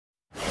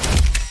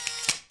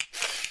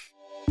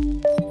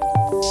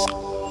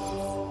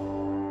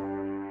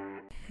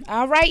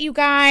All right, you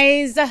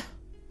guys.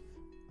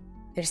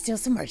 There's still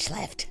some merch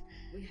left.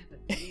 We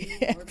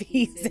have a few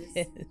pieces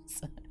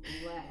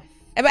left.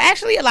 But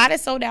actually, a lot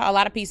is sold out. A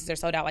lot of pieces are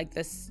sold out. Like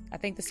this, I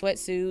think the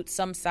sweatsuit,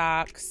 some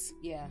socks.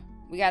 Yeah,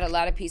 we got a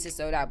lot of pieces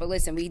sold out. But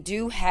listen, we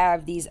do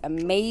have these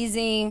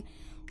amazing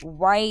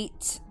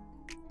white,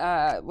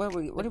 what do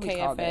we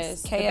call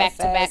this? KFS,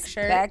 back-to-back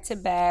shirt.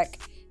 Back-to-back.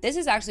 This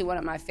is actually one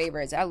of my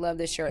favorites. I love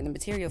this shirt, and the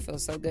material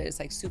feels so good. It's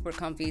like super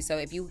comfy. So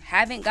if you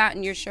haven't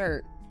gotten your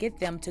shirt, get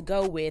them to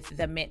go with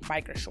the mint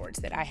biker shorts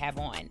that I have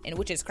on. And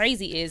which is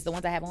crazy is the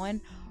ones I have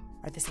on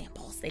are the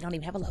samples. They don't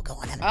even have a logo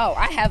on them. Oh,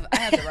 I have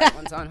the right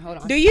ones on. Hold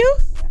on. Do you?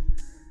 Yeah.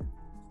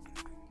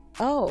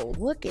 Oh,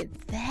 look at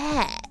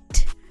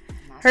that.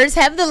 Hers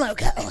have the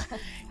logo. I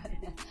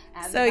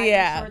have So, the biker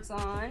yeah. shorts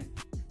on,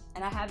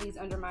 and I have these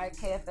under my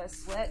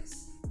KFS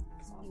sweats.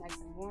 So I'm nice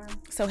and warm.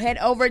 So head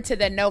over to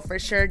the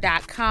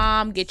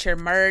knowforsure.com. Get your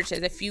merch.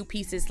 There's a few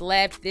pieces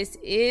left. This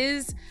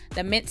is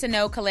the Mint to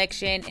Know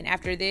collection. And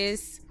after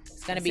this,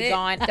 it's going to be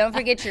gone. Don't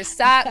forget your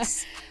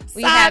socks.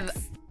 We have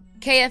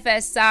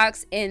KFS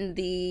socks in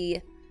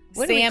the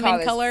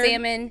salmon color.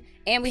 Salmon.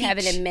 And we have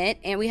it in mint.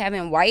 And we have it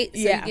in white. So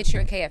Yeah. you get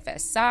your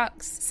KFS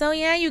socks. So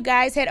yeah, you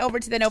guys head over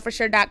to the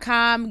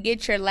knowforsure.com.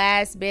 Get your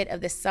last bit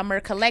of the summer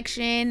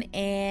collection.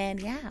 And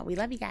yeah, we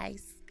love you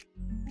guys.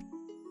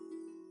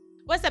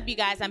 What's up, you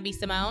guys? I'm B.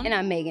 Simone. And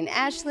I'm Megan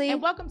Ashley.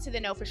 And welcome to the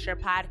Know For Sure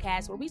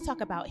podcast, where we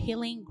talk about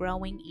healing,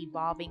 growing,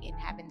 evolving, and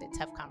having the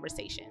tough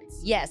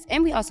conversations. Yes,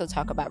 and we also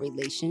talk about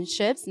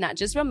relationships, not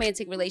just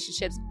romantic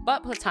relationships,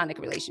 but platonic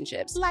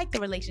relationships. Like the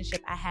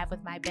relationship I have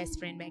with my best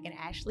friend, Megan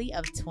Ashley,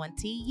 of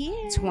 20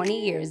 years. 20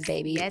 years,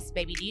 baby. Yes,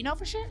 baby. Do you know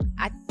for sure?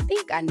 I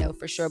think I know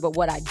for sure, but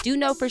what I do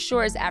know for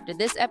sure is after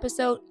this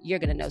episode, you're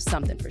going to know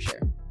something for sure.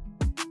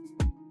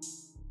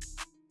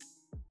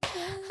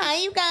 Hi,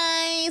 you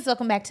guys.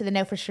 Welcome back to the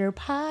Know For Sure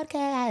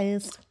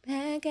podcast.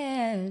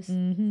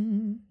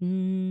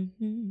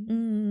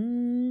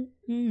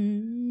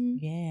 Mm-hmm.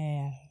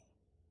 Yeah.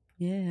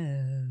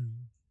 Yeah.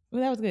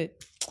 Well, that was good.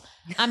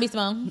 I'm B.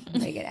 Simone.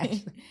 Megan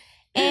Ashley.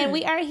 And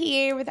we are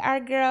here with our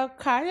girl,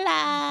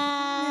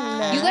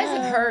 Carla. You guys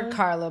have heard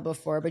Carla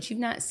before, but you've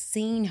not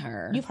seen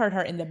her. You've heard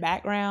her in the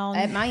background.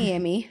 At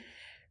Miami.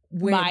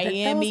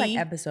 Miami. That was like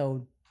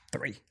episode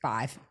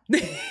 5.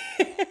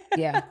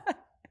 Yeah.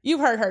 You've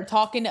heard her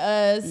talking to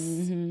us.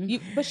 Mm-hmm.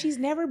 But she's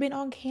never been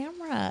on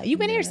camera. You've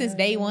been here since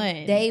day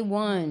one. Day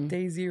one.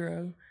 Day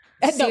 0.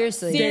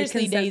 Seriously.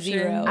 Seriously, day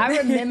conception. 0. I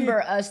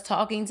remember us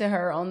talking to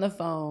her on the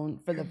phone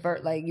for the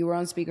first, like you were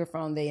on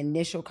speakerphone, the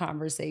initial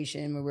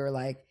conversation where we were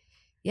like,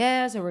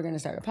 yeah, so we're going to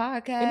start a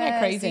podcast. Isn't that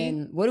crazy?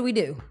 And what do we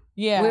do?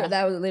 Yeah.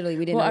 That was literally,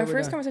 we didn't Well, know our what we were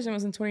first doing. conversation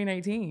was in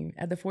 2019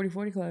 at the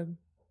 40/40 Club.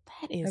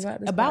 That is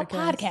About this about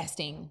podcast.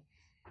 podcasting.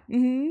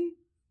 Mm-hmm.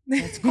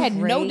 That's I had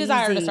no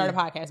desire to crazy. start a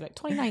podcast back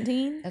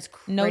 2019. That's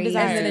crazy. No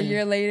desire. And then a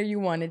year later, you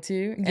wanted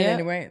to, and Yep. then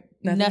it went.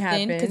 Nothing Because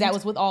happened. that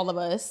was with all of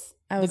us.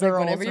 I was the like,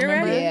 girls, whenever you're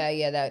remember? ready.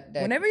 Yeah, that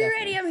Whenever you're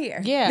definitely. ready, I'm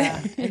here.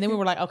 Yeah. And then we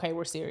were like, okay,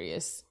 we're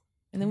serious.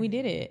 And then we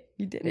did it.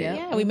 You did it. Yeah.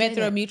 Yeah, we met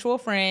through a mutual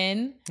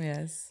friend.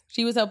 Yes.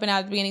 She was helping out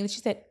at the beginning. She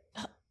said,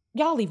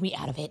 y'all leave me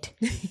out of it.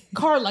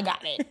 Carla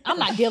got it. I'm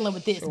not dealing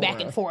with this back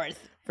and forth.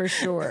 For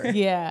sure.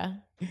 Yeah.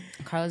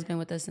 Carla's been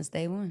with us since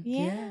day one.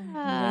 Yeah. You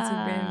guys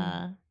have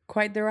been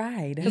quite the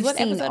ride. You've what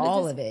seen episode is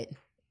all this? of it.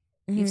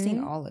 You've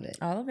seen Mhm. all of it.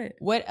 all of it.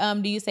 What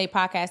do you say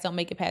podcasts don't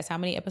make it past how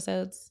many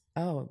episodes?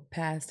 Oh,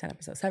 past 10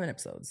 episodes, 7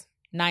 episodes.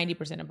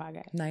 90% of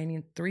podcasts.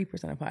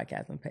 93% of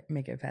podcasts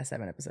make it past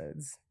 7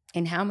 episodes.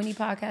 And how many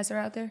podcasts are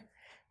out there?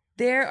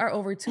 There are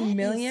over 2 That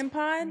million is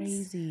pods,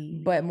 crazy.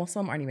 but most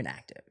of them aren't even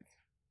active.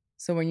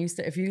 So when you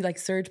if you like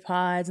search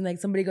pods and like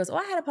somebody goes, oh,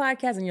 I had a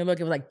podcast, and you look,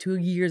 it was like 2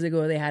 years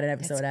ago they had an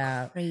episode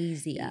out.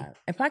 Crazy. Yeah,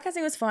 and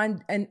podcasting was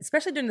fun, and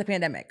especially during the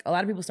pandemic, a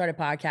lot of people started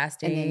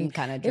podcasting. And then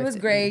kind of it was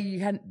great.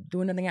 You hadn't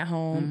doing nothing at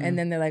home, Mhm. and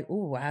then they're like,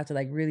 "Ooh, I have to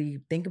like really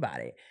think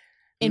about it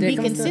And There be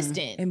comes the-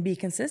 consistent. and be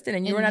consistent."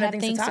 And you And run out have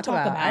of things to talk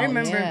about. I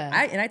remember, Yeah.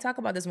 I talk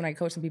about this when I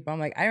coach some people. I'm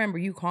like, I remember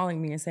you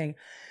calling me and saying,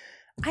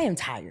 "I am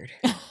tired."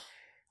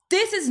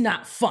 This is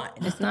not fun.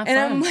 It's not and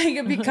fun. I'm like,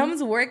 it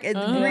becomes work. It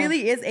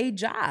really is a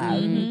job.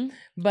 Mhm.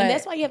 But And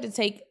that's why you have to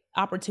take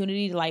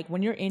opportunity to, like,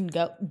 when you're in,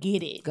 get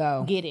it.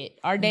 Go. Get it.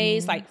 Our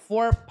days, like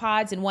 4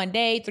 pods in one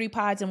day, 3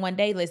 pods in one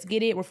day. Let's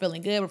get it. We're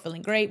feeling good. We're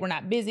feeling great. We're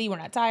not busy. We're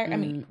not tired. I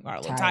mean, we're a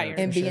little tired.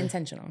 and for be sure.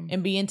 intentional.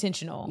 And be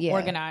intentional, Yeah.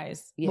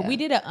 organized. Yeah. But we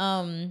did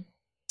a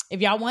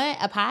if y'all want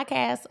a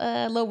podcast,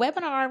 little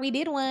webinar, we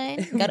did one.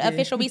 Go to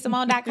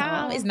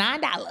officialbsimone.com. It's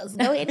 $9.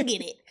 Go ahead and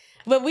get it.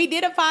 But we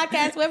did a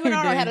podcast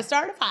webinar on how to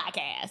start a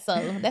podcast.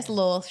 So that's a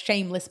little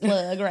shameless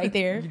plug right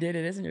there. You did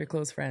it, isn't your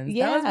close friends?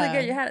 Yeah. That was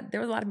really good.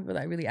 There was a lot of people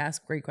that really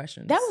asked great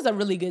questions. That was a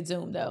really good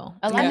Zoom, though.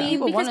 A lot of Yeah.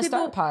 people want to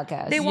Because start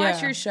podcasts. They watch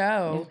Yeah. your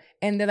show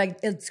And they're like,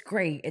 it's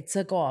great. It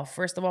took off.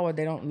 First of all, what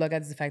they don't look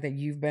at is the fact that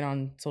you've been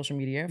on social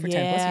media for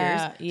 10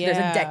 plus years. There's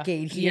a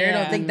decade here. I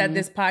don't think that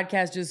this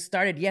podcast just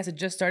started. Yes, it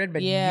just started,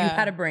 but you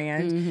had a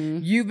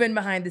brand. You've been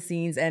behind the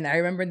scenes. And I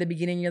remember in the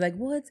beginning, you're like,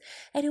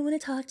 I don't want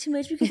to talk too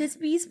much because it's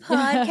B's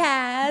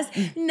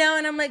podcast. No,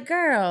 and I'm like,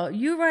 girl,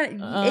 you run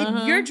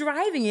it, you're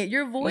driving it.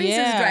 Your voice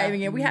is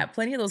driving it. We had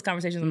plenty of those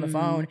conversations on the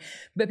phone,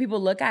 but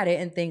people look at it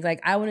and think like,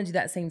 I want to do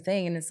that same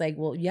thing. And it's like,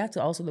 well, you have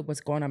to also look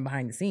what's going on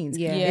behind the scenes.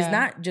 It's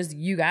not just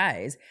you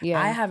guys.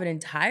 I have an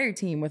entire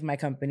team with my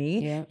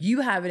company.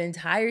 You have an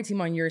entire team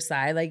on your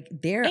side. Like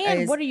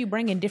and what are you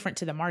bringing different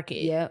to the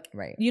market?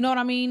 Right. You know what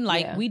I mean?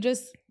 Like we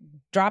just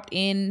dropped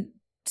in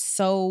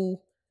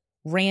so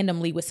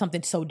randomly with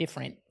something so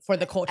different for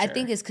the culture. I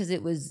think it's because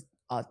it was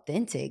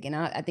authentic. And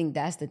I think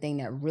that's the thing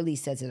that really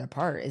sets it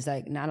apart is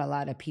like not a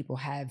lot of people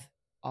have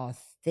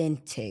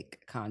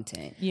authentic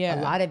content. A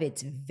lot of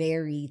it's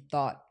very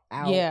thought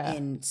out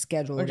and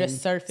scheduled or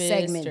just surface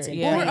segments.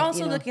 Well, we're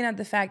also looking at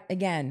the fact,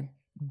 again,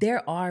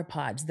 there are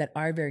pods that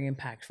are very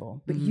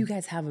impactful, but you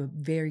guys have a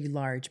very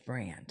large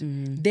brand.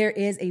 There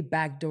is a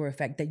backdoor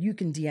effect that you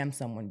can DM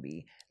someone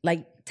be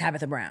like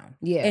Tabitha Brown.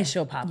 And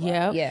she'll pop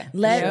up.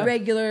 Let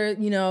regular,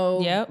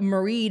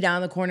 Marie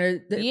down the corner.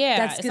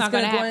 That's it's not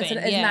going to happen.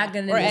 It's not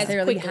going to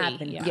necessarily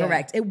happen.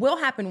 Correct. It will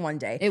happen one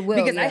day. It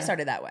will. Because I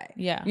started that way.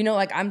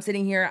 Like I'm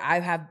sitting here, I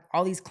have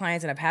all these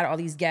clients and I've had all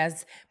these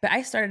guests, but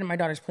I started in my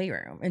daughter's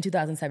playroom in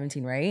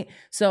 2017, right?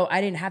 So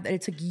I didn't have that.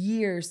 It took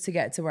years to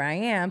get to where I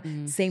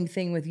am. Same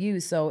thing with you.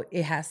 So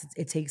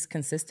it takes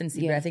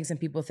consistency. But I think some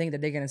people think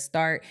that they're going to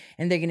start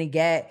and they're going to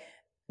get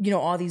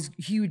all these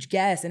huge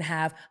guests and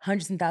have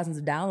hundreds and thousands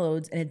of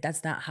downloads, and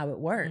that's not how it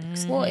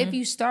works. Well, if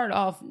you start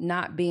off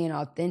not being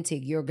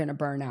authentic, you're going to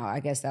burn out. I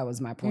guess that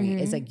was my point.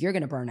 It's like you're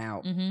going to burn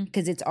out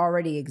because it's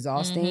already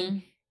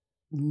exhausting.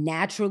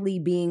 Naturally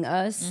being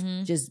us,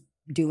 just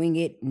doing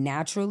it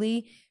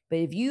naturally. But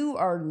if you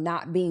are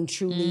not being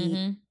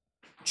truly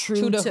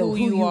true to who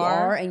you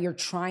are and you're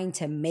trying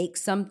to make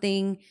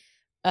something,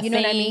 you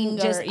know what I mean?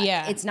 Just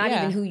it's not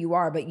even who you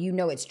are, but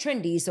it's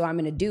trendy, so I'm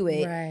going to do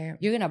it. Right.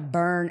 You're going to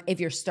burn if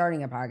you're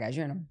starting a podcast.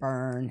 You're going to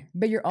burn.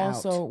 But you're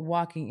also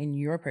walking in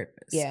your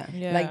purpose.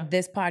 Like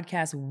this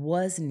podcast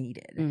was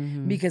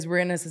needed because we're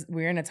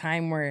in a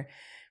time where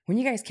when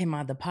you guys came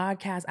on the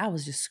podcast, I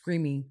was just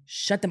screaming,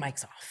 "Shut the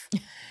mics off."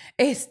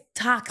 It's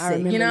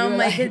toxic, I'm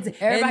like, it's,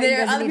 and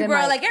there other people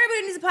are like,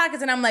 everybody needs a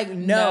podcast, and I'm like,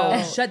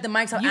 no. Shut the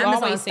mics off. You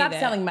always say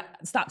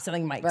stop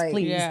selling mics,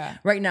 please.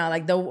 Right now,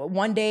 like the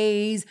 1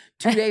 days,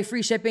 2 day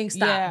free shipping,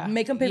 stop.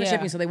 Make them pay for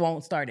shipping so they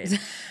won't start it.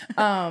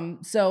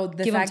 So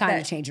the give fact them time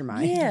that, to change your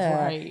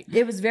mind.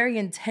 It was very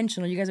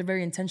intentional. You guys are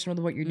very intentional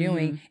with what you're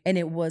doing, and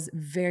it was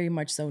very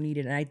much so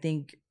needed. And I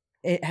think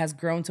it has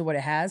grown to what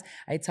it has.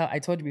 I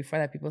told you before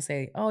that people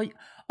say, oh,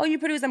 you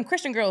produce them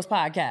Christian Girls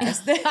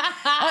podcast.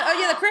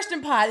 The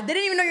Christian pod. They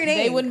didn't even know your name.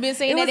 They wouldn't been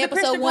saying that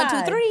episode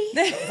 1, 2, 3.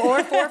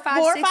 4,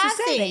 5, 6,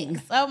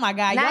 7. Oh my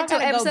God. Not y'all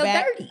gotta episode go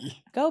back.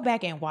 30. Go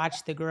back and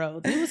watch the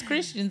growth. It was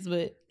Christians, but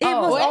it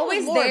was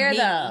always more there me.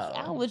 though.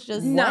 I was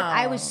just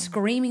I was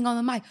screaming on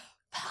the mic.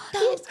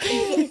 Those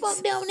kids, fuck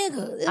them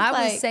niggas.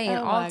 I was saying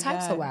all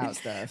types of wild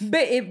stuff.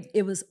 But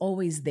it was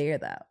always there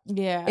though.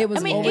 Yeah. It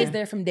was always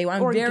there from day one.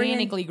 I'm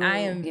organically grew. I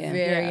am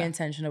very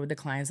intentional with the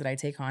clients that I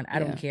take on. I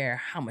don't care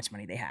how much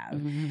money they have.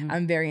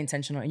 I'm very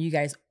intentional, and you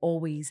guys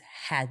always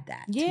had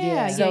that.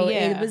 So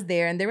it was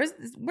there, and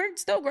we're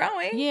still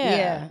growing.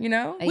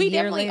 We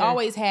definitely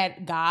always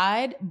had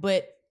God,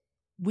 but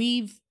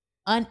we've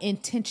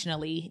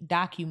unintentionally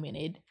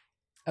documented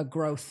a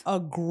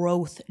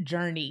growth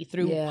journey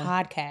through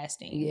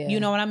podcasting. You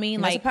know what I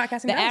mean? Like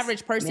the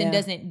average person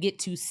doesn't get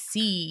to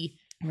see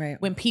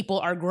when people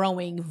are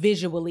growing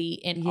visually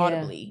and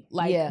audibly.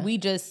 We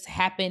just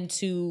happen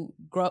to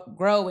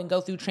grow and go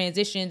through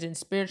transitions and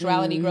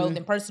spirituality growth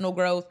and personal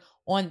growth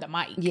on the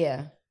mic.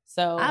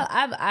 So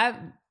I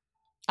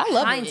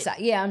love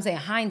hindsight. It. I'm saying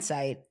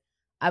hindsight.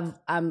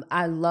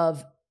 I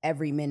love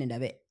every minute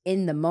of it.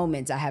 In the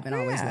moments, I haven't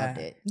always loved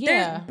it.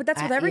 But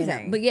that's with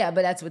everything. But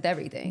that's with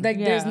everything. Like,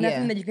 there's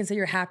nothing that you can say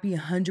you're happy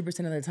 100%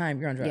 of the time.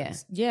 You're on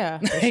drugs.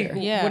 What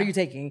are you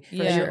taking?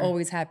 You're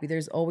always happy.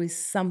 There's always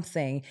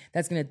something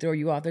that's going to throw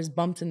you off. There's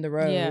bumps in the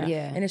road.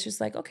 And it's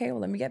just like, okay,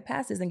 well, let me get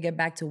past this and get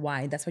back to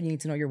why. That's why you need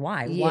to know your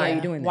why. Why are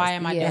you doing this? Why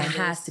am I doing this? It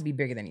has to be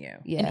bigger than you.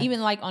 And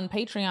even like on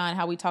Patreon,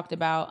 how we talked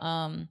about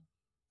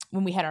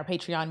when we had our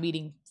Patreon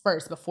meeting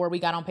first, before we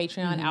got on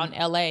Patreon out in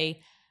LA,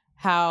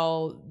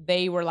 how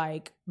they were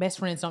like, best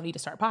friends don't need to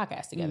start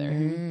podcasts together.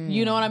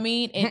 You know what I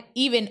mean? And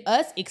even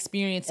us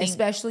experiencing,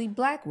 especially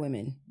black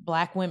women,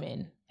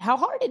 how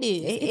hard it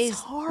is. It's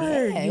hard,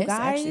 you guys. It's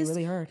actually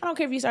really hard. I don't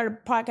care if you start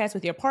a podcast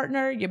with your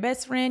partner, your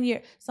best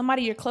friend,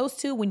 somebody you're close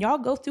to. When y'all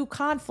go through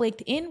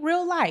conflict in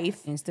real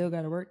life and still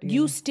got to work together,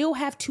 you still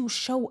have to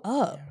show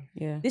up.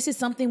 This is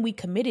something we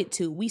committed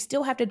to. We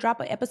still have to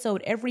drop an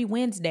episode every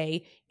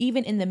Wednesday,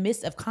 even in the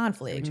midst of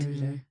conflict.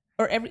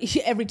 or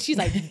every she's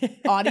like,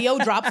 audio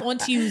drops on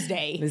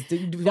Tuesday.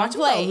 Watch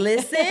play.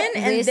 Listen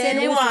and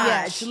then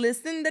watch.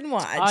 Listen, then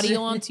watch.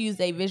 Audio on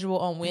Tuesday, visual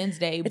on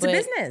Wednesday. It's a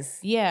business.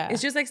 Yeah.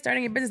 It's just like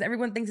starting a business.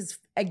 Everyone thinks it's,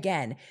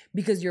 again,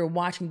 because you're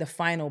watching the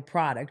final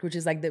product, which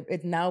is like,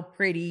 it's now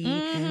pretty,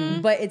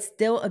 but it's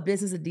still a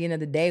business at the end of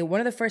the day. One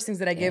of the first things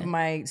that I give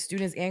my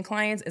students and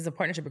clients is a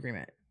partnership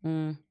agreement.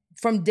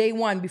 From day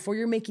one, before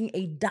you're making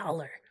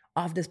 $1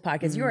 off this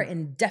podcast, you are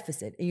in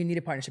deficit and you need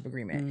a partnership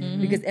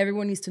agreement because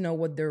everyone needs to know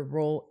what their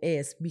role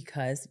is,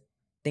 because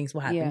things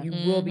will happen. Yeah.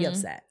 You will be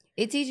upset.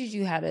 It teaches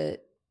you how to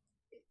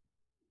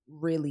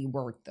really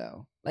work,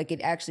 though. Like,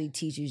 it actually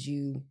teaches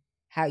you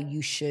how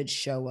you should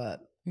show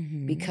up,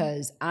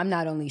 because I'm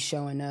not only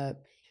showing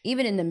up,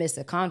 even in the midst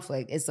of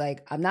conflict, it's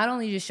like, I'm not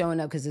only just showing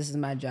up because this is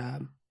my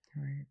job.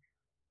 Right.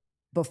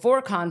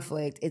 Before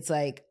conflict, it's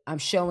like, I'm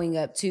showing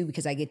up too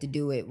because I get to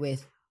do it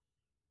with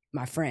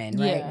my friend,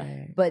 right?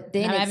 Yeah. But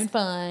then I'm having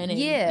fun.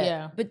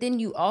 And, But then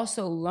you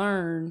also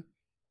learn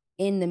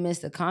in the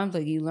midst of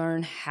conflict, you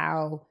learn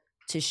how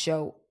to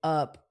show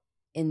up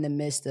in the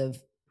midst of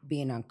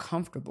being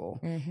uncomfortable.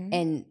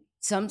 And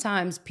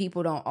sometimes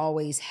people don't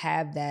always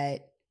have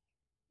that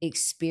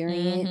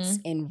experience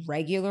in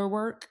regular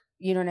work.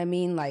 You know what I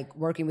mean? Like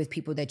working with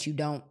people that you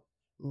don't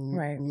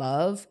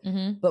love.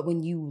 But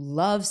when you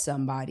love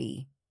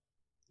somebody,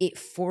 it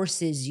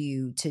forces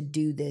you to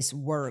do this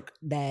work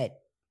that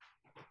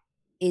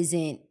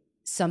isn't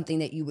something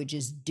that you would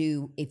just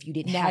do if you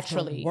didn't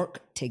naturally have to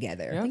work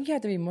together. I think you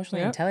have to be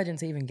emotionally intelligent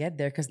to even get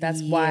there, because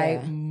that's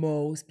why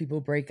most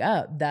people break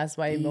up. That's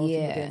why most people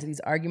get into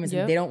these arguments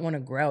and they don't want to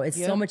grow. It's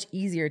so much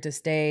easier to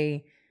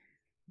stay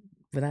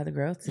without the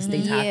growth, to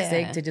stay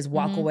toxic, to just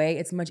walk away.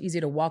 It's much easier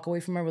to walk away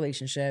from a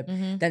relationship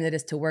than it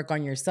is to work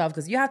on yourself,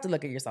 because you have to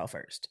look at yourself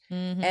first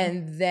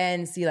and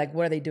then see like,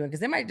 what are they doing?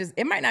 Because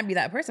it might not be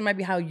that person, it might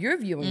be how you're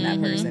viewing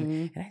that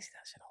person. And I see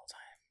that shit all the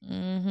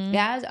time.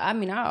 Yeah, I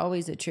mean, I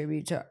always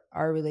attribute to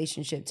our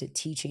relationship to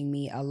teaching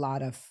me a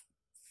lot of,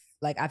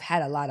 like, I've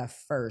had a lot of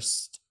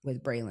first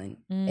with Braylon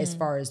as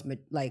far as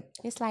like,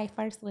 it's like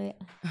first with.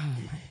 Oh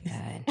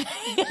my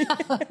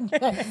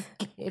God.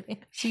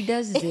 She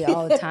does it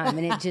all the time,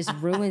 and it just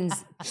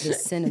ruins the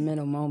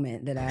sentimental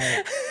moment that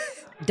I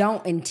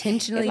don't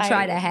intentionally like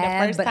try to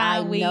have, but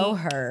I know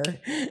her.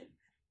 You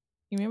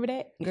remember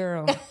that?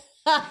 Girl.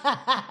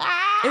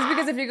 It's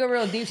because if you go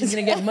real deep, she's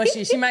gonna get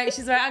mushy. She's like,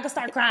 I'm gonna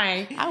start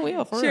crying. I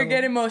will, for She'll real.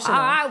 get emotional.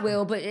 I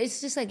will, but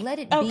it's just like, let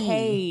it be.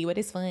 Okay, but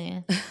it's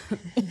fun.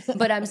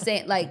 But I'm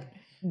saying, like,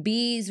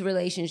 B's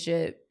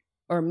relationship,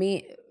 or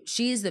me,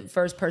 she's the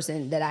first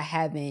person that I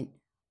haven't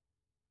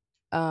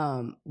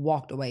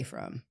walked away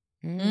from.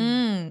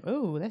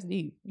 Ooh, that's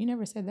deep. You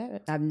never said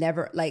that. I've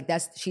never, like,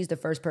 she's the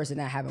first person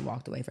that I haven't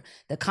walked away from.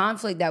 The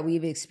conflict that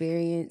we've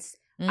experienced,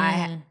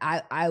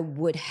 I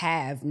would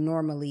have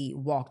normally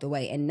walked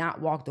away, and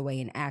not walked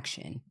away in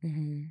action.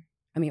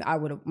 I mean,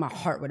 my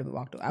heart would have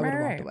walked away. I would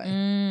have walked away.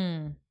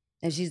 And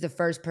she's the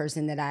first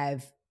person that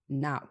I've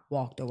not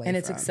walked away and from.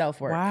 it's like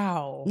self-work.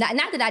 Wow. Not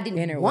that I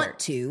didn't want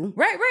to.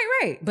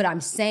 Right. But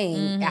I'm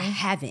saying I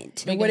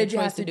haven't. And what did you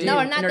have to do?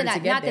 No, not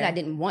that I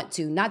didn't want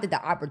to. Not that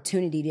the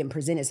opportunity didn't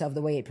present itself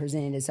the way it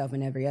presented itself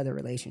in every other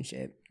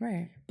relationship.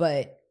 Right.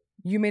 But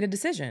you made a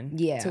decision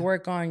to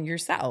work on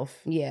yourself.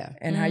 Yeah.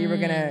 And how you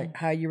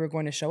were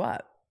going to show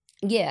up.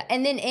 Yeah.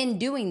 And then in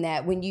doing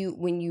that, when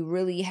you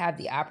really have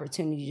the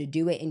opportunity to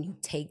do it and you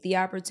take the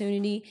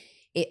opportunity,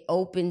 it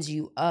opens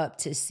you up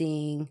to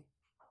seeing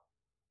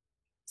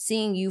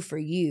you for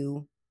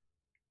you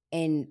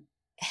and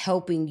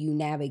helping you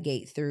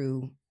navigate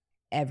through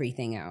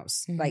everything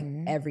else, like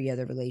every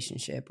other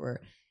relationship or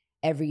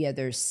every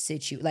other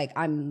situation. Like,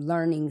 I'm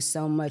learning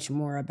so much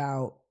more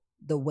about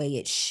the way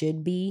it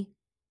should be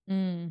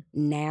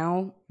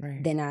now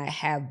than I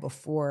have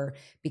before,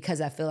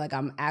 because I feel like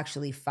I'm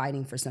actually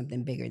fighting for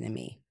something bigger than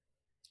me.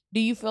 Do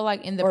you feel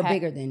like in the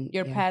bigger than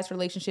your past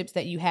relationships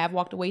that you have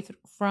walked away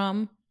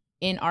from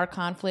in our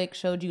conflict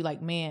showed you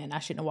like, man, I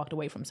shouldn't have walked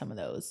away from some of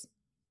those?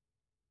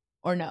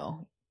 Or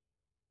no?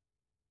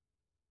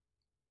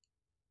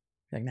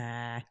 Like,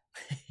 nah.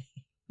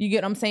 You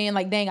get what I'm saying?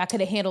 Like, dang, I could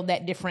have handled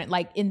that different.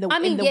 Like in the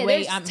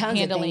way I'm tons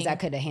handling. of things I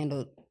could have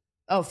handled.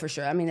 Oh, for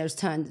sure. I mean, there's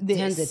tons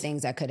of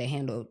things I could have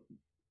handled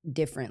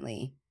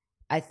differently.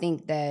 I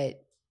think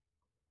that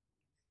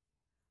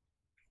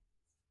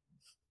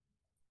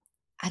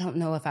I don't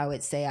know if I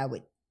would say I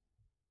would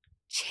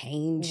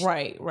change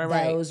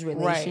those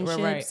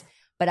relationships,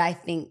 but I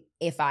think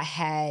if I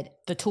had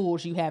the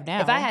tools you have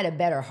now, if I had a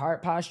better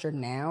heart posture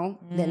now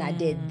than I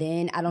did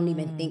then, I don't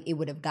even think it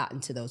would have gotten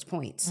to those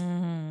points,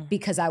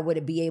 because I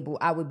would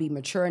be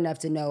mature enough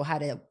to know how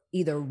to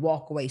either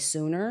walk away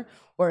sooner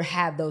or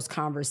have those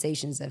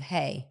conversations of,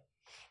 hey,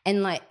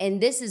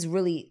 and this is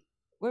really,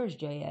 where's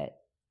Jay at?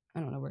 I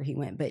don't know where he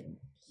went, but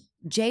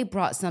Jay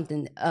brought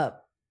something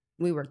up.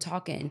 We were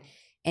talking,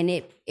 and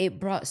it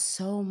brought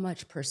so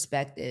much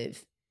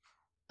perspective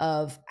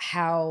of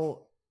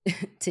how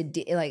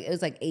it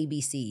was like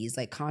ABCs,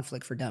 like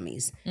conflict for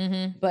dummies.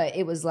 But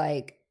it was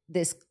like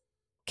this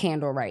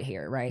candle right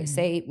here, right?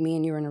 Say me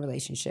and you are in a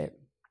relationship.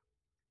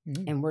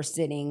 and we're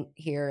sitting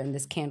here and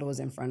this candle is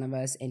in front of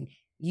us and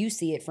you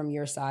see it from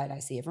your side, I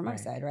see it from my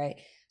side, right?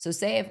 So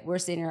say if we're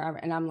sitting here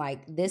and I'm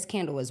like, this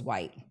candle is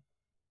white.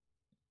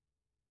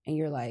 And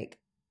you're like,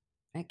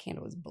 that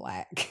candle is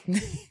black.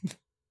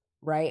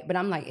 Right? But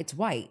I'm like, it's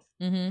white.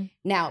 Mm-hmm.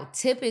 Now,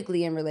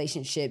 typically in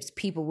relationships,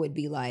 people would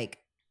be like,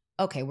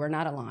 okay, we're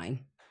not aligned.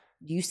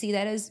 You see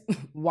that as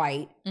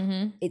white.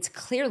 Mm-hmm. It's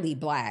clearly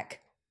black.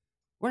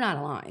 We're not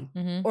aligned.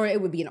 Mm-hmm. Or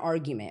it would be an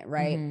argument,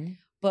 right? Mm-hmm.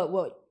 But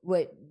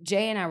what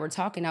Jay and I were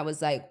talking, I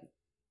was like,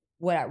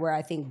 where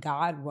I think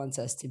God wants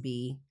us to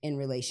be in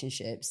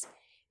relationships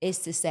is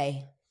to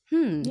say,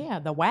 yeah,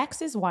 the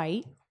wax is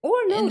white. Or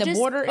no, and the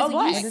border is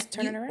black. Just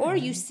turn it around. Or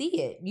you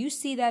see it. You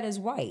see that as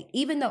white.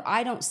 Even though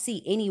I don't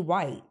see any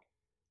white,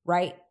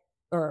 right?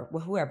 Or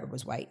whoever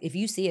was white. If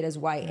you see it as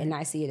white and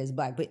I see it as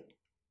black. But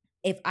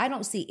if I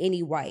don't see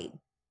any white,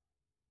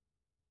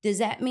 does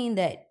that mean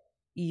that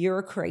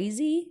you're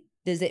crazy?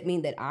 Does it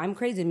mean that I'm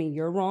crazy? Does it mean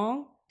you're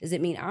wrong? Does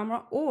it mean I'm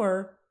wrong?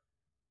 Or,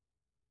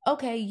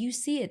 okay, you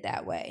see it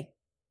that way.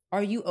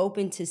 Are you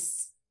open to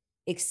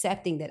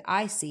accepting that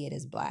I see it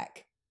as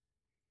black,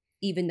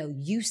 even though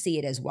you see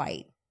it as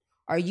white?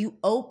 Are you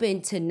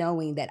open to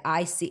knowing that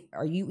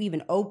are you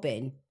even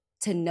open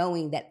to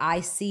knowing that I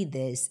see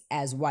this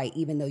as white,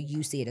 even though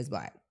you see it as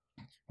black?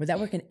 Would that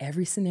work in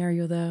every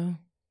scenario though?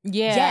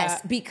 Yeah.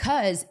 Yes,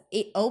 because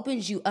it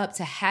opens you up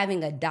to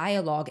having a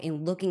dialogue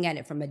and looking at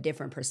it from a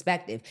different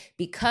perspective.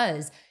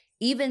 Because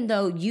even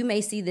though you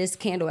may see this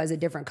candle as a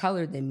different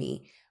color than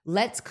me,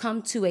 let's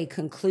come to a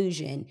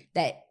conclusion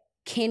that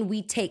can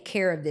we take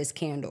care of this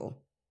candle,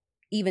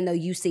 even though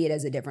you see it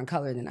as a different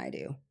color than I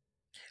do?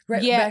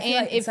 Right. Yeah,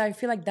 I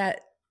feel like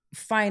that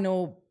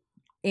final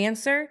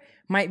answer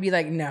might be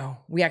like, no,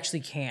 we actually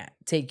can't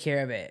take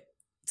care of it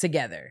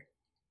together.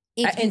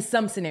 In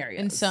some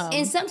scenarios.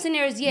 In some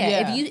scenarios,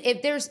 yeah.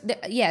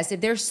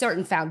 If there's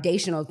certain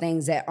foundational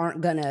things that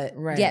aren't gonna,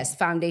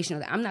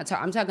 foundational. I'm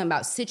talking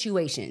about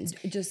situations.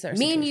 Just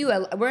me and you,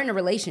 we're in a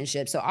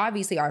relationship, so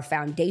obviously our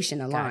foundation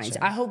aligns.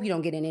 Gotcha. I hope you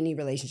don't get in any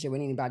relationship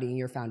with anybody and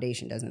your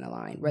foundation doesn't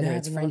align, whether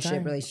it's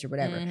friendship, relationship,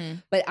 whatever. Mm-hmm.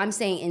 But I'm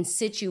saying in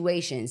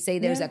situations, say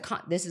there's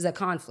this is a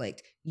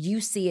conflict. You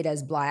see it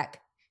as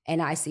black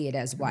and I see it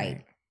as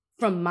white.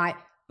 Right.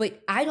 But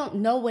I don't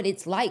know what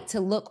it's like to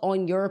look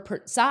on your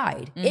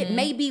side. Mm-hmm. It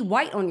may be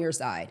white on your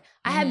side.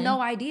 I have no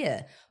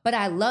idea. But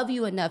I love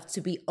you enough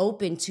to be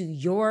open to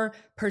your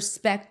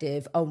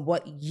perspective of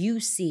what you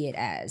see it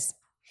as.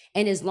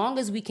 And as long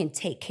as we can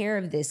take care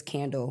of this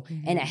candle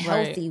in a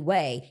healthy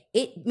way,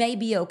 it may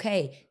be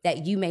okay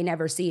that you may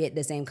never see it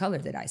the same color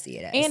that I see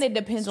it as. And it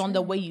depends on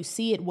the way you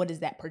see it. What is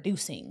that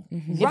producing?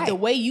 Mm-hmm. If the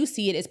way you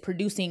see it is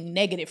producing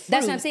negative fruit.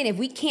 That's what I'm saying. If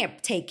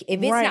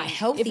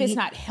it's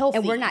not healthy,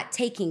 and we're not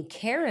taking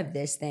care of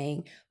this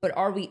thing, but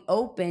are we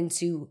open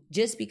to,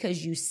 just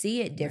because you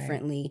see it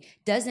differently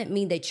doesn't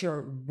mean that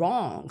you're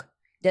wrong.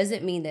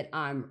 Doesn't mean that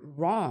I'm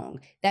wrong.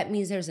 That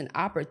means there's an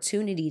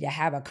opportunity to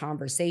have a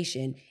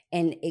conversation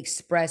and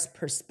express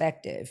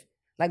perspective.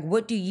 Like,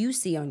 what do you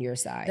see on your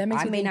side? That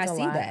makes me think a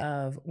lot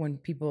of when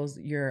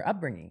your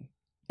upbringing.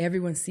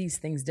 Everyone sees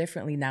things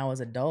differently now as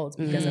adults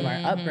because of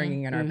our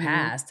upbringing and our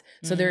past.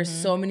 So there's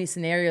so many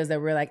scenarios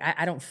that we're like,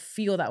 I don't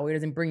feel that way. It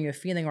doesn't bring you a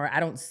feeling, or I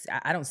don't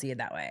see it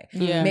that way.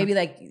 Yeah. Maybe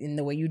like in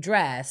the way you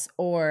dress,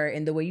 or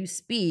in the way you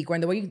speak, or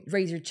in the way you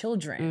raise your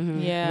children.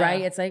 Mm-hmm. Yeah.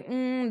 Right? It's like,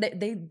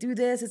 they do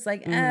this. It's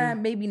like,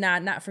 maybe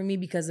not for me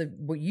because of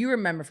what you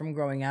remember from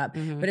growing up.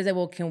 Mm-hmm. But it's like,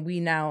 well, can we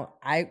now,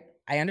 I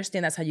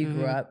understand that's how you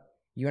grew up.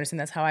 You understand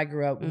that's how I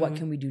grew up. What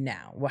can we do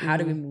now? Well, how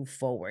do we move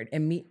forward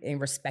and meet and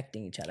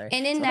respecting each other?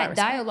 And in that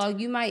dialogue,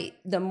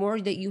 the more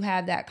that you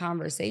have that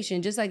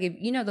conversation, just like if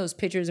you know those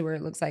pictures where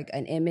it looks like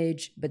an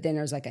image, but then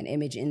there's like an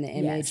image in the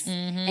image. Yes.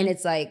 Mm-hmm. And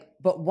it's like,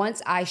 but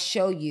once I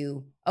show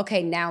you,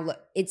 okay, now look,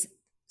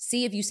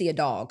 see if you see a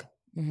dog.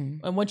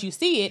 Mm-hmm. And once you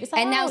see it, it's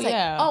like,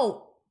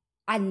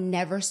 I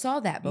never saw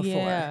that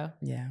before.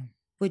 Yeah.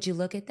 Would you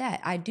look at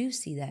that? I do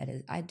see that.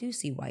 I do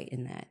see white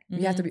in that.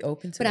 You have to be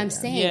open to it. But I'm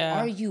saying,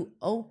 are you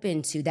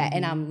open to that?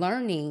 And I'm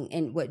learning,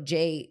 and what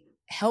Jay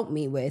helped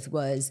me with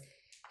was,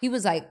 he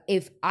was like,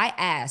 if I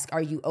ask,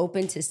 are you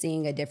open to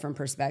seeing a different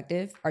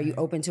perspective? Are you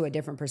open to a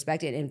different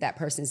perspective? And if that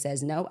person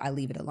says no, I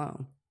leave it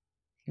alone.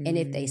 And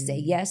if they say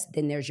yes,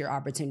 then there's your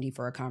opportunity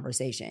for a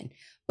conversation.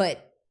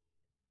 But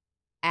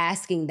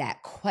asking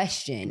that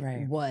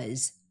question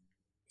was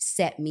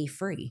set me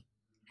free.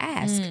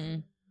 Ask.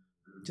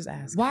 Just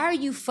ask. Why are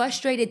you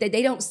frustrated that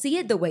they don't see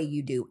it the way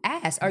you do?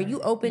 Ask. Are you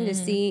open to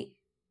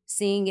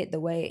seeing it the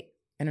way,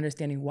 and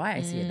understanding why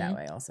I see it that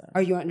way? Also,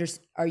 are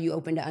you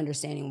open to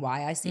understanding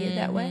why I see it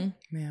that way?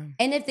 Yeah.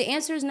 And if the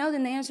answer is no,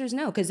 then the answer is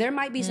no, because there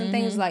might be some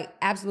things like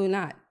absolutely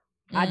not.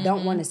 I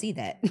don't want to see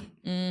that.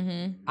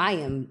 I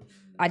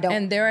don't.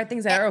 And there are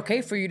things that are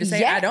okay for you to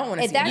say. I don't want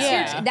to see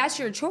that. That's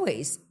your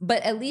choice.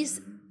 But at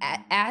least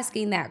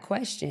asking that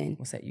question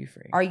will set you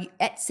free.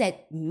 It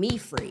set me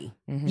free.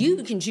 Mm-hmm.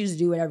 You can choose to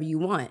do whatever you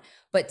want,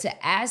 but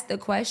to ask the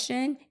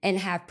question and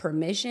have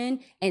permission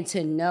and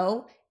to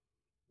know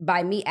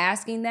by me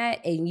asking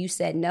that and you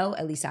said no,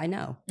 at least I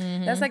know.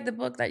 Mm-hmm. That's like the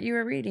book that you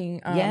were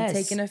reading,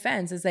 Taking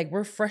Offense. It's like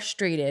we're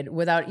frustrated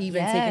without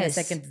even taking a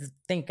second to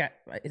think,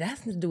 it has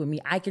nothing to do with me.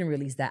 I can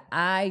release that.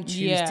 I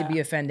choose to be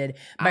offended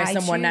by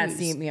someone not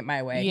seeing me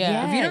my way.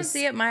 Yeah. If you don't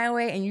see it my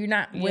way and you're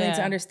not willing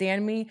to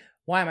understand me,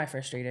 why am I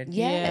frustrated?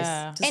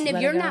 Yes. Yeah. And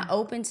if you're not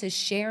open to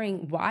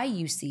sharing why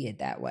you see it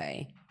that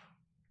way,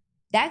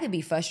 that could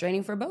be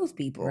frustrating for both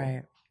people.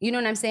 Right. You know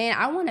what I'm saying?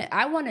 I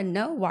want to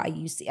know why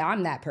you see.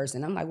 I'm that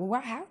person. I'm like, well,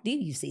 how do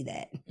you see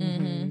that?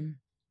 Mm-hmm.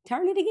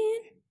 Turn it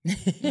again.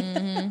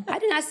 Mm-hmm. I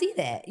did not see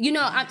that. You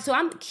know,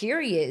 I'm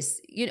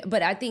curious. You know,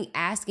 but I think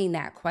asking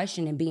that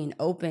question and being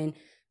open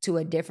to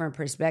a different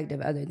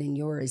perspective other than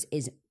yours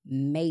is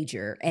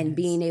major. And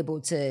being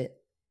able to,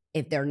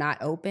 if they're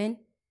not open,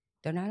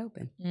 they're not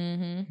open.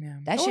 Mm-hmm. Yeah.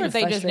 That or if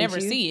they just never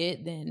you. see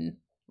it, then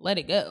let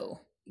it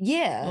go.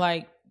 Yeah.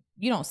 Like,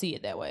 you don't see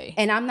it that way.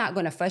 And I'm not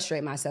going to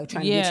frustrate myself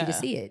trying to get you to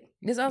see it.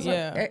 This also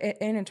it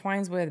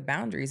intertwines with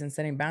boundaries and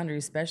setting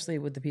boundaries, especially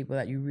with the people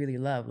that you really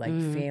love, like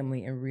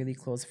family and really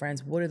close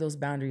friends. What do those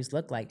boundaries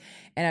look like?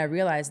 And I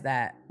realized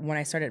that when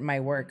I started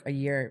my work a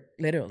year,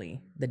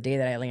 literally, the day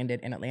that I landed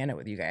in Atlanta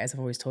with you guys, I've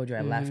always told you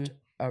I left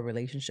a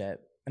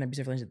relationship, an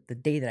abusive relationship, the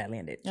day that I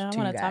landed. Yeah, I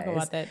want to talk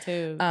about that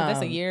too. That's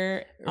a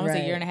year, almost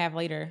a year and a half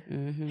later.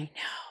 Mm-hmm. I know.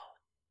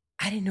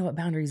 I didn't know what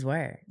boundaries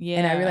were. Yeah.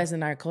 And I realized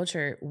in our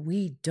culture,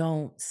 we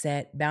don't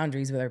set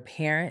boundaries with our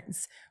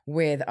parents,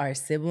 with our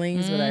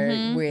siblings,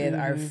 with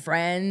our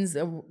friends.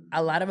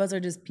 A lot of us are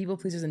just people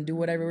pleasers and do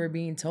whatever we're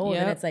being told.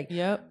 And it's like,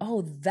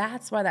 oh,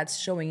 that's why that's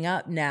showing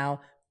up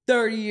now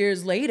 30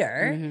 years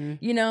later,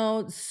 you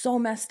know, so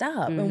messed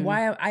up. And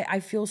why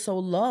I feel so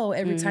low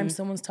every time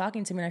someone's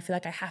talking to me and I feel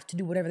like I have to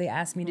do whatever they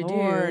ask me to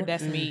do.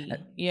 That's me.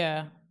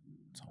 Yeah.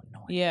 So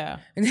annoying. Yeah.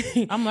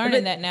 I'm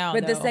learning that now.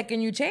 But the second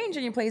you change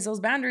and you place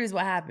those boundaries,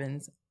 what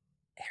happens?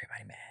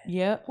 Everybody mad.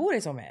 Yep. Who are they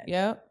so mad?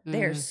 Yep.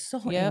 They're so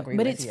angry.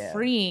 But with it's you.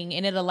 freeing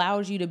and it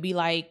allows you to be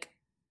like,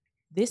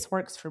 this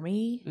works for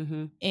me.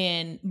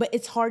 But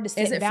it's hard to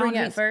set Is it boundaries.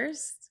 freeing at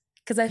first?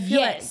 Because I feel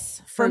like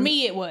for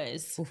me it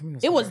was. Well, for me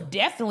it was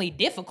definitely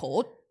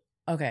difficult.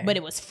 Okay. But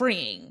it was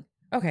freeing.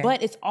 Okay.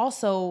 But it's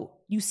also,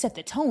 you set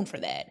the tone for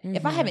that.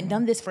 If I haven't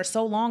done this for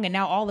so long and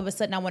now all of a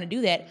sudden I want to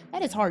do that,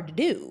 that is hard to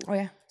do. Oh,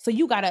 yeah. So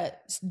you got to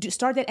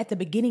start that at the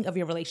beginning of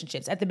your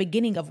relationships, at the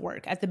beginning of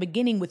work, at the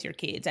beginning with your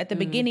kids, at the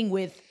beginning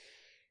with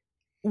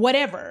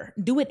whatever.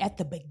 Do it at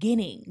the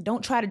beginning.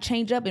 Don't try to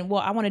change up and,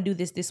 well, I want to do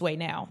this way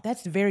now.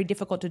 That's very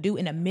difficult to do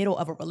in the middle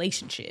of a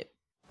relationship.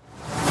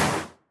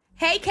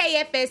 Hey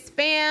KFS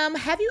fam,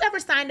 have you ever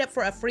signed up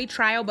for a free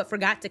trial but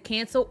forgot to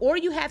cancel, or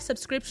you have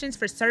subscriptions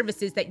for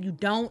services that you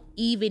don't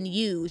even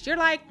use? You're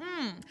like,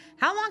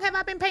 how long have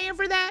I been paying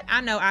for that? I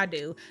know I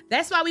do.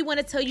 That's why we want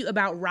to tell you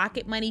about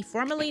Rocket Money,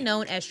 formerly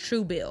known as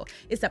Truebill.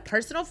 It's a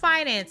personal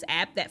finance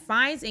app that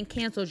finds and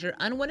cancels your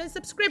unwanted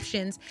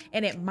subscriptions,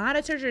 and it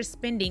monitors your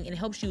spending and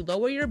helps you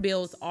lower your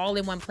bills all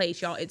in one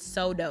place, y'all. It's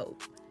so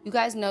dope. You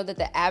guys know that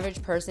the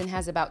average person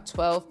has about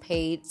 12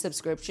 paid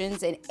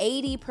subscriptions, and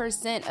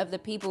 80% of the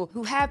people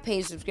who have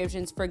paid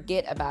subscriptions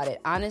forget about it.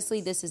 Honestly,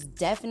 this has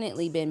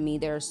definitely been me.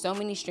 There are so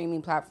many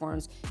streaming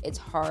platforms, it's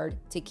hard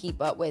to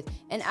keep up with.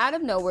 And out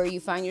of nowhere, you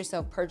find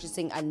yourself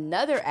purchasing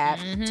another app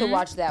to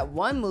watch that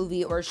one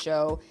movie or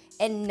show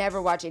and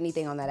never watch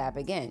anything on that app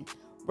again.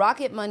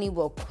 Rocket Money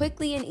will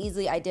quickly and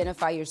easily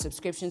identify your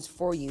subscriptions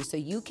for you so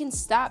you can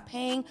stop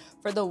paying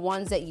for the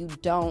ones that you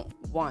don't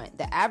want.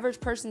 The average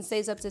person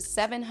saves up to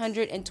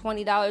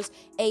 $720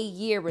 a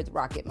year with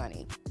Rocket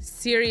Money.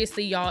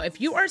 Seriously, y'all, if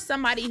you are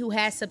somebody who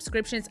has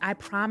subscriptions, I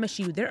promise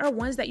you, there are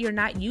ones that you're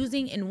not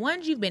using and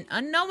ones you've been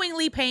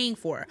unknowingly paying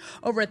for.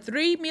 Over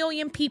 3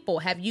 million people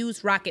have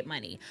used Rocket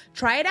Money.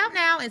 Try it out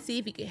now and see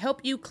if it can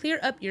help you clear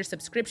up your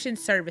subscription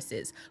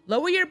services,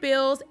 lower your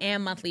bills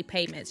and monthly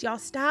payments. Y'all,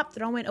 stop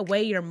throwing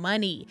away your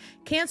money.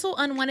 Cancel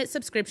unwanted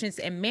subscriptions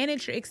and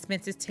manage your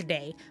expenses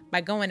today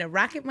by going to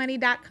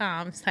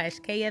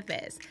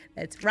rocketmoney.com/KFS.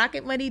 That's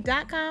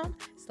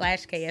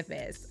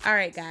rocketmoney.com/KFS. All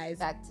right, guys,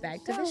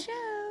 back to the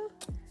show.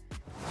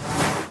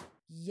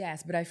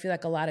 Yes, but I feel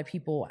like a lot of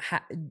people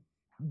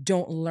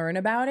don't learn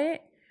about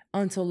it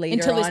until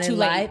later until it's on too in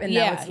late. life, and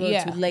now it's a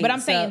little too late. But I'm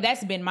saying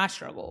that's been my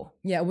struggle.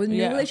 Yeah, with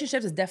new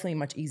relationships, it's definitely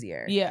much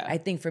easier. Yeah. I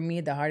think for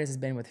me, the hardest has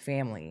been with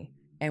family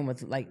and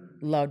with like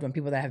loved one,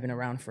 people that have been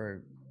around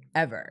for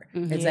ever.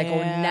 It's like, oh,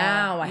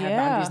 now I have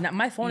boundaries. Now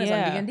my phone is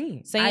on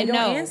D&D. Saying I don't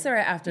no. answer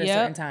it after a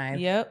certain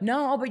time.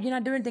 No, but you're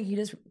not doing anything. You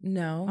just,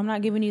 no. I'm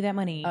not giving you that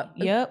money.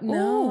 No.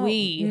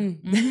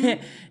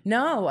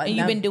 No. And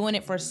you've been doing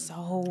it for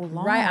so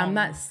long. Right. I'm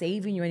not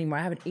saving you anymore.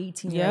 I have an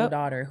 18-year-old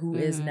daughter who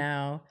is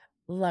now,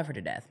 love her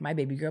to death, my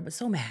baby girl, but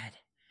so mad.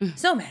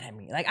 So mad at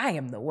me. Like, I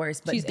am the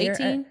worst. But she's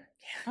 18?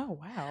 Oh,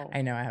 wow.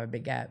 I know. I have a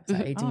big gap. So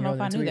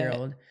 18-year-old and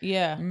 2-year-old.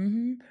 Yeah.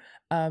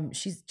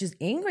 she's just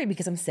angry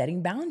because I'm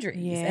setting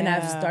boundaries. And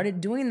I've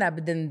started doing that.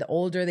 But then the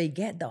older they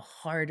get, the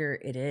harder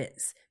it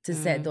is to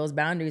set those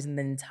boundaries, and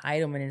then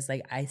entitlement is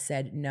like, I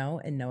said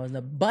no, and no is no.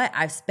 But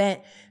I've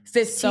spent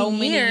 15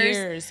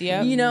 years,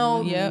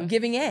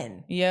 giving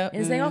in. Yep.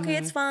 And it's like, okay,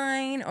 it's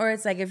fine. Or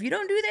it's like, if you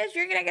don't do this,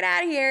 you're going to get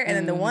out of here. And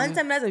then the one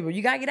time that's like, well,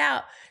 you got to get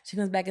out. She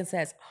comes back and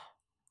says,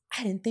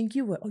 I didn't think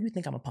you would. Oh, you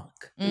think I'm a punk.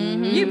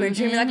 You've been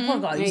treating me like a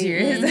punk all these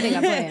years. You think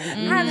I'm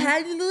playing. I've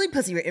had you literally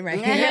pussy written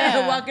right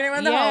here, walking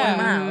around the hall in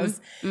my house.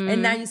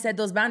 And now you set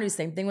those boundaries.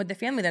 Same thing with the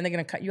family. Then they're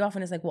going to cut you off.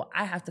 And it's like, well,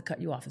 I have to cut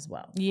you off as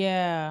well.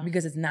 Yeah.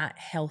 Because it's not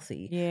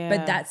healthy. Yeah.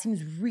 But that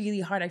seems really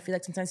hard. I feel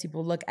like sometimes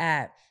people look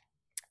at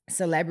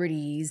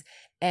celebrities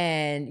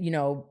and, you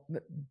know,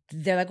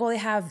 they're like, oh, they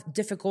have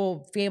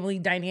difficult family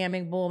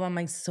dynamic, blah, blah. I'm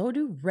like, so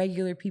do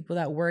regular people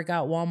that work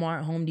out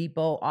Walmart, Home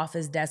Depot,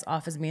 office desk,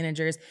 office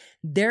managers.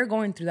 They're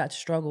going through that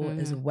struggle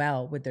as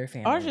well with their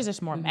family. Ours is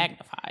just more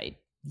magnified.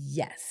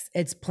 Yes.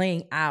 It's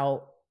playing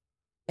out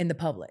in the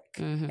public.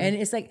 And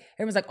it's like,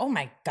 everyone's like, oh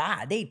my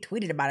God, they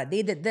tweeted about it.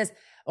 They did this.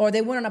 Or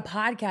they went on a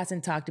podcast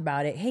and talked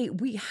about it. Hey,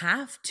 we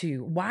have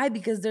to. Why?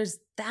 Because there's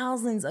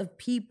thousands of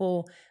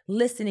people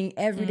listening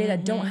every day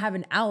that don't have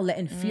an outlet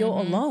and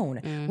feel alone.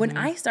 When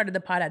I started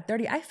the pod at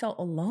 30, I felt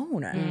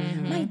alone.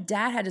 My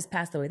dad had just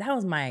passed away. That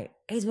was my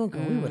age. We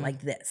were like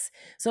this.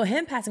 So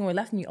him passing away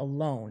left me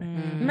alone.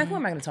 I'm like, who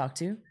am I going to talk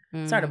to?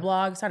 Start a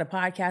blog, start a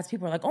podcast.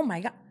 People are like, oh my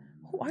God.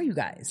 Who are you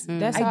guys?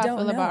 That's how I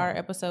feel about our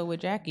episode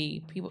with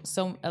Jackie.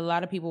 A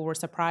lot of people were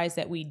surprised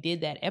that we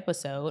did that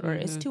episode, or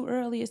it's too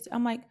early.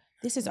 I'm like,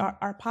 this is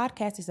our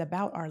podcast is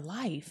about our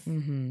life.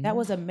 That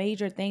was a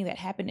major thing that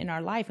happened in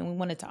our life, and we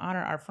wanted to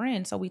honor our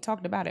friends, so we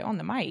talked about it on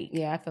the mic.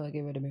 Yeah, I feel like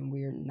it would have been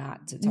weird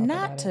not to talk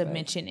about it.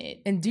 Mention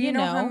it. And do you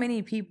know how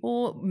many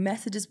people,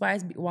 messages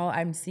wise, while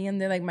I'm seeing,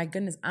 they're like, my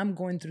goodness, I'm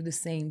going through the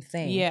same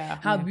thing. Yeah.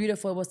 How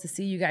beautiful it was to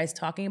see you guys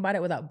talking about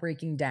it without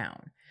breaking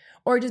down.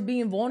 Or just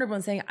being vulnerable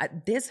and saying,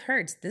 this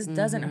hurts, this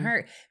doesn't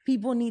hurt.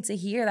 People need to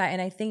hear that.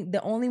 And I think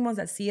the only ones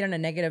that see it in a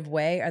negative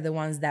way are the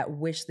ones that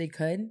wish they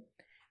could,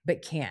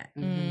 but can't.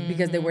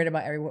 Because they're worried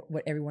about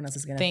what everyone else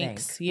is going to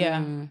think.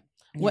 Yeah.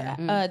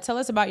 What, tell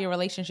us about your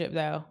relationship,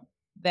 though,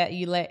 that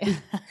you let...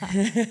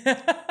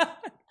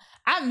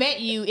 I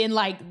met you in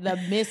like the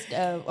midst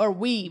of, or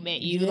we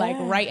met you like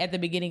right at the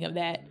beginning of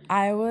that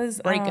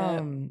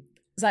breakup.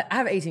 So I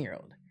have an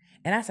 18-year-old.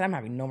 And I said, I'm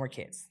having no more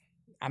kids.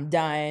 I'm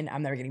done.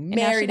 I'm never getting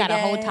married. And now she got again.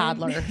 a whole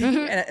toddler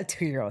and a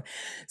 2-year-old.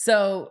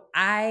 So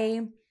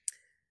I'm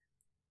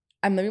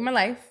living my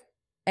life,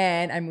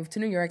 and I moved to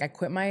New York. I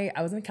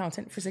was an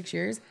accountant for 6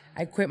 years.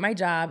 I quit my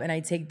job, and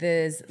I take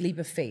this leap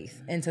of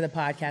faith into the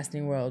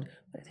podcasting world.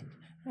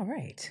 All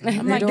right.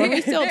 I'm like, do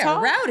we still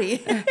talk?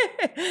 Rowdy.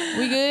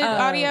 We good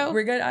audio?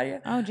 We're good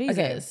audio? Oh,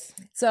 Jesus.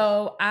 Okay.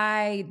 So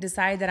I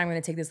decided that I'm going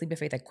to take this leap of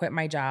faith. I quit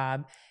my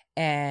job,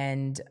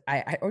 and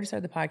I already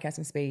started the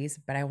podcasting space,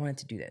 but I wanted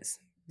to do this.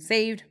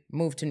 Saved,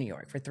 moved to New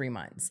York for 3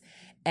 months.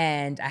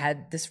 And I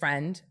had this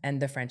friend, and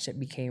the friendship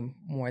became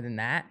more than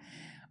that.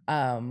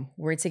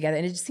 We're together,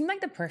 and it just seemed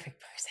like the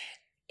perfect person.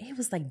 It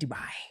was like Dubai.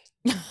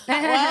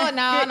 Well,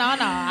 no.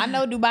 I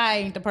know Dubai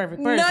ain't the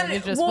perfect person.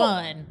 It's just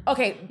fun.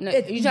 Okay. No,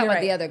 you talking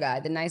about the other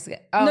guy, the nice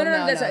guy. Oh, no,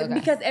 that's right.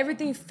 Because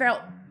everything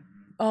felt,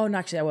 no,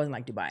 actually, I wasn't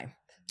like Dubai.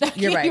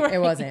 You're right.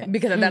 It wasn't.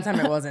 Because at that time,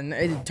 it wasn't.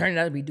 It turned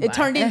out to be Dubai. It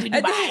turned into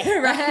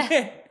Dubai.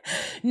 Right?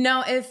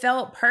 No, it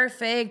felt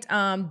perfect.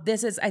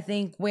 This is, I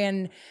think,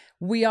 when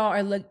we all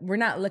are we're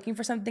not looking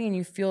for something and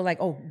you feel like,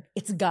 oh,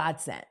 it's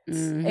God sent.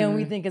 And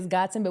we think it's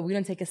God sent, but we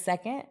don't take a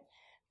second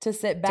to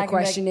sit back to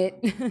question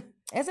it.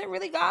 Is it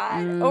really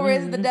God? Or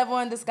is it the devil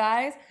in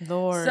disguise?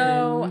 Lord.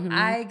 So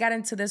I got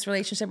into this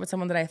relationship with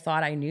someone that I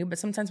thought I knew, but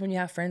sometimes when you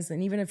have friends,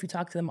 and even if you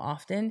talk to them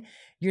often,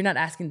 you're not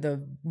asking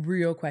the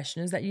real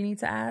questions that you need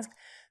to ask.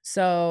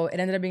 So it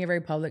ended up being a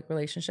very public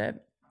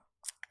relationship.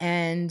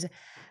 And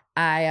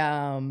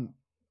I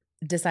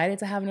decided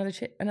to have another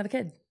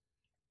kid.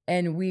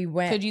 And we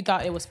went. Because you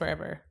thought it was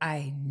forever.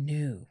 I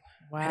knew.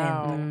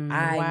 Wow.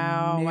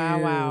 I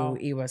knew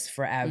it was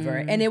forever.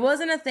 And it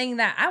wasn't a thing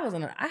that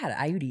I had an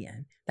IUD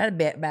in. That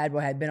bad boy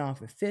had been on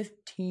for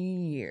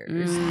 15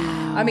 years.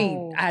 I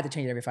mean, I had to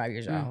change it every 5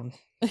 years.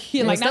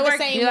 You're like, not the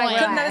same one.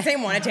 Not the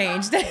same one. It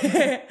changed.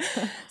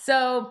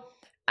 So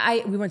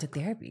we went to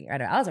therapy.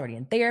 Right? I was already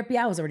in therapy.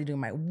 I was already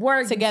doing my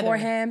work together for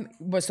him.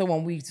 So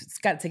when we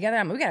got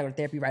together, we got to go to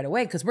therapy right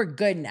away because we're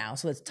good now.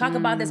 So let's talk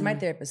about this. My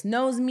therapist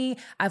knows me.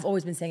 I've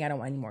always been saying I don't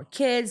want any more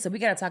kids. So we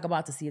got to talk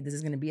about to see if this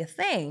is going to be a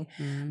thing.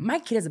 My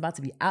kid is about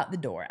to be out the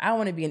door. I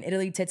want to be in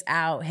Italy, tits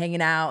out,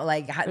 hanging out,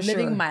 like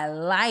living my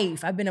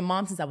life. I've been a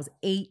mom since I was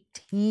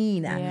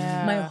 18,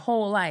 my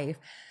whole life.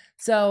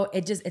 So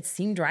it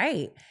seemed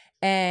right.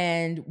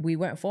 And we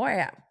went for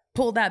it.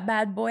 Pulled that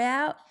bad boy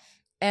out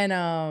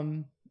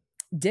and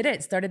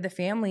started the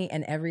family,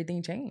 and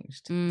everything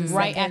changed.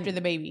 Right after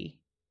the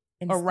baby.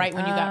 Or right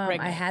when you got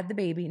pregnant? I had the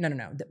baby. No.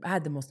 I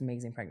had the most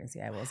amazing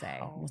pregnancy, I will say.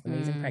 Most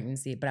amazing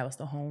pregnancy, but I was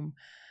still home.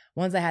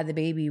 Once I had the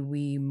baby,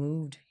 we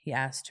moved. He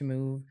asked to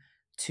move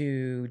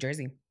to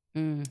Jersey.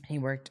 He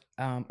worked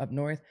up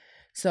north.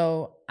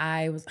 So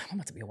I'm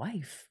about to be a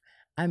wife.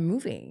 I'm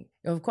moving.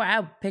 Of course,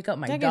 I'll pick up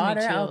my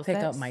daughter. I'll pick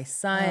up my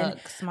son.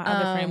 My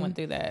other friend went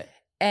through that.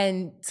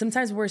 And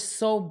sometimes we're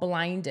so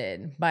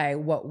blinded by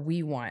what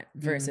we want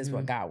versus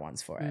what God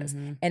wants for us.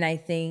 And I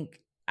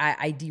think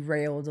I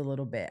derailed a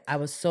little bit. I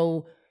was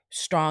so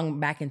strong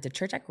back into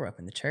church. I grew up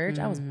in the church.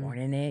 I was born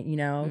in it, you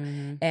know?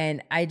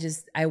 And I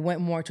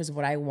went more towards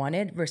what I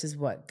wanted versus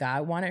what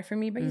God wanted for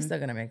me, but he's still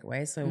gonna make a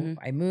way. So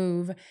I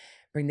move,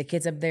 bring the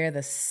kids up there.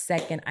 The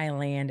second I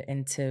land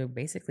into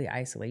basically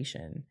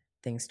isolation,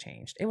 things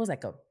changed. It was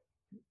like a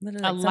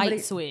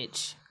light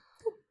switch.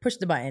 Push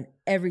the button,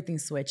 everything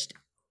switched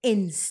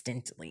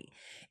instantly.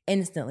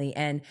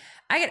 And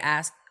I get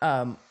asked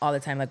all the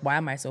time, like, why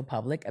am I so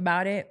public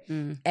about it?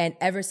 And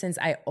ever since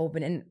I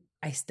opened, and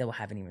I still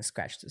haven't even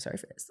scratched the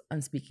surface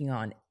on speaking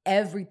on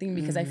everything,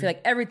 because I feel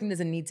like everything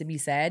doesn't need to be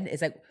said.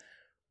 It's like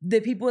the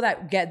people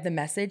that get the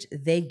message,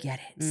 they get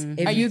it.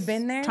 If you've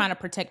been there, trying to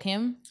protect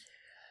him.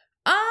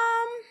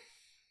 I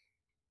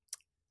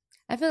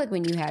feel like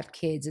when you have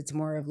kids, it's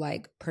more of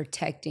like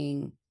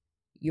protecting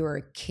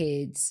your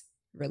kids'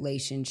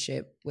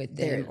 relationship with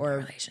them,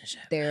 or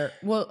their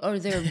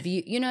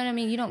view. You know what I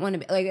mean? You don't want to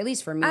be like, at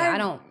least for me, I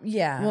don't.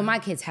 Yeah. Well, my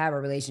kids have a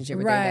relationship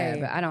with their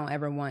dad, but I don't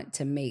ever want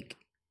to make.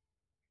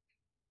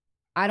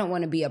 I don't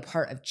want to be a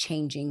part of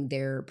changing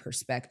their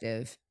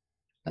perspective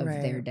of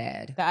their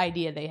dad. The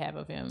idea they have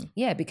of him.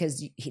 Yeah,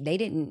 because he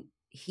didn't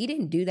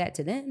do that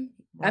to them.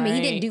 Right. I mean,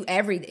 he didn't do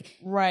everything.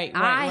 Right.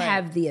 I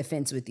have the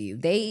offense with you.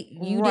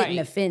 You didn't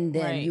offend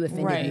them. You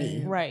offended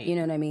me. Right. You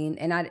know what I mean?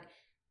 And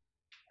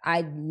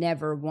I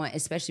never want,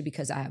 especially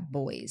because I have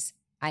boys,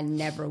 I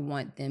never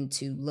want them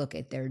to look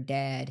at their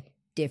dad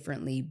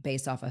differently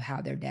based off of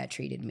how their dad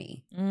treated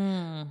me.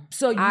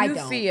 So you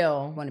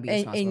feel want to be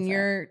in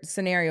your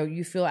scenario,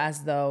 you feel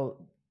as though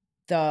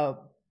the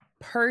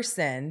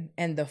person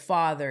and the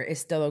father is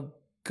still a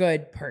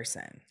good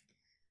person.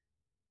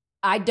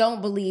 I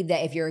don't believe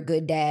that if you're a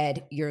good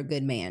dad, you're a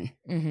good man.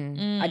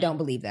 I don't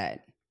believe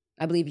that.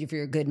 I believe if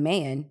you're a good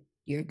man,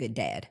 you're a good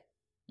dad.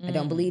 I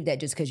don't believe that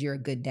just because you're a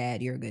good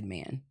dad, you're a good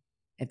man.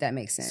 If that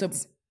makes sense. So,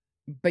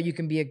 but you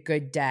can be a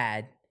good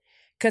dad.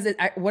 Because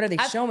what are they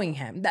showing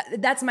him?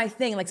 That's my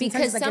thing. Like,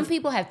 because some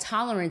people have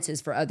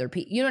tolerances for other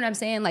people. You know what I'm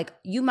saying? Like,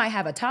 you might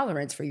have a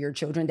tolerance for your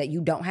children that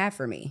you don't have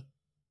for me.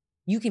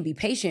 You can be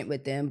patient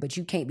with them, but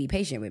you can't be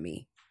patient with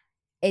me.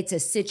 It's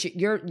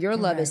your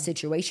love is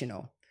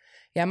situational.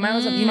 Yeah, mine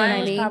was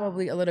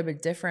probably a little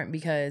bit different,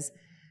 because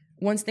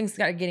once things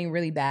started getting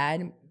really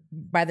bad,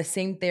 by the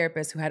same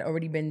therapist who had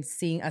already been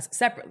seeing us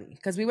separately,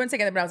 because we went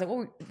together, but I was like,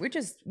 well,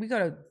 we go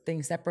to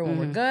things separate when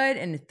we're good,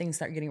 and if things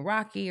start getting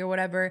rocky or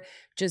whatever,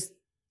 just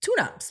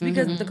tune-ups,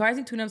 because the cars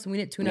need tune-ups and we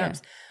need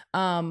tune-ups.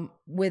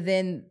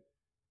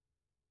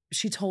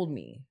 She told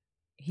me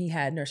he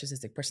had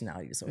narcissistic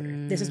personality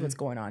disorder. This is what's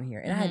going on here.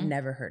 And I had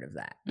never heard of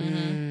that.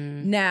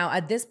 Now,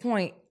 at this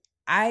point,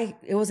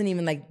 it wasn't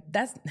even like,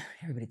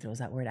 everybody throws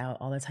that word out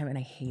all the time, and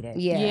I hate it.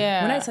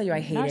 Yeah. When I tell you I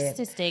hate it.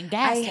 Narcissistic,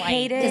 gaslight. I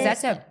hate it.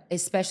 Because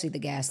especially the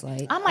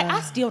gaslight. I'm like, I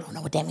still don't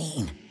know what that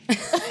means.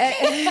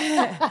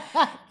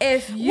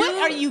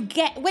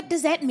 What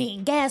does that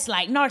mean?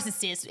 Gaslight,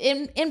 narcissist,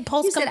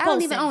 impulse. You said, I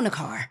don't even own a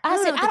car.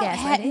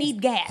 I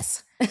need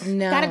gas.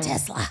 No. Got a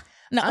Tesla.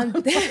 No. I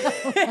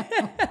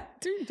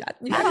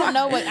don't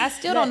know I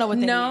still don't know what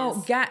that is.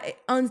 No,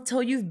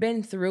 until you've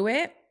been through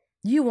it,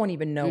 you won't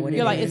even know what it is.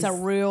 You're like, it's a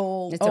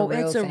real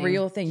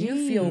thing. Jeez.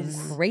 You feel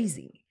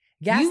crazy.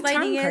 Gaslighting you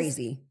turn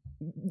crazy.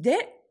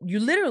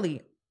 You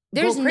literally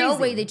There's no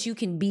way that you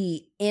can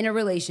be in a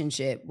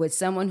relationship with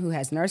someone who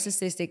has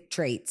narcissistic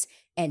traits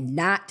and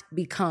not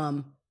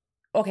become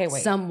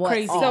somewhat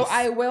crazy. Off. So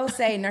I will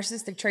say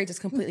narcissistic traits is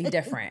completely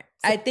different.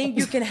 I think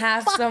you can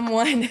have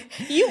someone.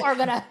 You are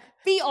going to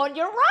be on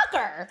your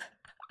rocker.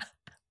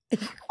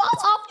 Fall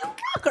off your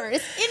rocker.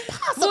 It's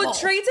impossible. Well,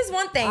 traits is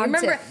one thing.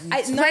 Remember,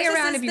 play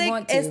around if you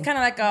want to. It's kind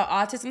of like an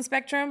autism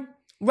spectrum.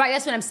 Right,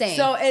 that's what I'm saying.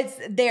 So it's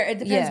there. It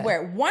depends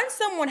where. Once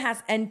someone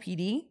has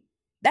NPD,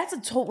 that's a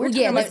totally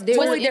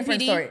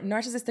different story.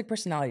 Narcissistic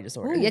personality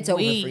disorder. Ooh, it's over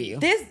for you.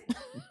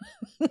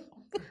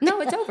 No,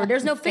 it's over.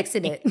 There's no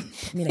fixing it.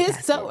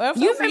 It's so over.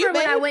 You remember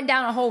when I went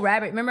down a whole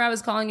rabbit? Remember I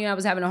was calling you? I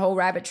was having a whole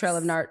rabbit trail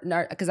of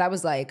because I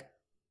was like,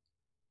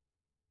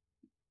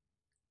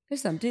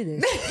 there's something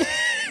to this.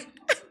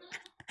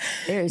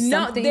 There's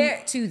something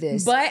to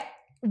this. But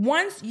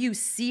once you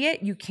see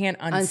it, you can't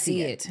unsee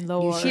it.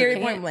 Lord. You hear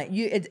it point blank.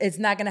 It's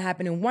not going to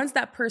happen. And once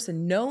that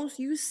person knows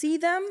you see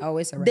them,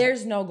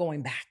 there's no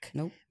going back.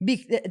 Nope.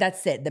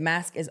 That's it. The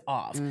mask is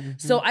off. Mm-hmm.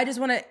 So I just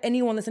want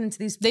anyone listening to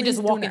these, they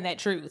just walk in that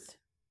truth.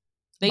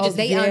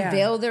 They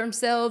unveil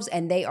themselves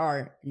and they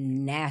are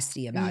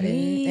nasty about it.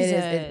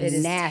 It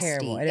is nasty.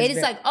 Terrible. It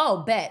is like,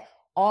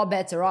 all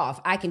bets are off.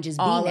 I can just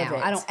be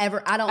now. I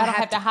don't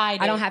have to hide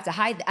it. I don't have to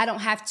hide. I don't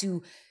have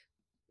to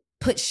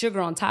put sugar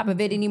on top of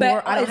it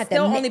anymore. But it's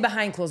still only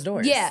behind closed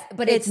doors. Yeah,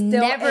 but it's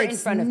never in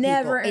front of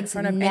people. It's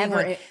never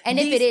anyone. And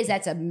if it is,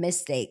 that's a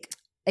mistake.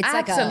 It's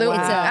absolutely.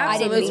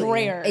 It's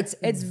rare.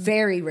 It's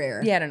very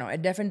rare. Yeah, I don't know.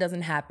 It definitely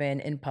doesn't happen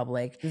in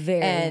public.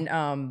 Very.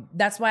 And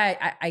that's why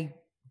I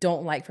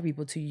don't like for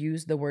people to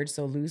use the word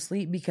so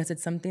loosely because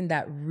it's something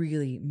that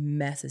really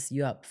messes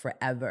you up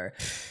forever.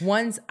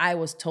 Once I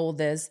was told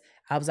this,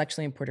 I was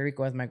actually in Puerto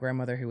Rico with my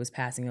grandmother who was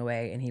passing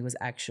away, and he was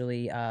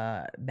actually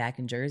back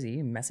in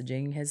Jersey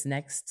messaging his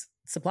next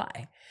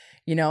supply.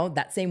 You know,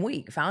 that same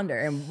week, found her,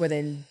 and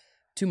within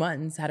 2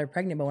 months had her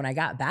pregnant. But when I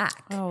got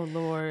back, oh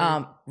Lord,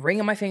 ring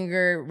on my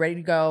finger, ready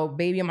to go,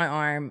 baby on my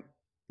arm.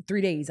 3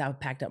 days I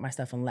packed up my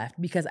stuff and left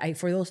because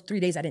for those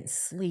 3 days I didn't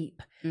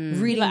sleep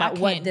reading about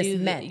what this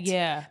meant.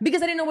 Yeah.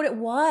 Because I didn't know what it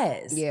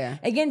was. Yeah.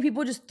 Again,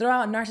 people just throw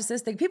out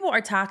narcissistic. People are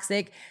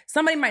toxic.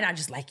 Somebody might not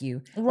just like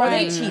you. Right. Or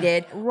they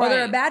cheated. Right. Or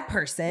they're a bad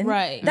person.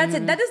 Right. That's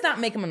it. That does not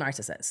make them a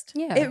narcissist.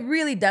 Yeah. It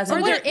really doesn't.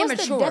 So They're what's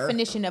immature. the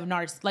definition of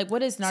like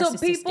what is narcissistic? So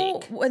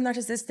people with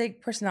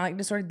narcissistic personality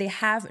disorder, they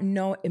have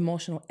no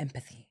emotional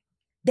empathy.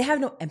 They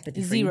have no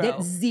empathy. Zero.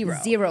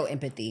 Zero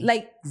empathy.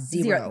 Like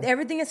zero.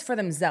 Everything is for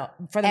themselves.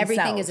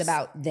 Everything is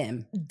about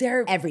them.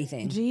 They're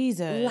everything.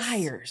 Jesus.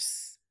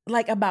 Liars.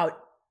 Like about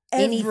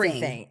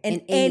everything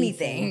and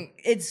anything.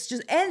 It's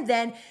just, and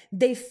then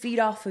they feed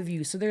off of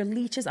you. So they're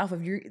leeches off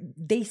of you.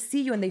 They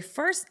see you and they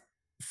first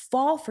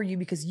fall for you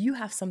because you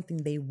have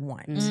something they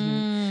want.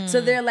 So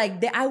they're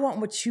like, I want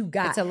what you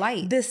got. It's a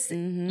light. It's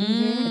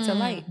a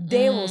light.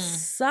 They will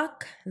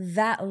suck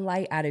that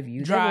light out of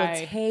you. They will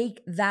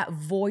take that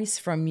voice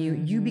from you.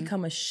 You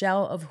become a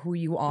shell of who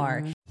you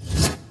are.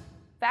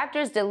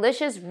 Factor's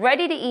delicious,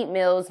 ready-to-eat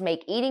meals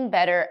make eating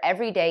better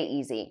every day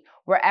easy.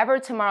 Wherever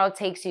tomorrow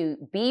takes you,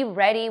 be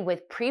ready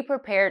with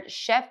pre-prepared,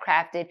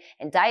 chef-crafted,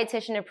 and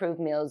dietitian-approved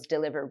meals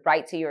delivered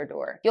right to your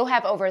door. You'll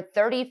have over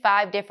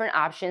 35 different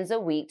options a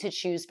week to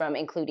choose from,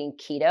 including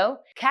keto,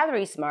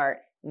 calorie smart,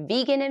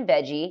 vegan and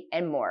veggie,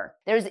 and more.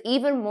 There's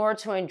even more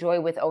to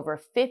enjoy with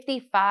over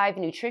 55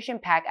 nutrition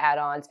pack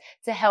add-ons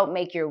to help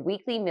make your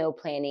weekly meal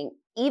planning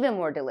even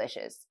more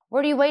delicious.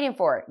 What are you waiting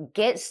for?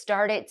 Get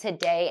started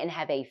today and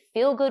have a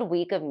feel-good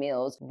week of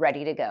meals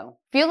ready to go.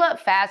 Fuel up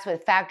fast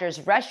with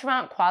Factor's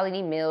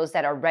restaurant-quality meals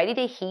that are ready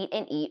to heat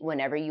and eat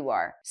whenever you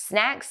are.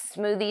 Snacks,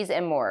 smoothies,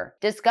 and more.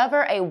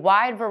 Discover a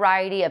wide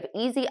variety of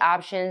easy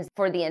options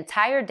for the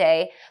entire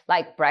day,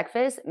 like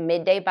breakfast,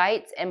 midday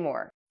bites, and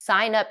more.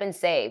 Sign up and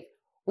save.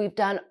 We've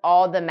done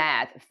all the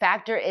math.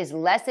 Factor is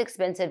less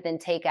expensive than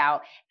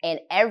takeout,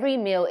 and every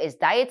meal is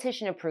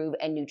dietitian approved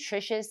and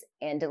nutritious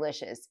and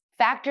delicious.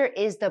 Factor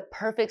is the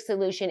perfect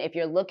solution if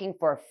you're looking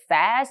for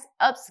fast,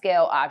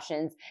 upscale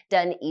options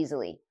done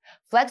easily.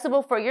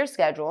 Flexible for your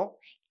schedule,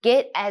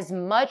 get as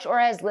much or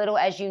as little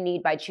as you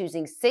need by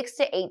choosing 6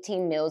 to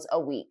 18 meals a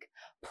week.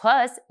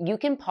 Plus, you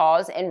can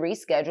pause and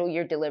reschedule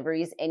your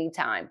deliveries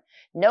anytime.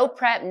 No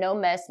prep, no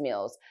mess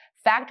meals.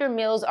 Factor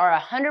meals are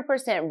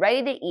 100%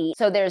 ready to eat,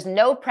 so there's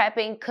no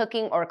prepping,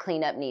 cooking, or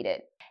cleanup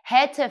needed.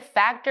 Head to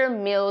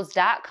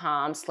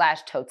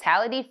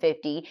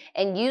factormeals.com/totality50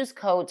 and use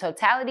code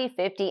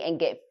totality50 and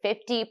get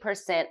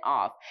 50%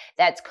 off.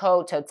 That's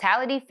code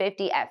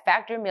totality50 at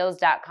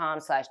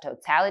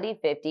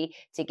factormeals.com/totality50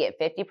 to get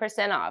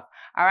 50% off.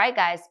 All right,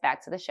 guys,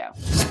 back to the show.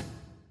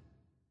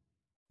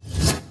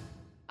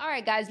 All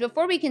right, guys,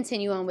 before we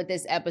continue on with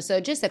this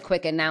episode, just a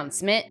quick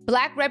announcement.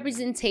 Black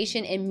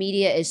representation in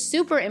media is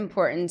super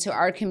important to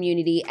our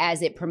community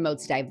as it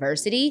promotes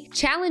diversity,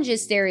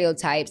 challenges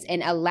stereotypes,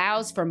 and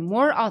allows for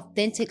more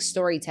authentic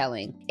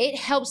storytelling. It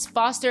helps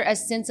foster a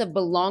sense of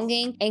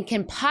belonging and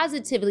can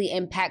positively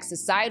impact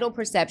societal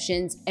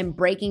perceptions and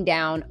breaking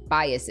down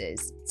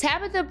biases.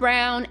 Tabitha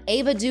Brown,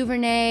 Ava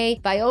DuVernay,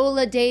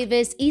 Viola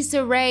Davis,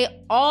 Issa Rae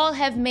all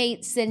have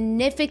made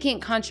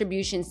significant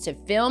contributions to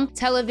film,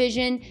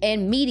 television,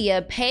 and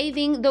media,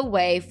 paving the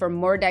way for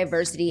more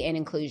diversity and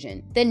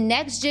inclusion. The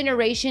next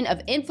generation of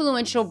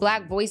influential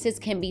Black voices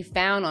can be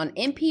found on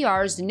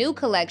NPR's new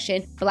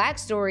collection, Black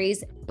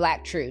Stories,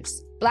 Black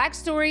Truths. Black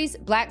Stories,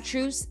 Black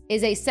Truths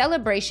is a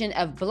celebration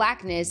of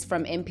Blackness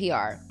from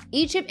NPR.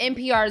 Each of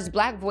NPR's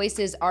Black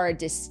voices are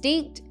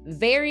distinct,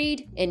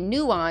 varied, and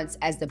nuanced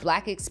as the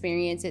Black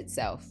experience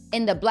itself.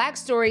 In the Black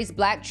Stories,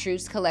 Black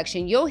Truths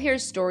collection, you'll hear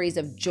stories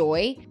of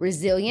joy,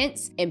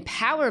 resilience,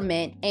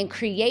 empowerment, and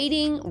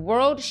creating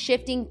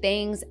world-shifting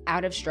things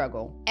out of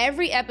struggle.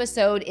 Every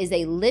episode is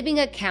a living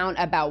account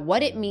about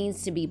what it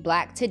means to be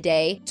Black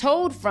today,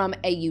 told from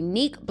a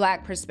unique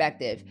Black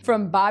perspective.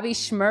 From Bobby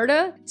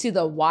Shmurda to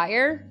The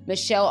Wire,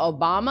 Michelle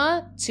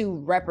Obama to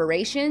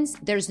reparations,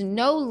 there's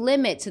no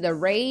limit to the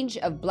range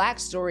of Black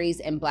stories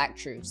and Black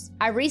truths.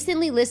 I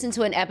recently listened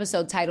to an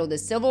episode titled The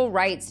Civil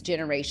Rights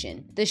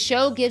Generation. The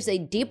show gives a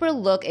deeper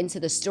look into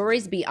the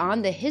stories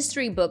beyond the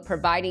history book,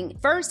 providing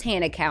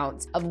firsthand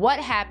accounts of what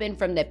happened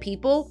from the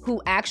people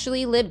who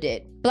actually lived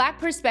it. Black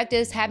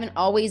perspectives haven't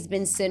always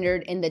been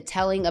centered in the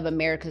telling of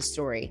America's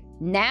story.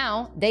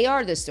 Now, they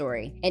are the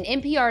story. In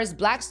NPR's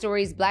Black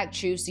Stories, Black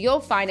Truths,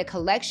 you'll find a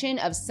collection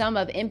of some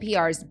of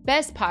NPR's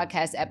best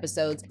podcast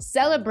episodes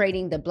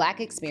celebrating the Black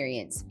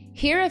experience.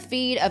 Hear a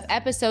feed of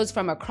episodes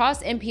from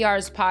across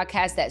NPR's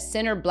podcasts that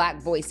center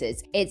Black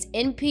voices. It's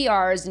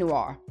NPR's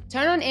Noir.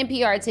 Turn on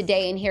NPR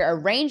today and hear a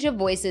range of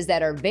voices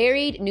that are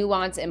varied,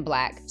 nuanced, and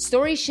Black.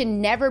 Stories should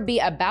never be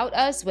about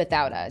us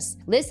without us.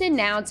 Listen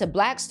now to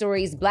Black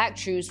Stories, Black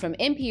Truths from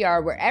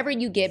NPR wherever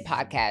you get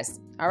podcasts.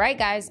 All right,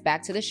 guys,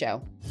 back to the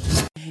show.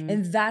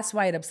 And that's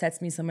why it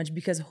upsets me so much,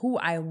 because who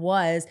I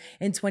was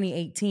in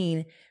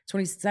 2018,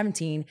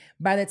 2017,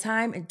 by the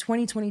time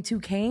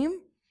 2022 came,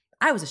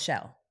 I was a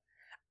shell.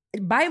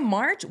 By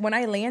March, when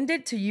I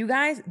landed to you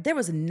guys, there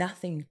was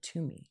nothing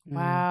to me.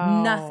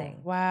 Wow.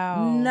 Nothing.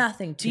 Wow.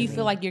 Nothing to me. Do you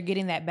feel like you're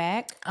getting that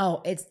back?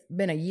 Oh, it's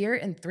been a year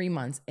and 3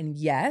 months. And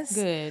yes.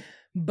 Good.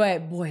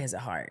 But boy, is it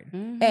hard.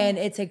 And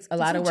it takes a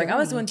lot of work. I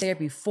was doing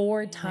therapy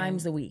 4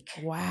 times a week.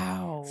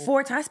 Wow.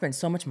 4 times. I spent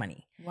so much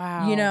money.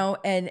 Wow. You know,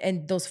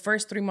 and those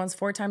first 3 months,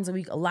 4 times a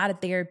week, a lot of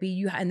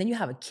therapy. And then you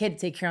have a kid to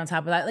take care on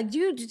top of that. Like, do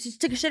you just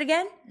take a shit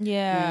again?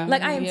 Yeah.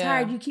 Like, I am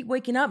tired. You keep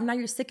waking up. Now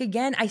you're sick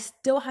again. I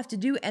still have to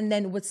do. And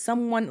then with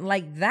someone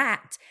like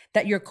that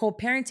you're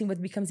co-parenting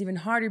with, becomes even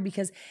harder,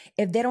 because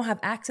if they don't have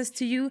access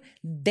to you,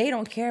 they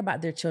don't care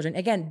about their children.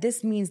 Again,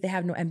 this means they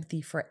have no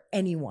empathy for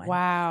anyone.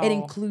 Wow. It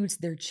includes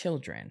their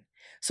children.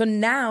 So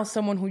now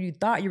someone who you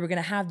thought you were going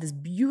to have this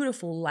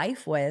beautiful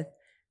life with,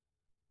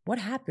 what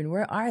happened?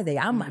 Where are they?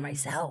 I'm by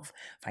myself,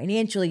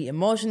 financially,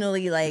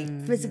 emotionally, like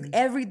physically,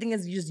 everything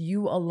is just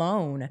you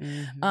alone.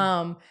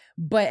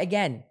 But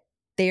again,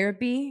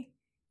 therapy,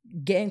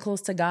 getting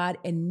close to God,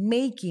 and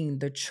making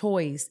the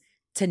choice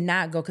to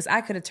not go. Because I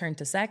could have turned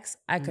to sex.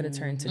 I could have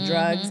turned to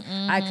drugs.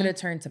 I could have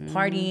turned to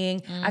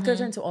partying. I could have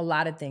turned to a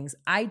lot of things.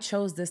 I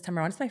chose this time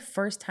around. It's my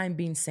first time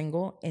being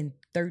single in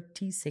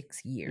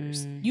 36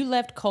 years. You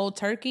left cold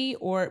turkey,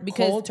 or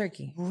because Cold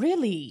turkey.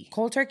 Really?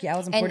 Cold turkey. I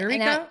was in Puerto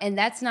Rico. And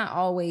that's not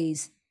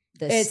always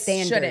the It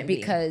standard, shouldn't be.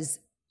 because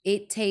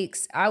it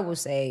takes, I will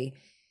say,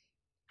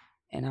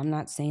 and I'm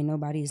not saying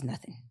nobody is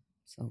nothing,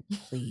 so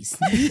please.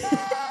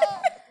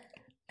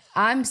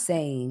 I'm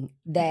saying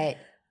that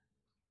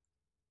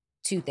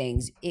 2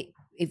 things.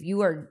 If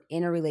you are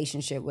in a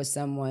relationship with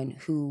someone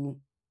who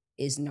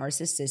is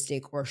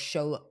narcissistic or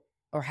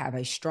have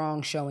a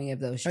strong showing of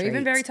those traits, Or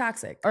even very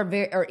toxic.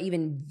 or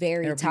even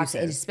very Or toxic,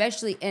 and abusive.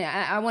 especially, and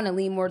I want to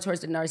lean more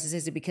towards the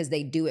narcissistic, because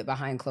they do it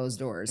behind closed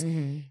doors.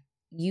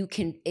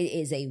 It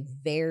is a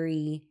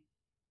very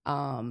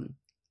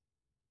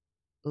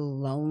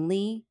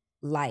lonely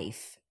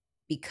life,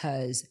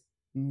 because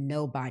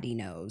nobody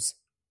knows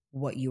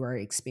what you are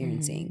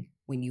experiencing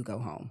when you go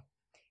home.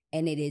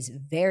 And it is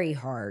very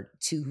hard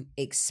to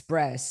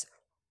express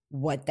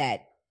what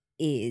that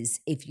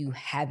is if you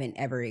haven't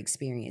ever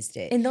experienced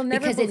it. And they'll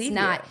never because believe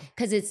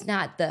because it's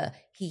not the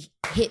he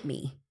hit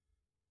me.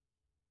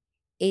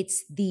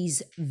 It's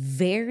these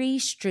very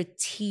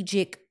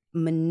strategic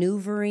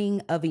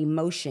maneuvering of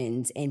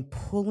emotions and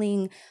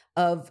pulling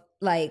of,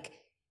 like,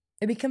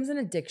 it becomes an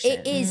addiction.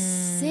 it is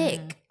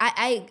sick.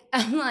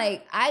 I'm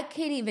like, I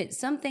can't even,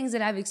 some things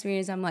that I've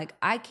experienced, I'm like,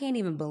 I can't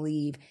even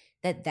believe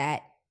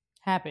that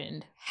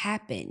happened.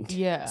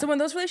 Yeah. So when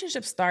those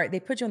relationships start, they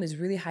put you on this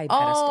really high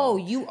pedestal. Oh,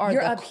 you're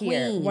the up queen.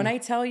 here. When I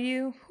tell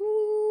you,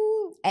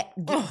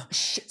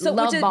 So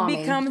which it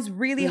bombing. becomes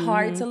really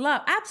hard to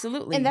love.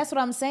 Absolutely. And that's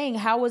what I'm saying.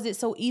 How was it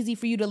so easy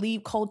for you to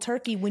leave cold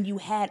turkey when you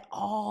had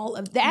all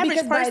of the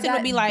average person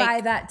would be like,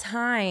 by that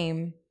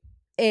time,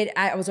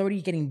 I was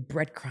already getting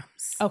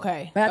breadcrumbs.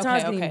 okay. By that time, I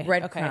was okay, getting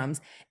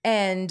breadcrumbs.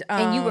 And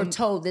you were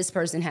told this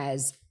person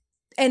has.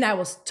 And I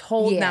was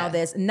told Yeah. now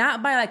this,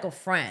 not by like a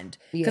friend.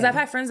 Because Yeah. I've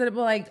had friends that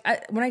were like,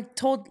 when I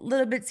told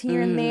little bits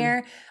here and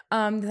there,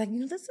 they're like,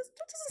 this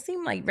doesn't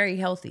seem like very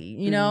healthy,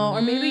 you know?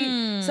 Or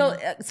maybe, so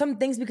some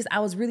things, because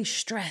I was really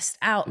stressed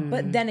out.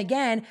 But then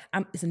again,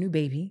 it's a new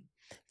baby.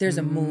 There's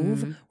a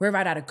move. We're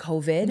right out of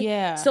COVID.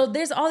 Yeah. So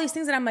there's all these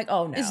things that I'm like,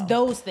 oh no. It's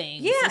those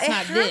things. Yeah, it's it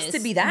not has this. to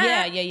be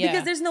that. Yeah.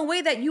 Because there's no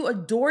way that you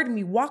adored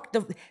me, walked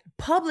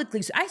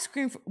publicly. So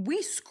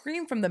we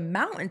screamed from the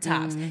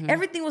mountaintops.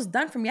 Everything was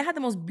done for me. I had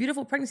the most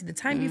beautiful pregnancy. The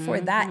time before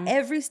that,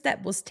 every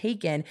step was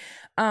taken.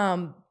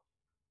 And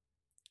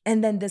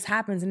then this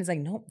happens, and it's like,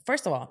 no.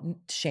 First of all,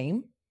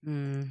 shame.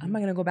 I'm not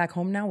gonna go back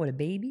home now with a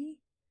baby.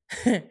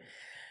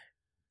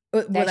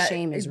 That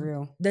shame is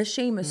real. The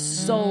shame is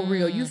so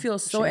real. You feel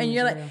so, and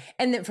you're like,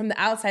 and then from the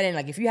outside in,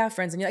 like, if you have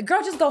friends and you're like,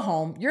 girl, just go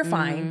home. You're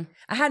fine.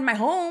 I had my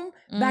home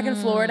back in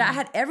Florida. I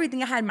had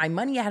everything. I had my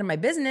money. I had my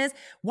business.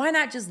 Why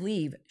not just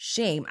leave?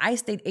 Shame. I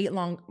stayed 8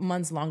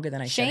 months longer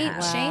than I should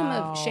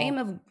have. Shame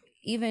of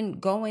even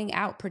going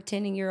out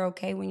pretending you're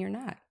okay when you're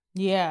not.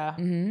 Yeah.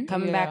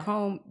 Coming back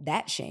home,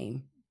 that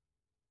shame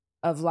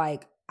of,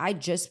 like, I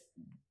just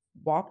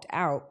walked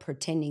out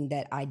pretending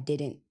that I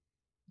didn't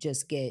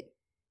just get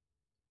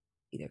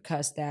either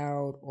cussed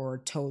out or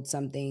told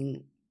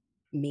something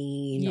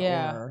mean.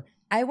 Or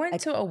I went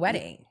to a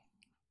wedding.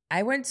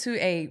 I went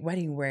to a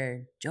wedding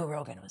where Joe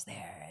Rogan was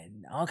there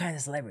and all kinds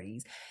of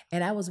celebrities.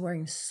 And I was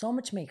wearing so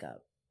much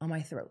makeup on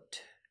my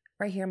throat,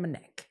 right here on my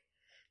neck,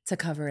 to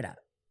cover it up,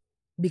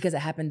 because it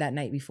happened that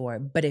night before.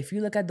 But if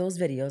you look at those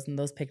videos and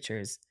those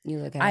pictures, you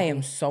look I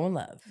am so in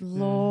love.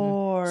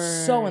 Lord.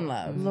 So in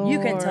love. Lord.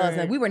 You can tell us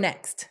that we were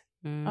next.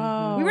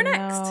 Oh, We were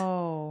next.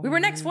 No. We were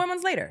next 4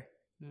 months later.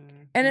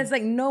 And it's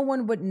like, no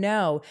one would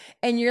know.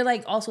 And you're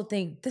like, also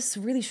think this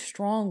really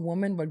strong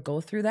woman would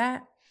go through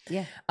that.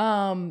 Yeah.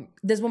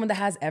 This woman that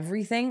has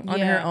everything on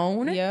her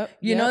own,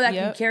 you know, that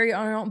can carry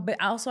on her own.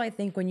 But also I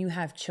think when you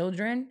have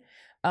children,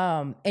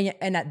 and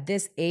at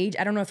this age,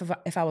 I don't know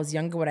if I was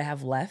younger, what I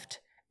have left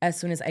as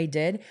soon as I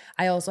did.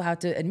 I also have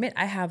to admit,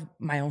 I have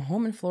my own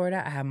home in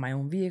Florida. I have my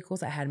own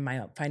vehicles. I had my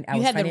own,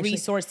 you had the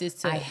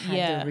resources I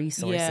had the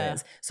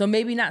resources. So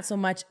maybe not so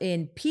much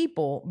in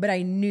people, but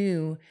I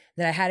knew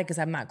that I had it because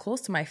I'm not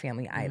close to my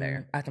family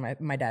either after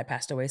my dad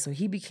passed away. So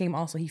he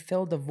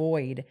filled the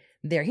void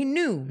there. He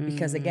knew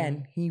because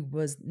again,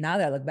 now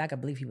that I look back, I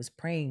believe he was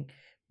praying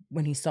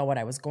when he saw what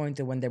I was going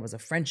through when there was a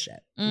friendship.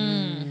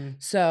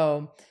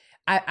 So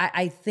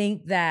I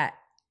think that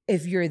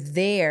if you're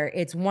there,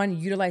 it's one,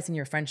 utilizing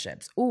your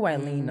friendships. Oh, I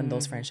leaned on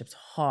those friendships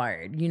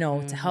hard, you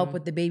know, to help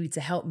with the baby, to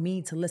help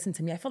me, to listen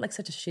to me. I felt like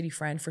such a shitty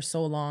friend for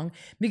so long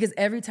because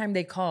every time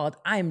they called,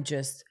 I'm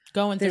just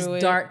going through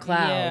this dark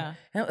cloud.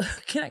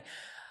 Yeah.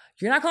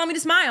 You're not calling me to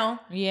smile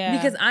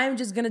because I'm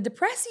just going to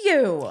depress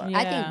you. Yeah.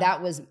 I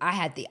think I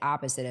had the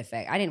opposite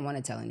effect. I didn't want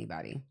to tell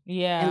anybody.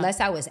 Yeah. Unless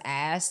I was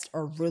asked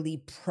or really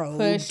probed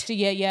pushed to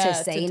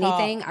say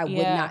anything, I would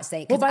not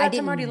say. Well, I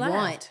didn't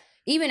want...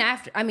 Even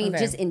after,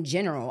 just in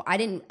general, I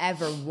didn't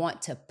ever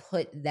want to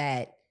put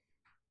that,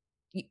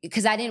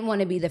 because I didn't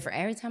want to be the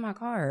friend. Every time I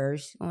call her,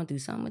 she's going to do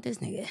something with this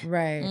nigga.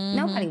 Right.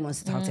 Nobody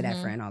wants to talk to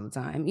that friend all the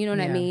time. You know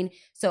what I mean?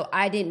 So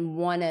I didn't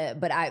want to,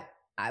 but I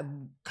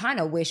kind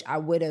of wish I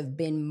would have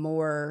been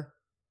more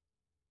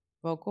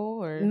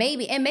vocal, or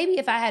maybe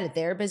if I had a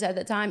therapist at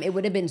the time, it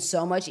would have been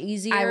so much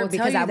easier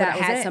because I would have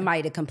had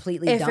somebody to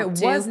completely dump to.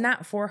 If it was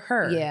not for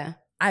her.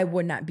 I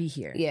would not be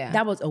here. Yeah.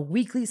 That was a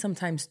weekly,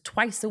 sometimes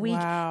twice a week.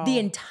 Wow. The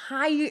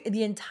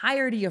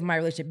entirety of my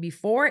relationship,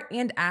 before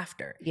and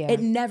after. Yeah.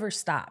 It never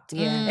stopped.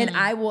 Yeah. And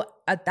I will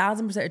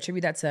 1,000%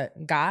 attribute that to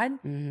God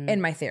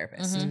and my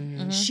therapist.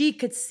 She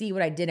could see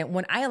what I did. And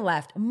when I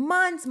left,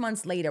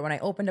 months later, when I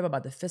opened up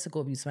about the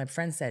physical abuse, my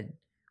friend said,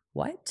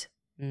 "What?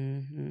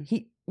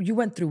 You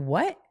went through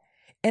what?"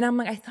 And I'm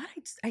like, I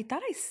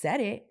thought I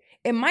said it.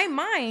 In my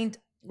mind,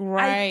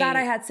 I thought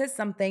I had said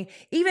something.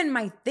 Even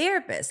my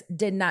therapist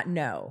did not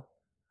know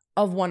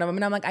of one of them.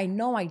 And I'm like, I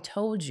know I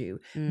told you,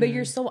 but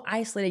you're so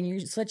isolated.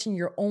 You're such in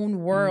your own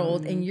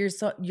world and you're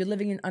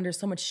living under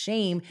so much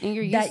shame. And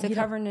you're used to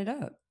covering it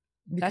up.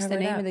 That's the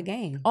name of the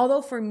game.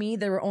 Although for me,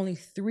 there were only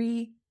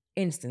 3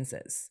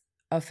 instances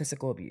of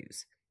physical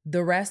abuse.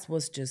 The rest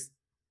was just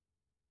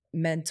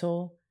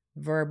mental,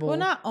 verbal,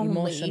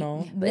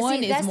 emotional.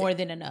 One is more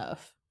than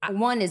enough.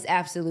 One is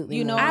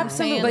absolutely,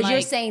 absolutely. But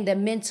you're saying the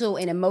mental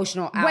and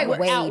emotional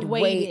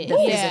outweighed the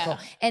physical,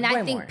 and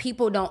I think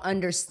people don't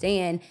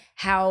understand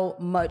how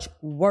much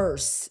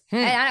worse.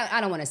 And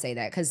I don't want to say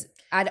that because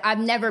I've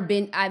never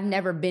been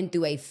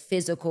through a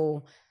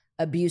physical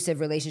abusive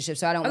relationship,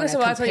 so I don't want to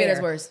compare. I'll tell you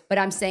that's worse. But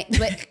I'm saying,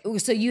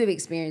 so you have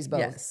experienced both.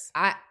 Yes.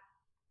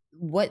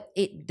 What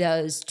it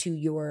does to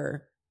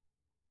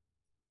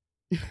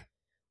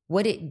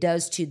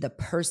the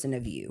person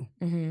of you,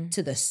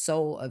 to the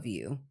soul of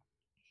you.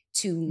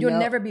 You'll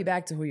never be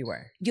back to who you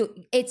were.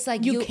 It's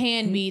like you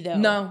can be though.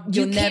 No,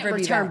 you can't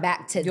return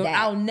back to that.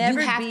 I'll never.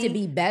 You have to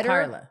be better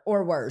Carla.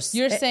 or worse.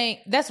 You're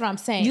saying that's what I'm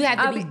saying. You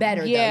have to be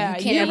better. Yeah, though.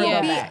 You can't ever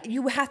go back.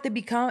 You have to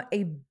become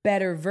a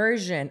better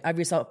version of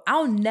yourself.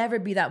 I'll never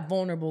be that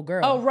vulnerable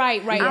girl. Oh,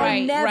 right.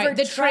 I'll never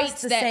The trust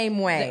traits the same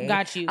way.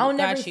 Got you. I'll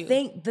never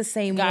think the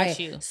same way. Got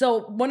you. So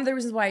one of the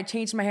reasons why I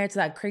changed my hair to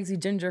that crazy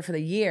ginger for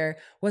the year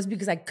was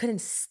because I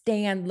couldn't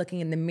stand looking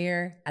in the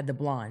mirror at the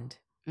blonde.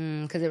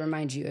 Because it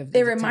reminds you of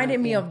it reminded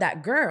me of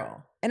that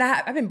girl. And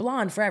I've been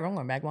blonde forever. I'm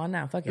going back blonde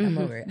now. Fuck it, I'm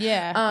over it.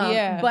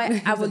 Yeah.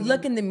 But I would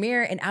look in the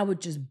mirror and I would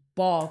just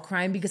bawl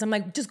crying because I'm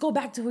like, just go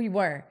back to who you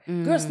were.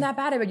 Girl, snap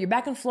out of it. You're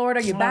back in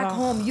Florida. You're back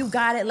home. You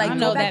got it. Like,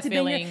 go back to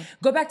being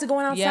go back to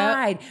going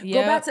outside.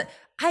 Go back to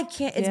I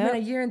can't. It's been a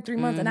year and 3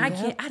 months, and I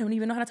can't. I don't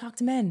even know how to talk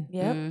to men.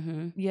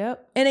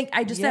 Yep. And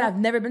I just said I've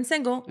never been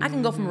single. I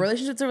can go from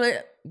relationship to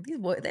relationship. These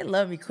boys, they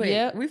love me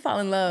quick. We fall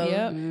in love.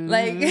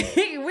 Like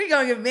we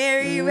gonna get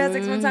married. We have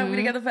 6 months time. We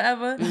together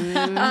forever.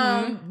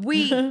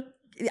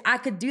 I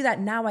could do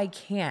that. Now I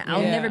can't.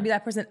 I'll never be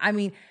that person. I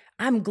mean,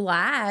 I'm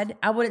glad.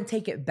 I wouldn't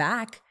take it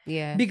back.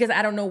 Because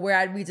I don't know where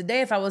I'd be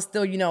today if I was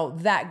still,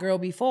 that girl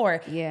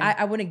before.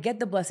 I wouldn't get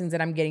the blessings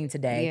that I'm getting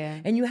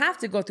today. And you have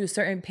to go through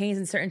certain pains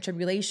and certain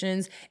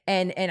tribulations.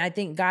 And I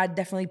think God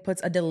definitely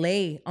puts a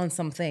delay on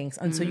some things.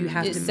 And so you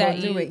have to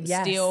go through it.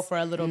 Still for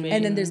a little bit.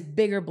 And then there's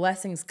bigger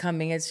blessings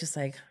coming. It's just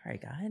like, all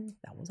right, God,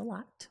 that was a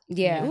lot.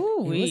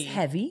 Ooh, it was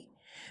heavy.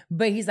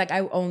 But he's like,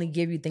 I only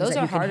give you things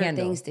that you can handle. Those are harder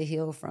things to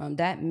heal from.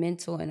 That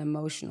mental and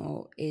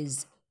emotional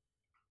is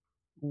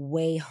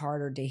way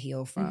harder to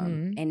heal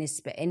from. And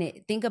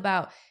think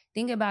about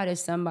if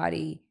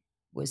somebody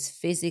was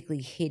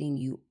physically hitting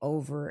you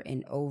over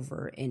and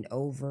over and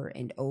over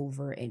and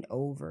over and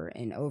over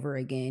and over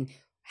again,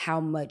 how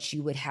much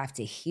you would have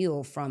to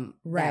heal from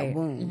that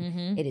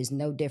wound. It is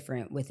no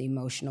different with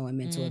emotional and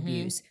mental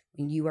abuse.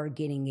 When you are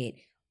getting it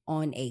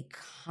on a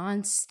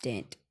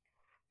constant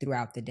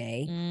throughout the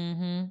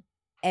day,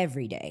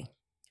 every day.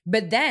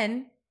 But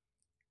then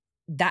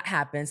that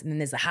happens, and then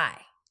there's a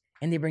high,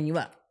 and they bring you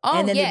up. Oh,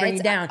 and then they bring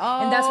you down.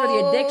 And that's where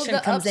the addiction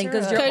comes in,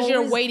 because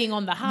you're waiting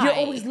on the high. You're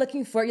always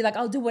looking for it. You're like,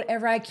 I'll do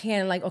whatever I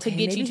can. Like, okay,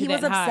 maybe he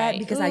was upset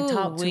because I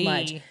talked too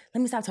much.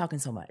 Let me stop talking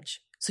so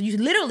much. So you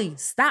literally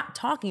stop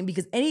talking,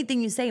 because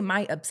anything you say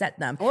might upset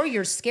them. Or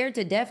you're scared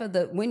to death of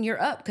when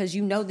you're up, because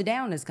you know the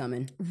down is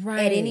coming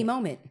at any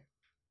moment.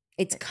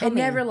 It's coming.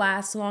 It never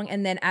lasts long.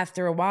 And then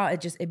after a while,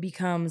 it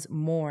becomes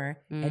more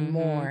and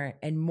more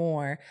and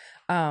more.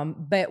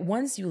 But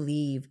once you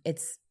leave,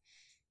 it's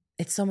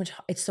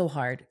so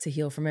hard to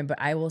heal from it. But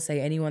I will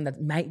say, anyone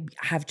that might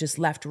have just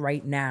left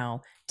right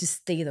now, just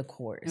stay the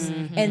course.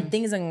 And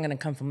things aren't going to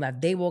come from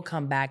left. They will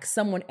come back.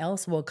 Someone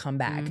else will come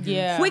back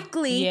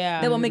quickly.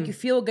 That will make you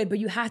feel good. But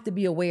you have to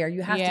be aware.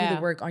 You have to do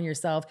the work on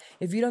yourself.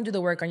 If you don't do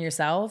the work on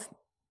yourself,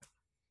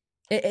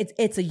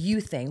 it's a you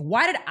thing.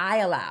 Why did I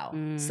allow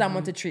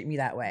someone to treat me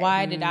that way?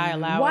 Why did I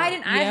allow Why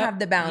didn't I have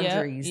the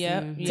boundaries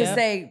to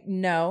say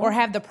no? Or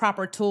have the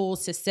proper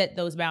tools to set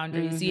those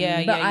boundaries?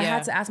 But I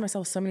had to ask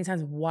myself so many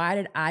times, why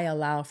did I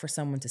allow for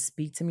someone to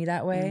speak to me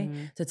that way,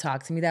 to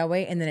talk to me that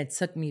way? And then it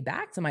took me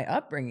back to my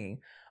upbringing.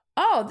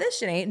 Oh, this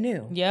shit ain't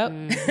new.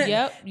 This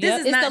is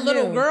it's the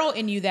little girl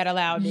in you that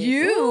allowed it.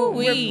 You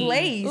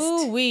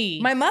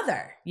replaced my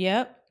mother.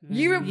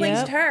 You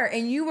replaced her,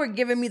 and you were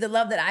giving me the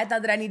love that I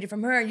thought that I needed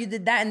from her, and you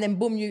did that, and then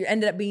boom, you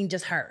ended up being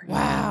just her.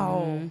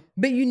 Wow.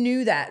 But you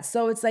knew that.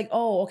 So it's like,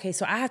 oh, okay,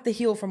 so I have to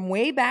heal from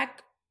way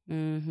back,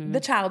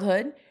 the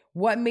childhood,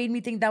 what made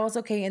me think that was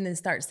okay, and then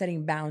start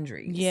setting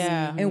boundaries.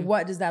 And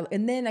what does that,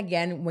 and then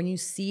again, when you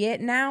see it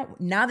now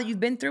that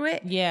you've been through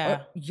it,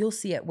 you'll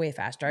see it way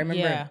faster. I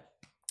remember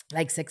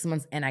like 6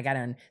 months, and I got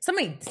on, some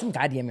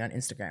guy DM'd me on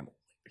Instagram, and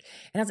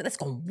I was like, let's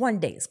go one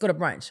day, let's go to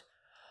brunch.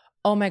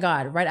 Oh my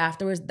God, right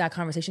afterwards, that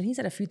conversation, he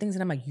said a few things,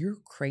 and I'm like, you're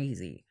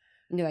crazy.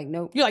 And you're like,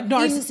 nope. You're like,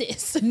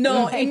 narcissist.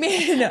 No,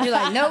 amen. You're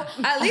like, nope.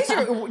 At least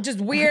you're just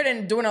weird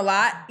and doing a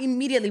lot.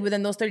 Immediately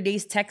within those 30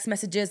 days, text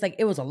messages, like,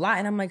 it was a lot.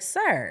 And I'm like,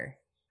 sir,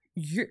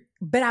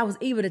 but I was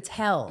able to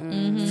tell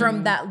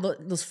from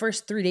those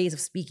first 3 days of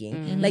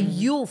speaking. Like,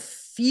 you'll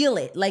feel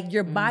it. Like,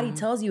 your body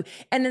tells you.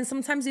 And then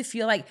sometimes you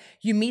feel like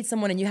you meet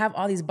someone and you have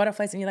all these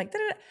butterflies, and you're like,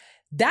 da-da-da.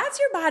 That's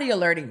your body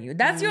alerting you.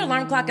 That's your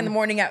alarm clock in the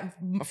morning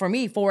for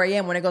me, 4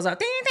 a.m. when it goes off.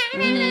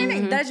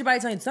 That's your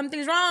body telling you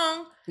something's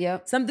wrong.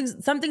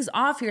 Something's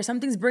off here.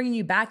 Something's bringing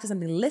you back to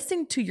something.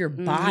 Listen to your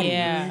body.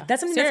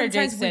 That's something that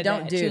sometimes we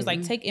don't do. She was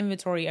like, take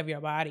inventory of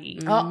your body.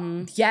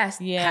 Oh, yes.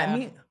 Had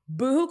me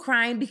boohoo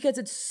crying, because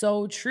it's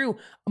so true.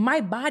 My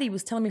body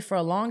was telling me for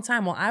a long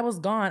time while I was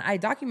gone. I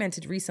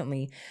documented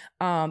recently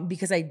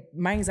because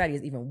my anxiety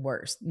is even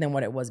worse than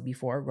what it was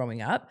before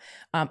growing up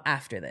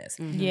after this.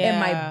 And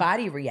my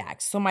body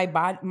reacts. So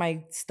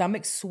my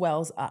stomach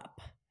swells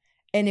up.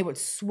 And it would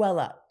swell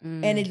up.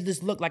 And it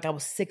just looked like I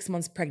was 6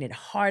 months pregnant,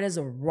 hard as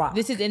a rock.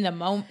 This is in the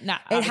moment.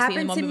 It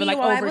happened to me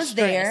while I was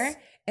there.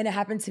 And it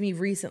happened to me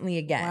recently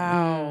again.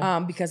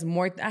 Wow. Because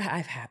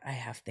I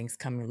have things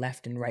coming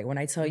left and right. When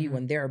I tell you,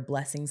 when there are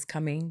blessings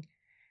coming,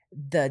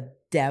 the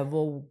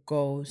devil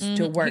goes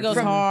to work. He goes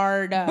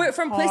hard. But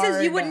from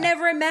places you would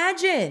never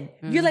imagine.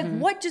 You're like,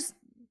 what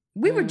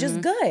we were just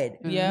good.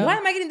 Why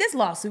am I getting this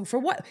lawsuit? For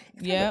what?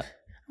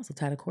 I'm so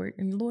tired of court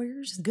and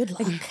lawyers. Good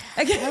luck.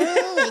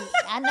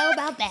 I know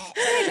about that.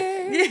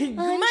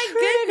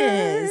 My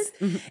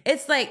goodness.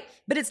 It's like,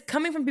 but it's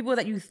coming from people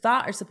that you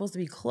thought are supposed to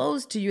be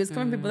close to you. It's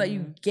coming from people that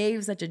you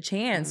gave such a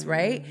chance,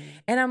 right?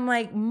 And I'm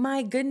like,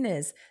 my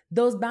goodness,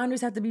 those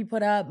boundaries have to be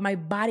put up. My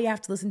body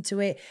have to listen to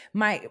it.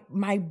 My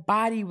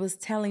body was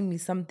telling me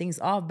something's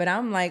off, but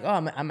I'm like,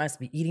 oh, I must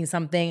be eating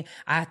something.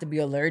 I have to be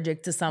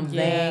allergic to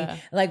something.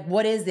 Like,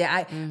 what is it?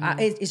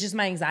 It's just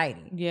my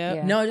anxiety.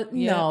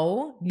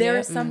 No, there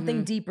is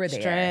something deeper there.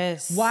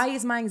 Stress. Why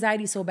is my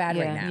anxiety so bad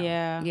right now?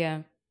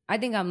 Yeah. I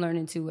think I'm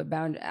learning too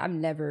I've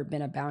never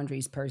been a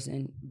boundaries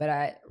person,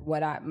 but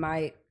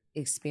my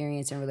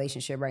experience and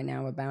relationship right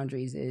now with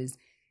boundaries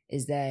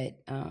is that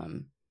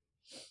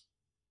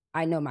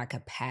I know my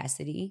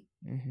capacity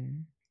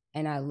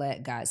and I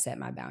let God set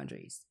my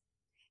boundaries.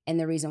 And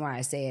the reason why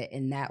I say it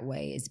in that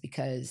way is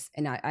because,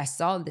 and I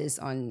saw this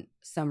on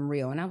some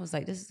reel, and I was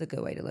like, this is a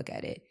good way to look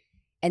at it.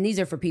 And these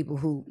are for people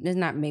who, it's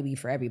not maybe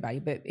for everybody,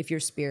 but if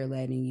you're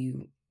spirit-led and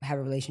you have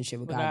a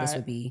relationship with God, this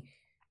would be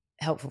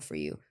helpful for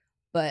you.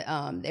 But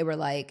they were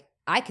like,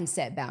 I can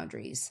set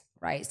boundaries,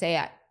 right?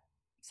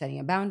 Setting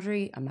a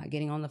boundary, I'm not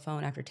getting on the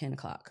phone after 10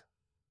 o'clock.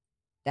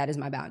 That is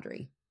my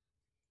boundary.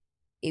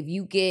 If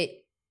you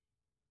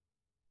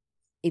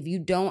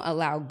don't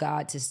allow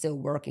God to still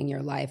work in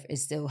your life and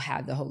still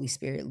have the Holy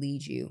Spirit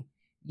lead you,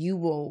 you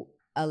will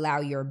allow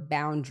your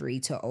boundary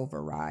to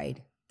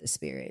override the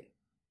Spirit.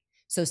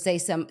 So say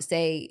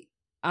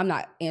I'm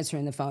not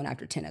answering the phone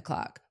after 10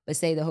 o'clock, but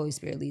say the Holy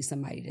Spirit leads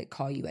somebody to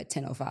call you at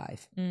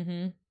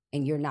 10:05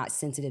 and you're not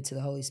sensitive to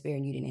the Holy Spirit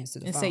and you didn't answer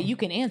the phone. And say, you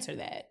can answer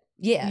that.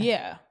 Yeah.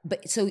 Yeah.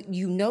 But so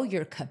you know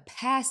your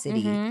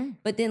capacity,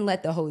 but then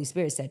let the Holy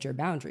Spirit set your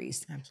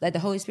boundaries. Absolutely. Let the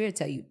Holy Spirit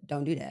tell you,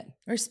 don't do that.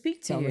 Or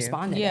speak to you. Don't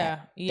respond to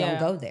that. Don't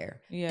go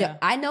there. Yeah.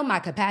 I know my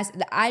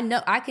capacity. I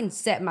know I can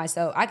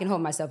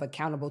hold myself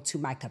accountable to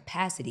my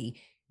capacity.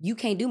 You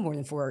can't do more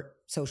than 4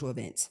 social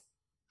events.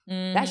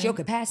 That's your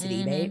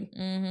capacity, babe.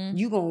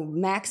 You gonna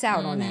max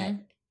out on that.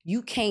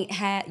 You can't.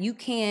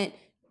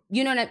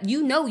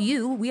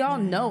 We all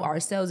know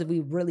ourselves if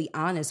we're really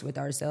honest with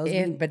ourselves.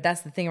 But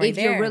that's the thing right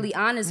there. If you're really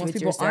honest with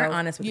yourself. Most people aren't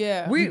honest with you.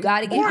 You got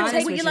to get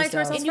honest with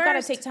yourself. And you got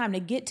to take time to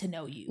get to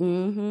know you.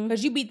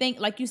 Because you be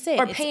thinking, like you said.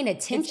 Or paying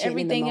attention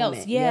everything in the moment.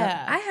 else.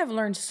 Yeah. I have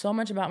learned so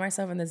much about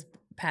myself in this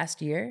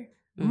past year.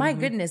 My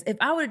goodness, if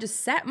I would have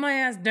just sat my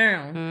ass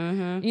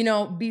down,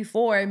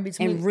 before and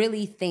between. And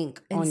really think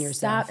on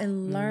yourself. Stop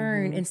and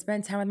learn and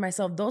spend time with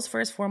myself. Those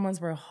first 4 months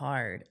were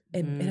hard.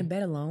 In a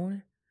bed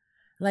alone.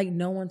 Like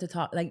no one to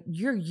talk. Like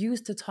you're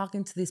used to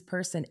talking to this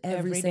person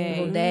every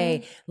single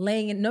day,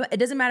 laying in. No, it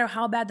doesn't matter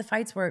how bad the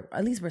fights were.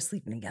 At least we're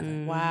sleeping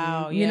together.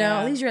 Wow,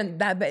 at least you're in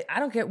that bed. I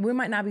don't care. We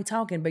might not be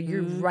talking, but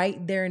you're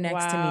right there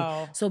next to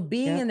me. So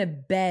being in a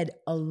bed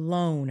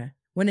alone,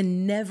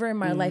 when never in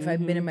my life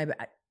I've been in my bed.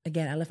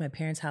 Again, I left my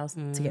parents' house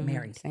to get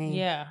married. Same.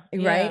 Yeah,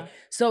 right. Yeah.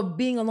 So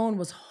being alone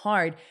was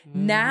hard.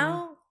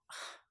 Now.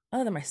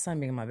 Other than my son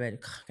being in my bed,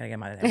 gotta get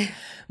him out of there.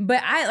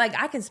 But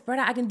I can spread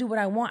out. I can do what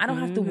I want. I don't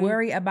have to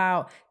worry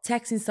about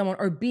texting someone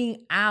or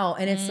being out.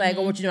 And it's like,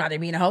 oh, what you doing out there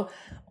being a hoe?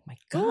 Oh my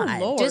God.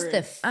 Lord. Just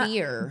the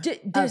fear.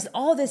 There's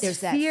all this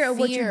fear of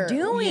what you're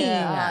doing.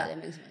 Yeah.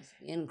 That makes my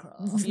skin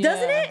crawl.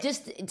 Doesn't it?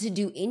 Just to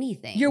do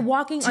anything. You're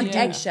walking on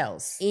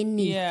eggshells.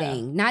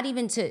 Anything. Yeah. Not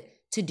even to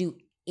do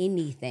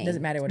anything.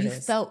 Doesn't matter what it is.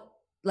 You felt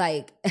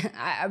like,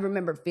 I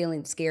remember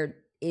feeling scared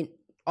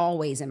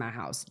always in my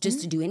house just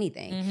to do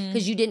anything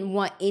because you didn't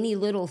want any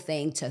little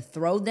thing to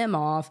throw them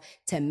off,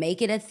 to make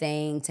it a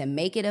thing,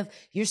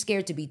 you're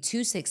scared to be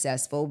too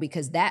successful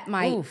because that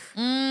might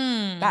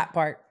that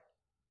part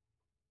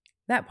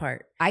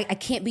I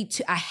can't be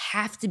too, I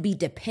have to be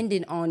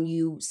dependent on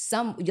you.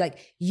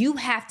 You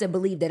have to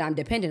believe that I'm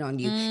dependent on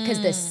you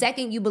because the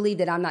second you believe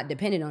that I'm not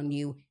dependent on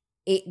you,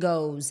 it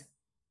goes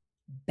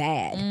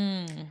bad.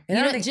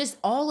 And just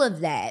all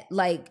of that.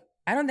 Like,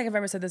 I don't think I've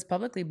ever said this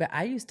publicly, but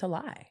I used to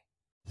lie.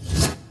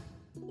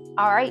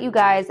 All right, you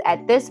guys,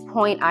 at this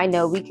point, I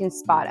know we can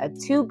spot a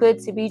too good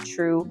to be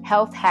true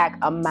health hack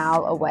a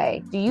mile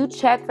away. Do you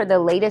check for the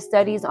latest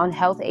studies on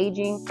health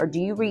aging, or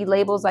do you read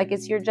labels like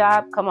it's your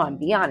job? Come on,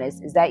 be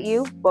honest. Is that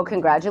you? Well,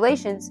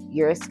 congratulations,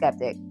 you're a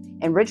skeptic.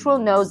 And Ritual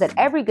knows that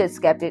every good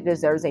skeptic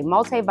deserves a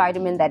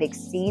multivitamin that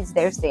exceeds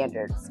their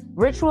standards.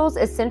 Ritual's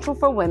Essential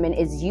for Women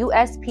is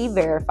USP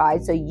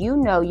verified, so you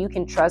know you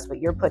can trust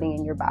what you're putting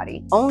in your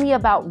body. Only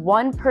about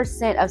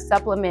 1% of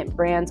supplement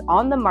brands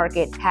on the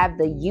market have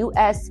the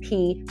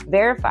USP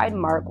verified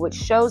mark, which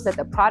shows that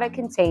the product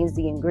contains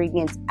the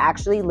ingredients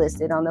actually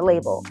listed on the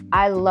label.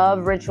 I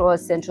love Ritual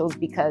Essentials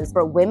because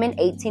for women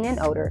 18 and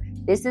older,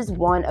 this is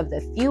one of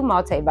the few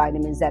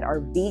multivitamins that are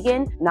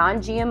vegan,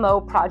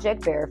 non-GMO,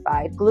 project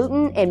verified,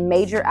 gluten and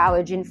major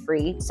allergen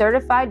free,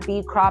 certified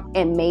B Crop,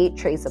 and made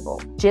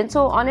traceable.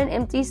 Gentle on an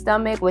empty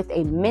stomach with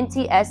a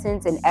minty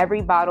essence in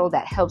every bottle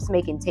that helps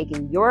making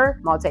taking your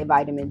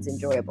multivitamins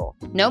enjoyable.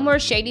 No more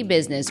shady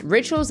business.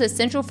 Ritual's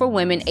Essential for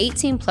Women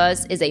 18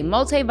 Plus is a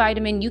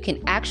multivitamin you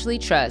can actually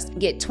trust.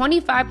 Get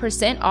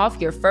 25%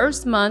 off your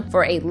first month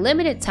for a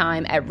limited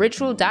time at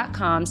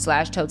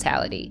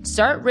ritual.com/totality.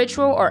 Start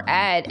Ritual or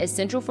add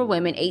Essential for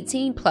Women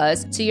 18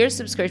 Plus to your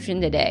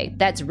subscription today.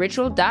 That's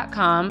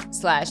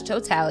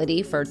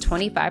ritual.com/totality for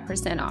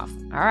 25% off.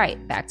 All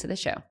right, back to the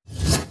show.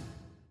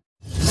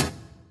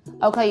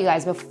 Okay, you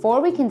guys, before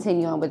we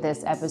continue on with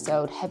this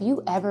episode, have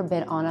you ever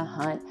been on a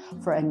hunt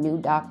for a new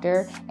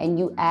doctor and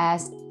you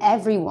asked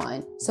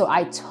everyone? So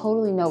I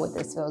totally know what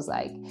this feels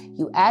like.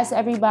 You ask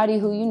everybody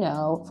who you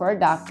know for a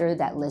doctor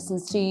that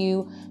listens to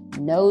you,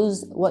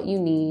 knows what you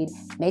need,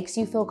 makes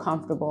you feel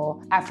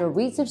comfortable. After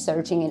weeks of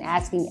searching and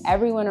asking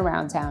everyone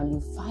around town,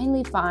 you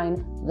finally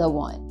find the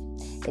one.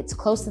 It's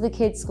close to the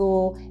kids'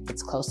 school,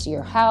 it's close to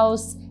your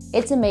house,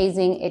 it's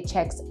amazing, it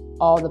checks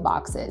all the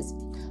boxes.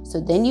 So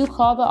then you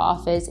call the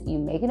office, you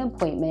make an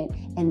appointment,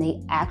 and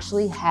they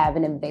actually have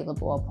an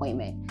available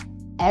appointment.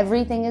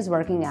 Everything is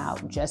working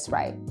out just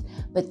right.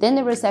 But then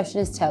the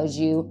receptionist tells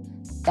you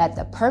that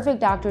the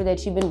perfect doctor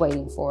that you've been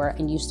waiting for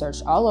and you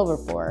searched all over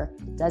for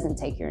doesn't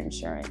take your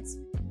insurance.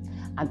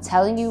 I'm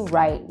telling you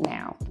right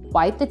now,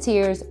 wipe the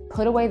tears,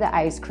 put away the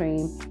ice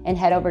cream, and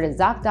head over to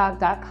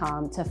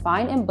ZocDoc.com to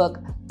find and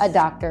book a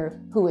doctor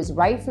who is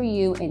right for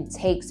you and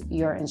takes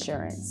your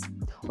insurance.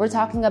 We're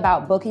talking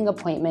about booking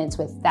appointments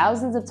with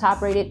thousands of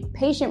top-rated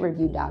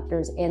patient-reviewed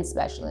doctors and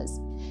specialists.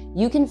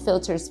 You can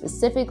filter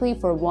specifically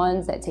for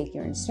ones that take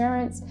your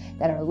insurance,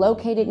 that are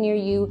located near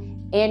you,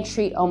 and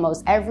treat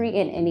almost every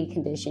and any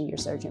condition you're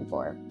searching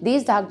for.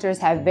 These doctors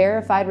have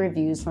verified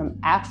reviews from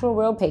actual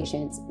real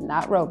patients,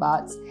 not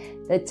robots.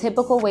 The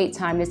typical wait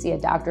time to see a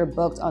doctor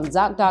booked on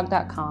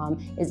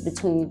ZocDoc.com is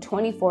between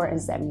 24 and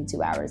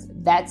 72 hours.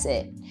 That's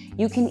it.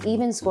 You can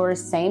even score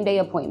same-day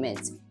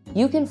appointments.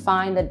 You can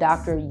find the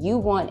doctor you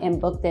want and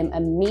book them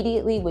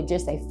immediately with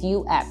just a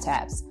few app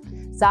taps.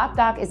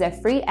 ZocDoc is a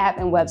free app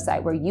and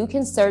website where you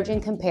can search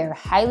and compare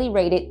highly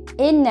rated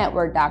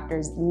in-network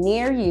doctors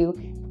near you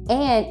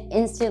and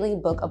instantly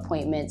book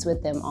appointments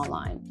with them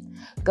online.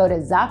 Go to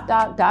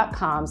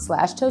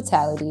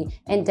ZocDoc.com/totality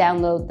and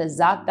download the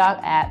ZocDoc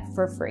app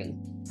for free.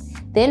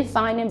 Then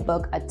find and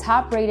book a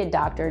top-rated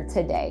doctor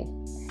today.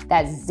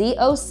 That's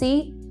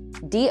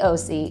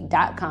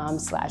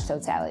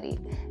ZocDoc.com/totality.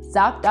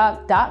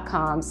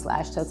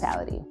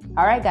 ZocDoc.com/totality.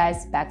 All right,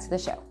 guys, back to the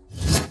show.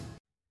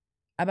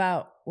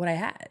 About what I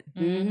had.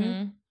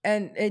 Mm-hmm.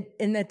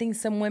 And I think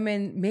some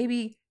women,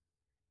 maybe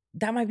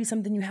that might be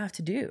something you have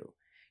to do.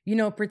 You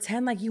know,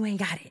 pretend like you ain't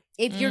got it.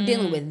 If you're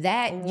dealing with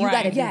that, you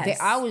got to be. Yes.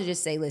 I would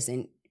just say,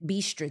 listen,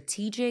 be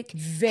strategic.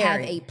 Very.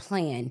 Have a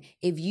plan.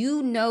 If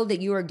you know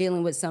that you are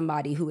dealing with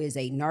somebody who is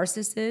a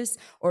narcissist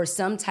or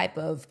some type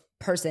of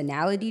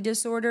personality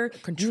disorder,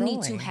 you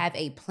need to have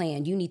a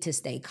plan. You need to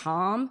stay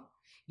calm.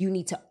 You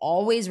need to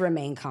always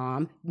remain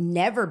calm,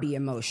 never be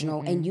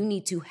emotional, and you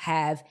need to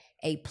have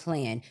a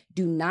plan.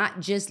 Do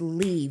not just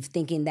leave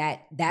thinking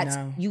that's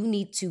you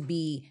need to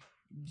be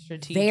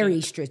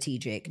very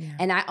strategic. Yeah.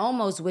 And I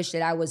almost wish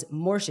that I was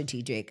more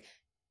strategic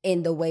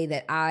in the way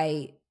that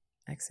I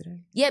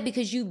exited. Yeah,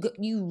 because you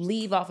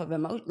leave off of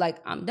emotion. Like,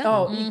 I'm done.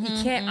 Oh, you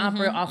can't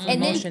operate off of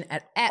emotion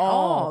at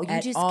all.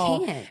 You just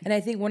can't. And I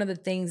think one of the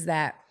things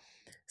that,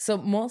 so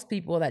most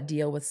people that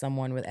deal with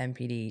someone with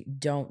MPD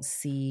don't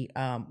see,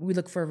 we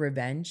look for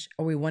revenge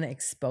or we want to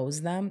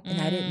expose them.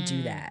 And I didn't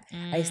do that.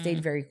 I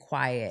stayed very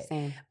quiet.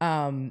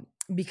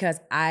 Because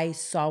I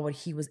saw what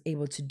he was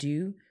able to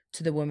do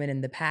to the women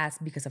in the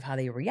past because of how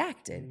they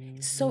reacted.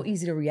 It's so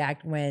easy to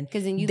react when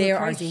there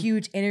are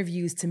huge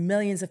interviews to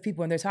millions of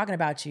people and they're talking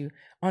about you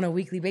on a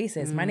weekly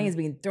basis. My name is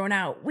being thrown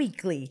out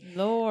weekly.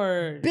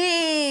 Lord.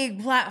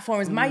 Big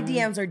platforms. My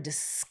DMs are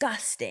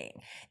disgusting.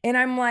 And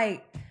I'm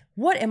like,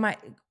 what am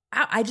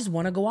I just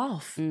want to go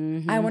off.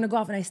 I want to go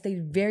off, and I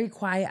stayed very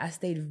quiet. I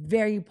stayed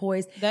very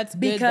poised. That's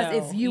good, because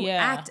though. if you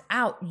act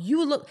out,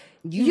 you look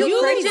crazy.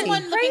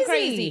 Looking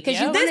crazy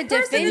because you want to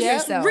defend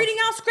yourself. Reading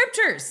out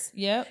scriptures.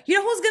 Yep. You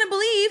know who's gonna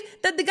believe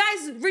that the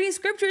guy's reading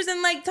scriptures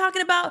and like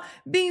talking about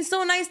being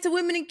so nice to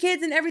women and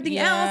kids and everything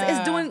else is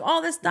doing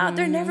all this stuff?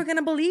 They're never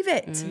gonna believe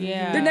it.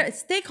 Yeah.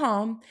 Stay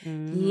calm.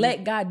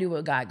 Let God do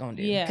what God gonna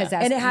do. Yeah.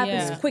 And it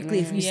happens quickly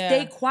if you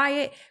stay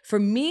quiet. For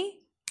me,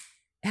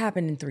 it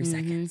happened in 3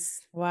 seconds.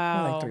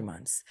 Wow. Or like 3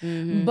 months.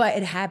 But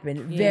it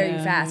happened very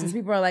fast. Because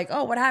people are like,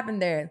 oh, what happened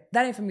there?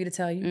 That ain't for me to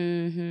tell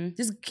you.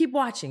 Just keep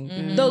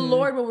watching. The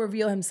Lord will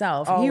reveal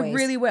himself. Always. He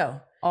really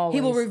will. Always.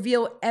 He will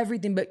reveal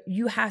everything. But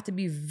you have to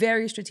be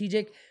very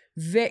strategic.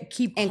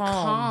 Keep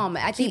calm.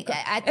 I think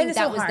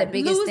that was the biggest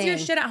thing. Lose thing. your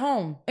shit at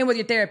home and with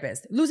your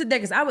therapist. Lose it there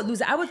because I would lose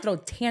it. I would throw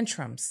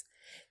tantrums.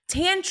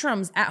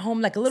 Tantrums at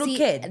home like a little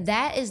kid.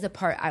 That is the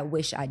part I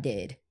wish I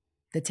did.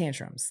 The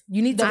tantrums.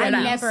 You need to I let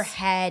out. never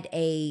had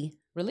a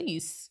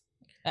release,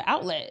 an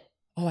outlet.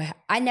 Oh,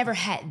 I never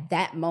had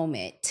that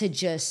moment to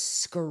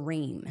just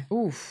scream.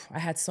 Oof, I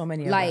had so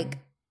many of like, them.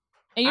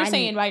 And you're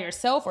saying by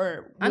yourself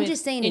or I'm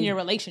just saying in your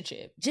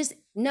relationship? Just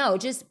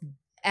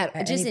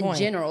in point.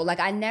 general. Like,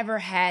 I never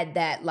had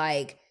that,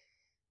 like.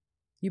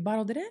 You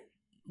bottled it in?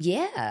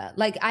 Yeah.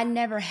 Like, I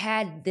never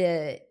had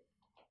a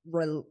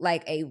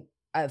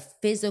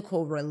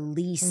physical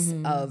release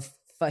of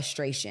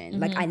frustration.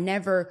 Like, I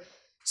never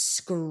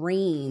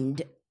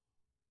screamed.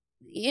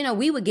 You know,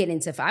 I would get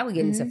into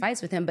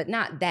fights with him, but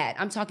not that.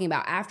 I'm talking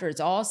about after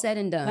it's all said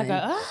and done.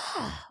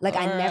 Like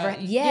I never, like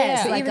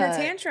even a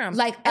tantrum.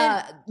 Like,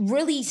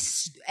 really,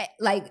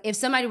 like if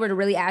somebody were to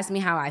really ask me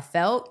how I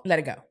felt, let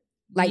it go.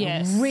 Like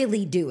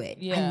really do it.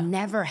 Yeah. I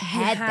never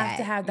had that. You have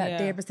to have that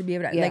therapist to be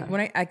able to, like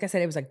when like I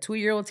said, it was like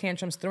 2-year-old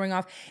tantrums throwing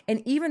off.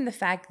 And even the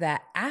fact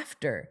that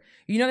after,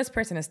 you know, this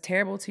person is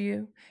terrible to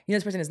you, you know,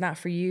 this person is not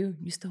for you,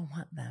 you still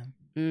want them.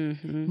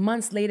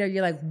 Months later,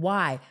 you're like,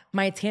 why?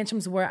 My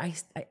tantrums were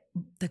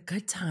the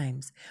good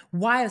times.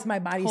 Why is my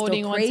body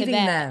holding still craving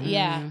them?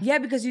 Yeah,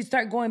 because you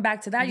start going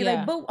back to that. You're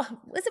like, but was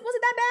it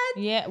that bad?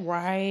 Yeah,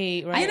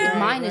 right. I think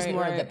mine is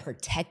more of the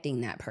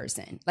protecting that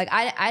person. Like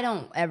I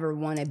don't ever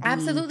want to be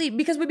absolutely,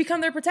 because we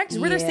become their protectors.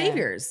 We're their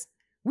saviors.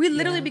 We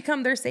literally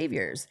become their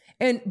saviors.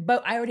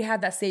 But I already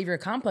have that savior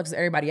complex with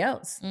everybody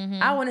else.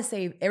 I want to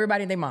save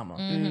everybody and their mama.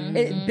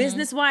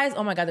 Business-wise,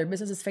 oh my God, their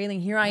business is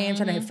failing. Here I am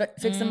trying to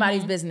fix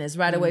somebody's business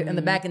right away in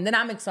the back. And then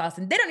I'm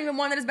exhausted. They don't even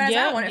want it as bad as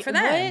I want it for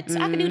them. What?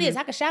 I can do this.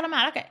 I can shout them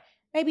out.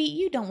 Baby,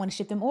 you don't want to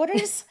ship them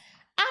orders.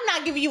 I'm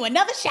not giving you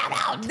another shout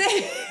out. They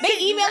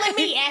emailing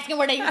me asking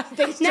where they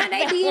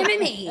DMing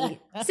me.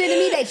 Sending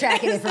me they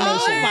tracking information.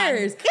 Oh my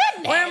goodness.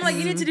 Or I'm like,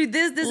 you need to do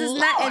this,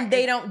 that, and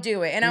they don't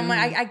do it. And I'm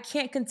like, I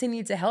can't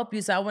continue to help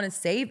you, so I want to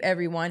save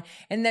everyone.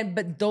 And then,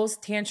 but those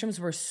tantrums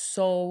were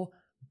so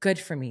good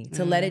for me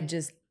to let it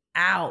just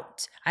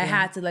out. I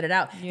had to let it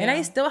out. Yeah. And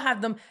I still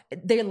have them.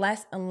 They're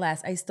less and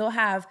less. I still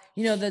have,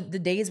 you know, the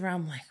days where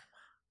I'm like,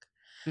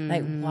 fuck.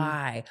 Like,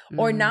 why?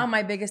 Or now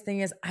my biggest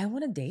thing is I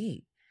want to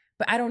date.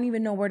 but I don't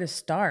even know where to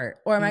start.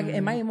 Or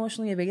am I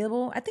emotionally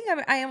available? I think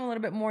I am a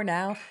little bit more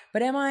now,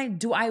 but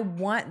do I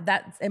want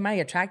that? Am I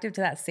attractive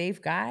to that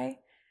safe guy?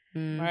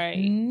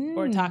 Right.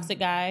 Or a toxic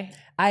guy?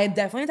 I am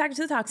definitely attracted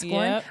to the toxic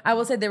one. I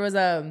will say there was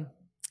at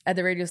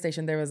the radio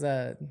station, it was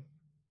a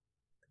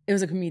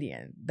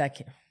comedian that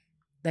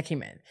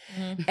came in.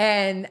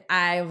 And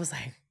I was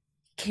like,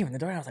 came in the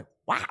door and I was like,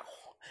 wow.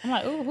 I'm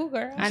like, ooh, who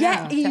girl?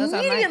 Immediately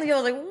I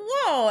was like,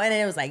 whoa. And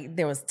then it was like,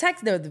 there was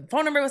text, the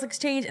phone number was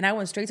exchanged, and I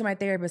went straight to my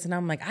therapist and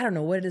I'm like, I don't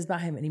know what it is about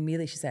him. And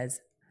immediately she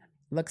says,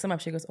 looks him up.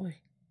 She goes, oh,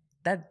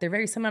 they're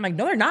very similar. I'm like,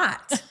 no, they're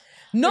not.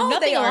 No,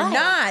 they are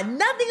not.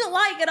 Nothing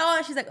alike at all.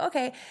 And she's like,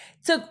 okay.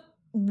 So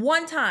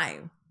one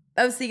time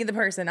I was seeing the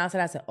person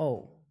outside. I said,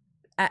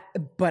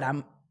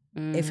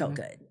 it felt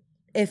good.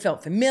 It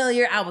felt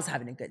familiar. I was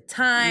having a good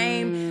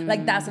time.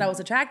 Like, that's what I was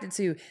attracted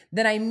to.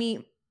 Then I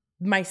meet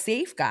my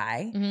safe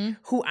guy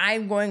who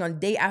I'm going on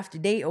date after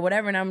date or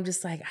whatever. And I'm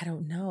just like, I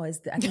don't know. I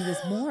think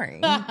it's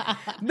boring. But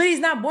he's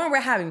not boring.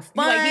 We're having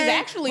fun. Like, he's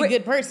actually a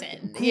good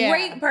person.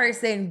 Great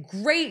person.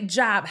 Great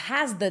job.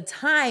 Has the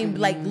time.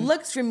 Like,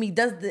 looks for me.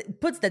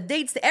 Puts the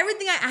dates to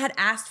everything I had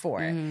asked for.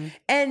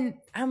 And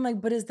I'm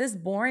like, but is this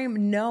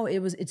boring? No,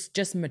 it's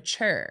just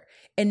mature.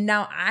 And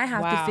now I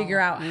have to figure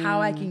out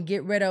how I can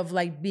get rid of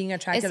like being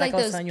attracted. It's like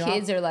those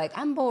kids are like,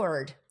 I'm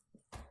bored.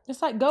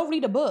 It's like, go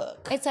read a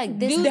book. It's like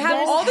this. They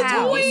have all the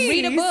toys.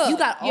 Read a book. You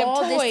got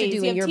all this to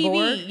do and you're TV.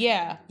 bored.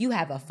 Yeah. You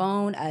have a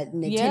phone, a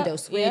Nintendo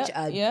Switch,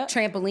 a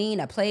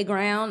trampoline, a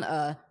playground,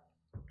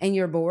 and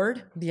you're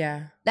bored.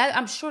 Yeah.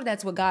 I'm sure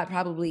that's what God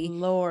probably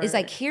is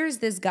like. Here's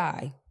this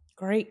guy.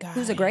 Great guy.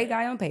 Who's a great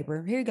guy on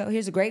paper. Here you go.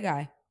 Here's a great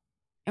guy.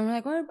 And we're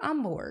like, well,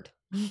 I'm bored.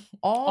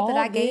 All that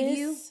I gave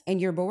you and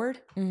you're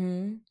bored?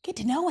 Get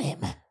to know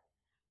him.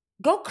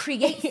 Go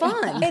create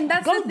fun. And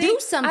that's go do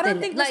something. I don't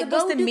think we're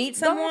supposed to meet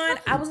someone.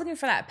 I was looking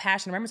for that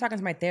passion. I remember talking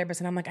to my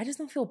therapist and I'm like, I just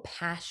don't feel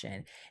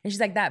passion. And she's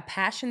like, that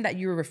passion that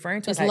you were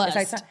referring to is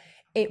lust.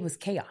 It was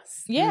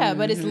chaos. Yeah,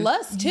 but it's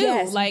lust too.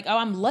 Yes. Like, oh,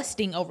 I'm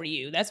lusting over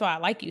you. That's why I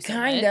like you so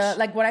much. Kinda.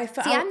 Like what I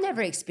felt. See, I've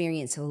never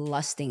experienced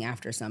lusting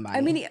after somebody.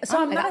 I mean,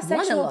 so I'm not a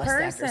sexual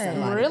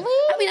person. Really?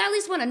 I mean, I at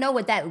least want to know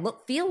what that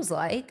feels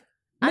like.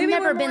 Maybe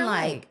I've never been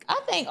like. I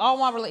think all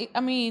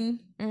my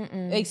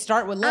they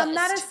start with lust. I'm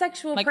not a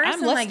sexual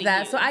person like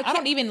that, so I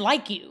don't even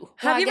like you.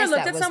 Have you ever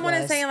looked at someone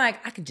and saying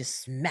like, I could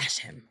just smash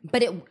him?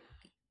 But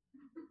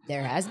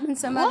there has been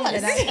somebody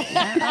that I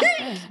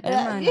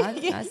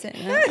said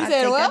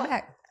that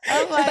back.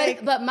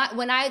 But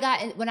when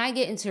I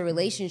get into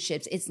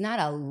relationships, it's not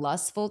a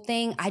lustful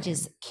thing. I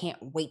just can't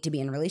wait to be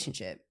in a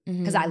relationship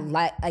because I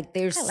like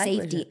there's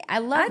safety. I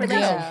love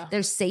relationships.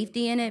 There's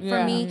safety in it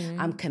for me.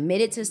 I'm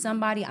committed to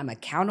somebody. I'm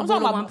accountable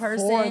to one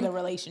person. For the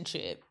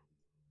relationship.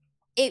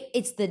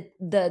 It's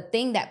the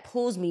thing that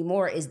pulls me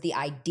more is the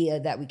idea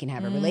that we can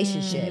have a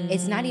relationship.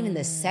 It's not even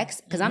the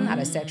sex, because I'm not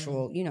a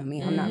sexual, you know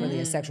me, I'm not really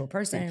a sexual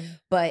person.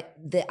 But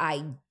the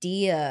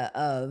idea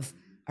of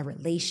a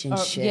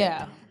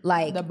relationship,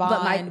 like the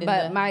bond.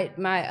 But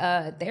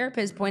my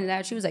therapist pointed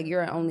out, she was like,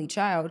 "You're an only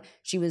child."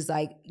 She was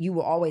like, "You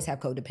will always have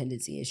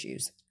codependency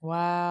issues."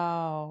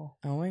 Wow,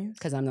 always,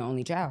 because I'm the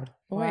only child.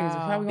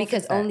 Wow.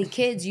 Because only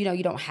kids, you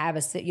don't have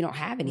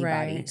anybody.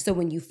 Right. So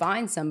when you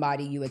find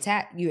somebody, you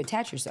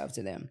attach yourself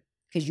to them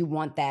because you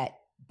want that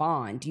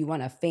bond. You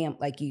want a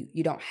like you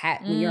don't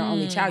have when you're an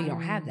only child, you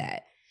don't have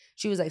that.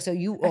 She was like, so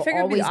you will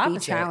always be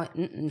challenged.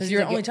 Because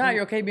you're an only child,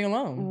 you're okay being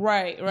alone.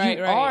 Right.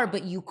 You are,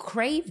 but you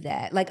crave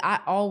that. Like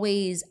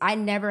I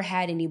never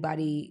had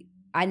anybody,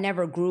 I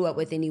never grew up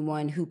with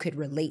anyone who could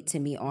relate to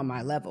me on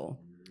my level.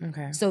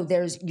 Okay. So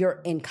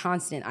you're in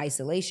constant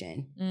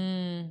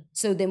isolation.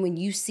 So then when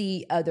you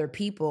see other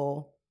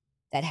people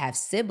that have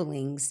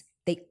siblings,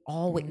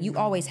 you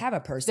always have a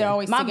person. They're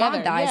always my together.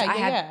 Mom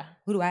dies.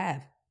 Who do I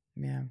have?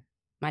 Yeah.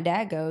 My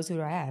dad goes, who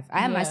do I have?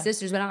 I have my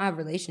sisters, but I don't have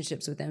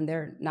relationships with them.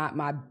 They're not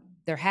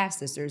they're half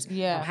sisters.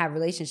 Yeah. I don't have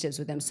relationships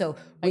with them. So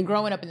like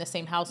growing up in the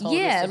same household.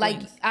 Yeah, like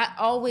I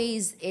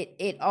always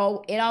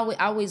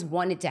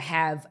wanted to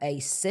have a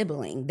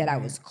sibling that I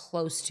was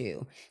close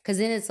to. Cause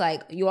then it's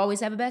like you always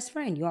have a best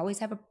friend. You always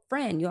have a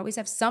friend. You always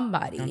have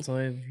somebody.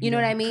 Absolutely. You know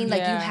what I mean?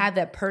 Like you have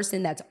that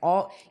person that's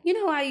all, you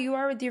know how you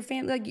are with your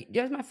family. Like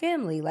there's my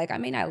family. Like I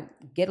may not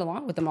get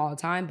along with them all the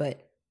time,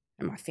 but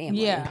they're my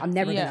family. Yeah. I'm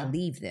never gonna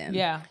leave them.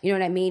 Yeah. You know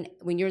what I mean?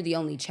 When you're the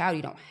only child,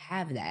 you don't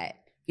have that.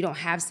 You don't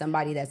have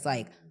somebody that's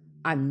like,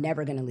 I'm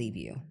never going to leave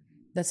you.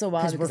 That's so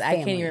wild because I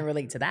can't even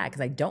relate to that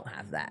because I don't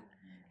have that.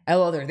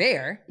 Although they're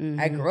there,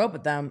 I grew up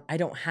with them, I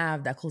don't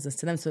have that closeness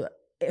to them. So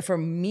for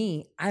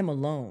me, I'm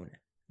alone.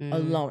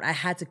 Alone. I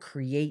had to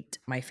create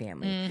my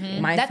family.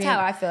 That's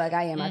how I feel like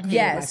I am. I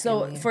my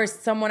so for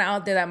someone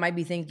out there that might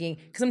be thinking,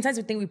 because sometimes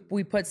we think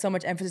we put so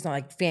much emphasis on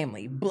like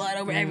family, blood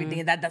over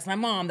everything. That's my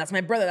mom, that's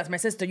my brother, that's my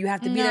sister. You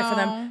have to be there for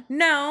them.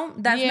 No,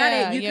 that's not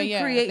it. You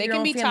can create your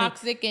own family. They can be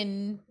toxic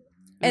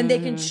and they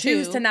can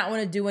choose to not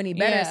want to do any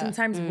better.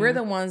 Sometimes we're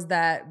the ones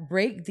that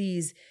break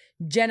these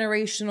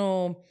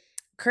generational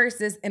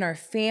curses in our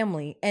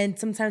family. And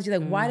sometimes you're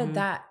like, why did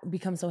that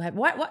become so heavy?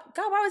 God,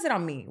 why was it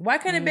on me? Why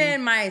couldn't it have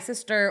been my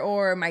sister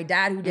or my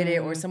dad who did it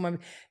or someone?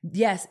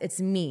 Yes,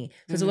 it's me.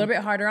 So it's a little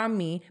bit harder on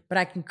me, but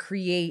I can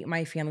create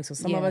my family. So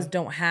some of us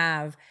don't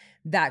have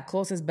that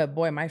closest, but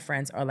boy, my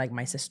friends are like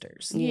my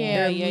sisters.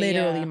 They're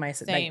literally my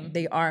sisters. Like,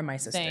 they are my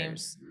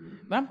sisters. Same.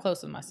 But I'm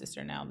close with my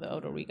sister now, the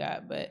older we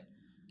got, but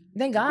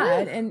thank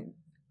God. And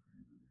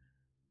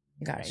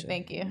gosh,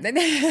 thank you.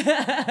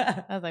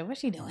 I was like, what's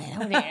she doing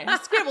over there?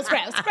 Scrabble.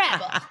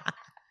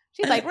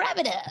 She's like, wrap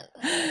it up.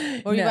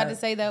 What were you about to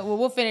say though? Well,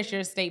 we'll finish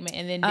your statement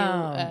and then do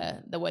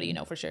the what do you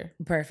know for sure.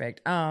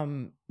 Perfect.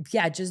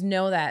 Yeah, just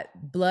know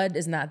that blood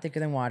is not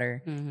thicker than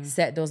water.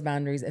 Set those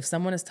boundaries. If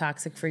someone is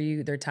toxic for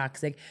you, they're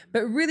toxic.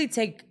 But really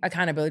take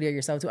accountability of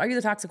yourself too. Are you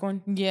the toxic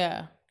one?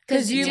 Yeah.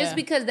 Because just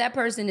because that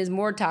person is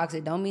more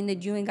toxic, don't mean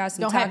that you ain't got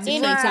some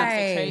toxic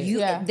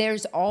traits.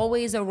 There's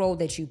always a role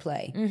that you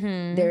play.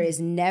 There is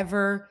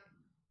never,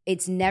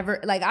 it's never,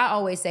 like I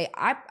always say,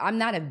 I'm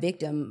not a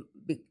victim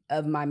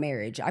of my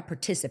marriage. I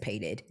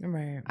participated.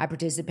 Right. I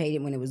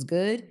participated when it was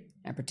good.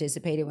 I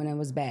participated when it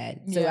was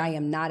bad. So I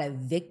am not a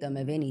victim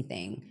of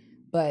anything.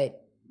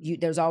 But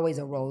there's always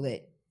a role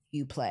that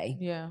you play.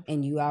 Yeah.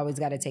 And you always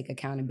got to take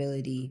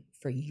accountability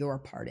for your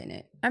part in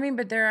it. I mean,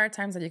 but there are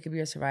times that you could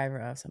be a survivor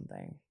of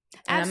something.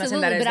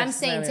 Absolutely, but I'm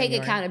saying take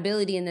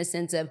accountability in the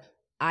sense of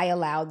I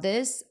allowed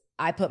this.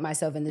 I put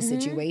myself in this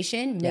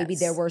situation. Maybe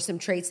there were some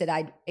traits that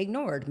I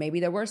ignored. Maybe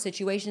there were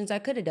situations I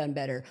could have done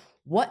better.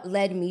 What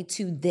led me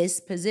to this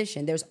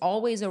position? There's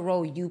always a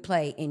role you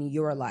play in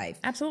your life.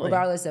 Absolutely.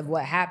 Regardless of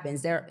what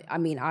happens.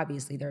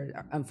 Obviously there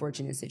are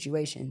unfortunate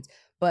situations,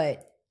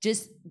 but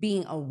just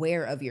being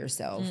aware of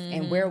yourself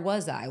and where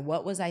was I?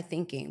 What was I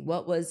thinking?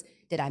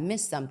 Did I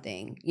miss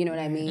something? You know what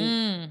I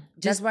mean?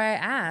 That's why I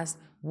asked,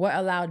 what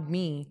allowed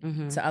me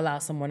to allow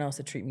someone else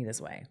to treat me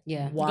this way?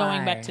 Yeah. Why?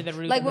 Going back to the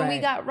root. Like when we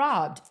got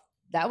robbed,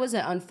 that was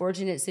an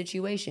unfortunate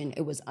situation.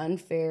 It was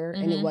unfair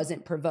and it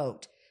wasn't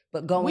provoked.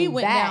 But we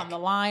went down the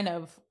line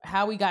of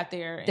how we got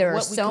there. There are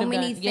so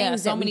many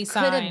things that we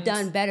could have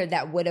done better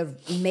that would have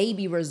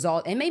maybe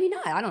resulted, and maybe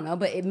not, I don't know,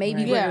 but it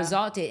maybe would have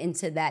resulted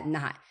into that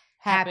not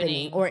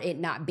happening or it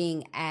not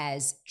being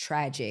as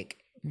tragic.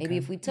 Maybe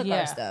if we took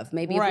our stuff,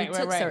 maybe if we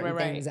took certain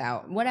things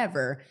out,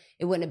 whatever,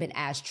 it wouldn't have been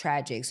as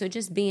tragic. So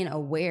just being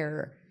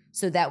aware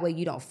so that way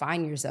you don't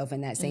find yourself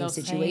in that same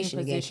situation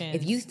again.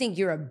 If you think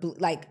you're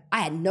I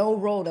had no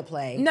role to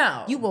play.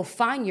 No. You will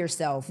find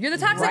yourself. You're the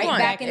toxic one.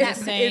 Back in that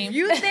same. If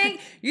you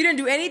think you didn't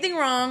do anything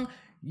wrong,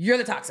 you're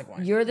the toxic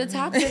one. You're the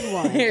toxic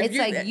one. It's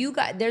like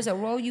there's a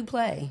role you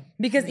play.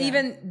 Because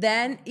even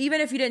then,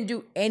 even if you didn't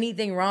do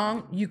anything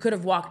wrong, you could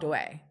have walked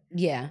away.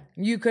 Yeah.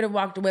 You could have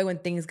walked away when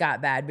things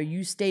got bad, but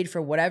you stayed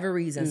for whatever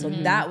reason. So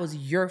that was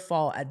your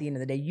fault at the end of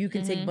the day. You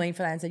can take blame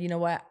for that and say, you know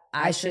what?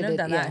 I shouldn't have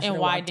done that. And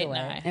why didn't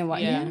I? And why?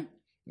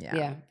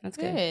 Yeah. That's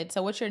good.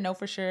 So what's your no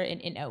for sure and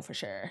N-O for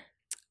sure?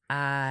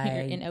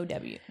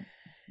 N-O-W.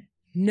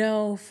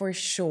 Know for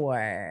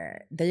sure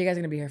that you guys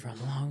are going to be here for a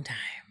long time.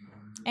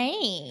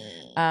 Hey.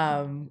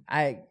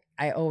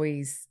 I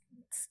always,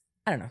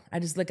 I don't know. I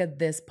just look at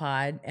this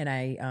pod and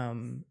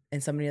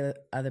and so many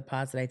other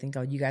pods that I think,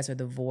 you guys are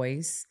the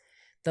voice,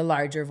 the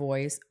larger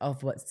voice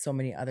of what so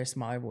many other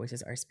smaller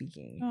voices are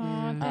speaking.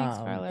 Oh, thanks,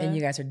 Carla. And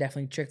you guys are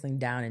definitely trickling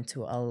down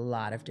into a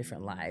lot of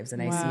different lives.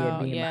 And I see it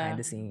being behind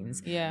the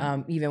scenes.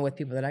 Yeah. Even with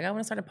people that are like, I want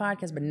to start a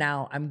podcast, but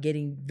now I'm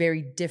getting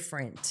very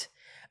different.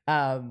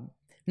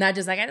 Not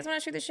just like, I just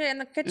want to shoot the shit in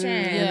the kitchen.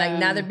 And like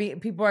now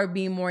people are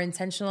being more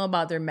intentional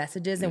about their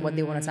messages and what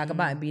they want to talk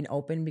about and being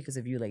open because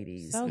of you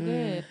ladies. So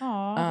good.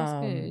 Aw, that's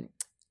good.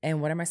 And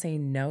what am I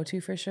saying no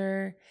to for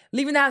sure?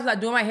 Leaving the house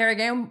without doing my hair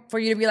again for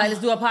you to be like, let's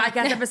do a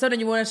podcast episode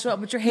and you want to show up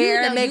with your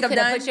hair and makeup done. You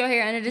could have put your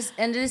hair under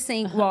the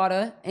sink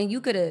water and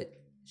you could have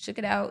shook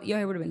it out. Your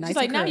hair would have been nice. She's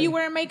like, now you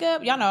wearing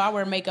makeup? Y'all know I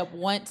wear makeup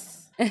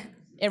once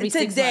every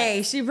 6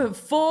 months. She put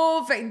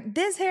full face.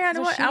 This hair, I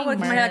want to keep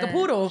my hair like a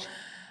poodle.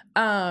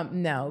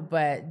 No,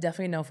 but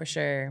definitely no for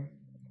sure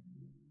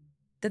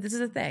that this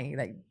is a thing.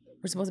 Like,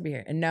 we're supposed to be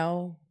here. And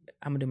no,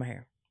 I'm going to do my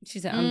hair. She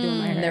said, I'm doing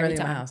my hair. Never leave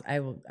my house. I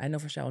know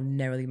for sure I'll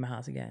never leave my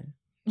house again.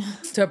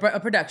 To a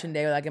production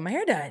day where I get my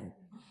hair done.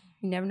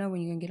 You never know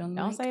when you're going to get on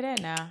the mic. Don't say that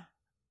now.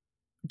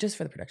 Just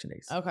for the production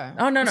days. Okay.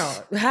 Oh, no.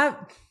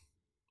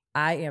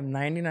 I am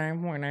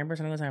 99.9% of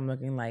the time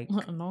looking like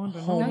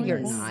homeless. No, you're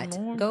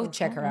not. Go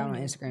check her out on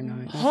Instagram.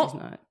 No, she's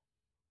not.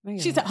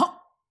 She said,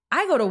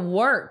 I go to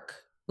work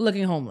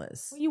looking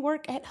homeless. Well, you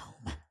work at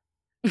home.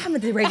 I'm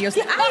at the radio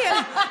station.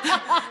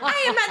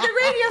 I am at the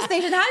radio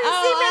station. How do you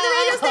see me at the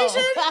radio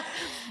station?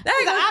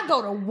 I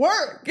go to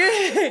work.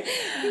 Where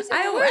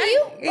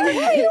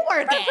you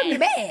work at? From the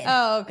bed.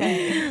 Oh,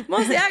 okay.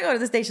 Mostly I go to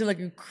the station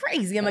looking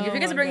crazy. I'm like, if you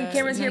guys are bringing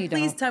cameras here,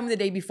 please tell me the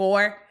day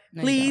before.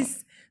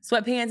 Please.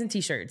 Sweatpants and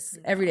t-shirts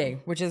every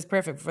day, which is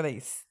perfect for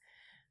these.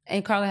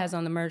 And Carla has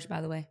on the merch,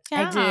 by the way.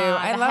 I do.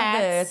 I love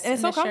this. And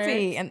it's so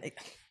comfy. And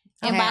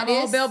And by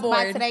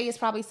billboard. today, it's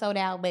probably sold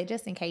out. But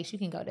just in case, you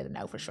can go to the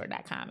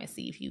knowforsure.com and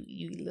see if you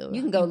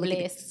can go look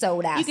at the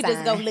sold out. You can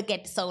just go look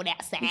at the sold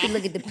out sign. You can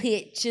look at the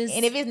pictures.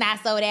 And if it's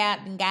not sold out,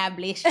 then God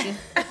bless you. Talking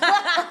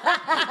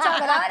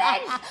all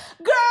that,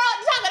 girl,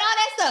 talking all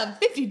that stuff.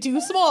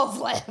 52 smalls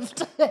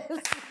left.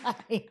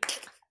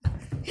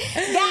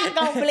 God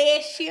gonna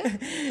bless you.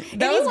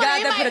 Those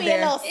guys that put it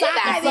there. It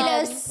might be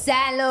a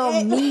sad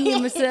little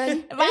meme or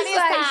something. By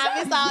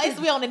this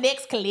time, we on the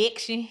next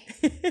collection.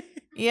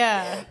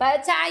 Yeah. By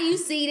the time you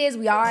see this,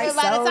 we already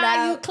sold out. By the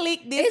time you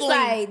click this it's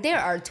link, like there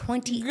are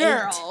 28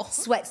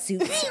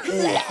 sweatsuits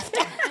left.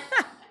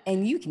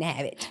 And you can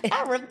have it.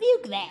 I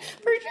rebuke that.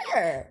 For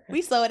sure.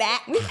 We sold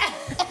out.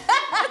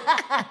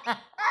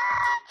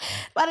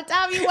 By the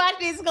time you watch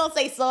this, it's going to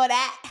say sold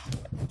out.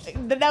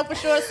 The Know For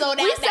Sure sold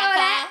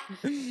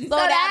out.com. Sold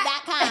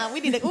out.com. We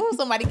need to,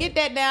 somebody get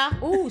that now.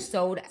 Ooh,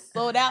 sold out.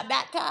 Sold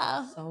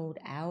out.com. Sold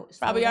out.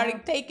 Probably already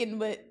taken,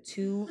 but.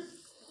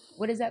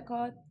 What is that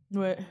called?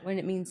 What? When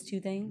it means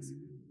two things?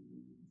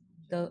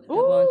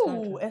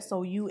 Ooh,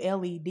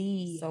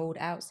 SOULED. Sold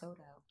out.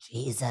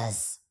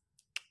 Jesus.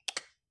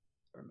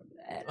 Remember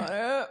that.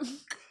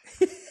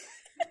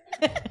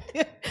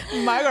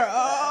 My girl.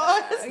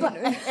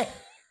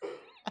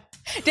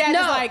 Dad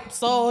is like,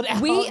 sold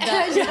out.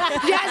 Jazz is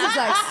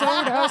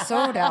like,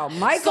 sold out.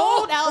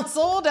 Michael?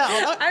 Sold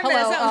out.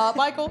 Hello,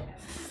 Michael.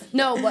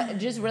 No, but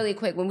just really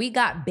quick, when we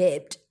got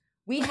bipped,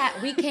 we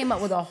came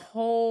up with a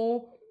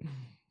whole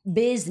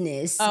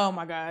business. Oh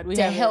my God.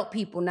 To help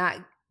people not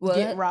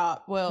get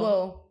robbed.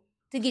 Well,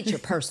 to get your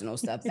personal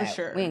stuff back.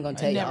 Sure. We ain't gonna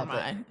tell you. Never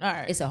mind. All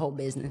right. It's a whole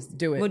business.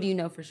 Do it. What do you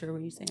know for sure? What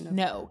are you saying?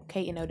 No.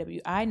 KNOW.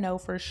 I know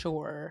for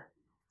sure.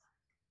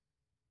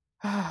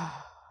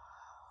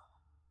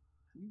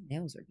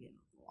 Nails are getting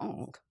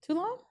long. Too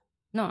long?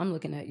 No, I'm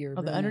looking at your.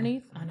 The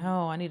underneath? I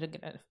know. I need to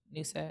get a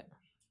new set.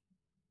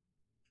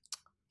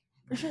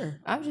 For sure.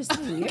 I'm just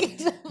saying.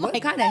 What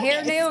kind of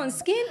hair, nail, and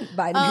skin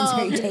vitamins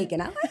are you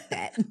taking? I like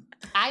that.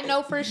 I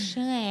know for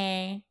sure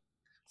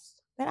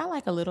that I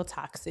like a little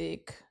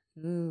toxic.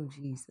 Oh,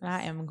 Jesus.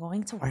 I am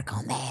going to work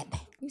on that.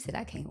 You said,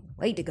 I can't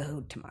wait to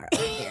go tomorrow to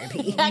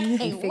therapy. I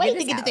can't wait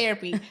to get to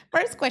therapy.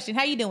 First question,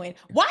 how you doing?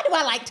 Why do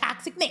I like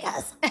toxic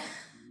niggas?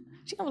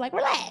 She gonna be like,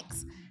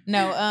 relax.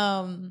 No,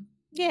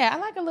 yeah, I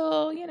like a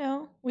little,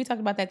 we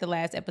talked about that the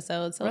last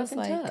episode. So rough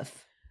and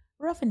tough.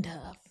 Rough and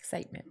tough.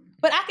 Excitement.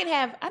 But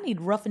I need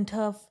rough and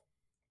tough,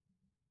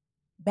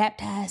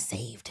 baptized,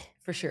 saved.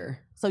 For sure.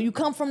 So you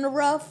come from the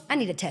rough. I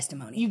need a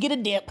testimony. You get a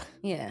dip.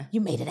 Yeah.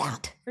 You made it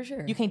out. For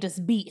sure. You can't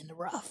just be in the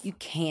rough. You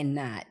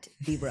cannot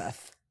be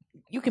rough.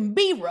 You can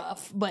be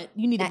rough, but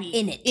you need to be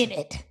in it. In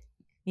it.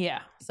 Yeah.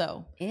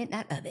 So. In it,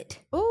 not of it.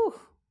 Ooh.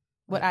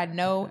 What I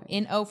know,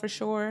 N-O for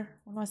sure.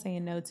 What am I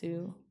saying no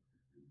to?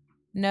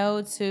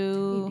 No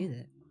to. You do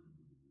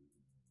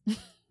that.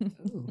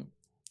 Ooh.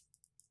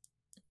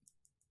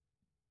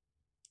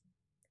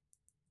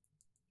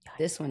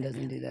 This one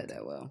doesn't do that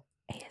well.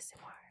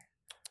 ASMR.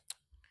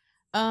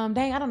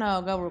 Dang, I don't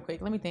know. Go real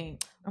quick. Let me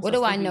think. What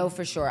do I know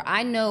for sure?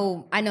 I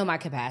know my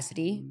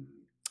capacity.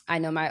 I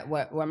know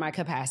where my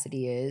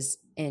capacity is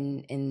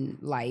in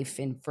life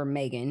and for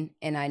Megan.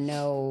 And I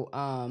know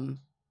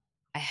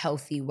a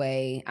healthy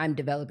way. I'm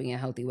developing a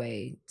healthy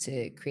way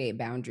to create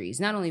boundaries,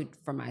 not only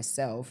for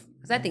myself,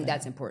 because I think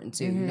that's important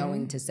too,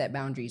 knowing to set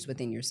boundaries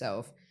within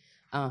yourself,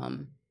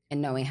 and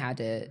knowing how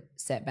to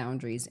set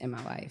boundaries in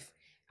my life.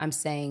 I'm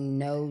saying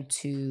no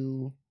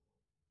to.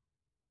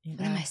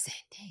 What am I saying?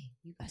 Dang,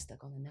 you got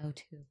stuck on the no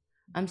too.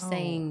 I'm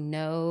saying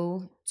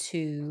no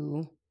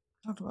to.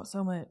 Talked about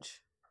so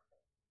much.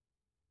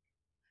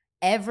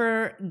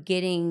 Ever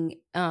getting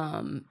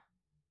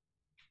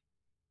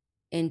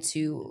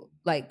into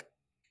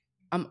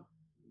I'm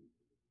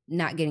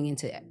not getting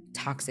into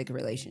toxic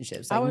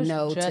relationships. I was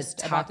no just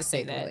to about to say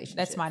toxic that. relationships.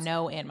 That's my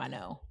no and my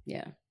no.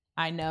 Yeah.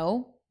 I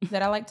know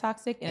that I like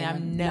toxic, and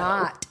I'm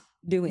not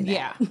doing that.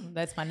 Yeah,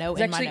 that's my no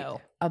and my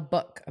no. A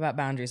book about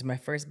boundaries. My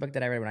first book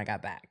that I read when I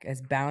got back.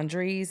 It's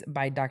Boundaries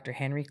by Dr.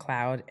 Henry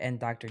Cloud and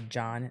Dr.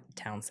 John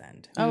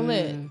Townsend. Oh,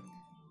 lit.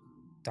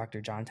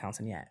 Dr. John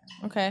Townsend, yeah.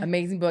 Okay.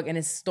 Amazing book, and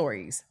it's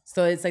stories.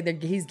 So it's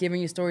like he's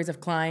giving you stories of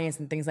clients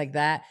and things like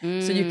that.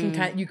 So you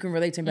can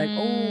relate to him, like,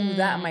 oh,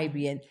 that might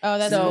be it. Oh,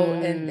 that's so cool.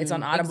 And it's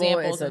on Audible.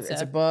 Examples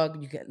It's a book.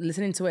 You can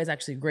listening to it is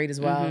actually great as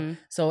well.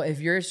 So if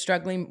you're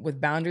struggling with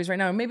boundaries right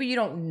now, or maybe you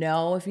don't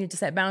know if you need to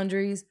set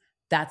boundaries,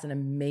 that's an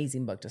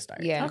amazing book to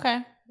start. Yeah. Okay.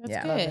 That's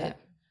Yeah. good.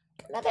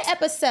 Another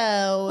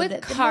episode With the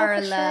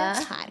Carla. Know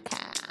For Sure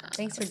podcast.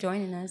 Thanks for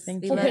joining us.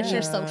 Thank We'll you. put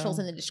your socials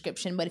in the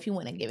description, but if you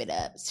want to give it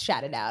up,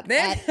 shout it out.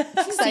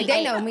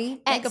 They know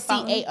me. At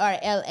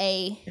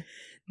CARLA.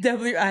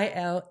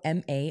 Wilmaris.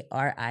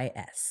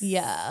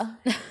 Yeah.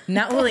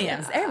 Not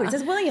Williams. Everybody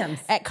says Williams.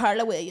 At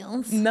Carla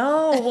Williams.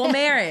 No,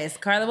 Wilmaris.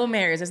 Carla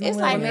Wilmaris. There's no It's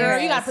like, Wilmaris. girl,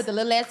 you gotta put the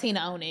little Latina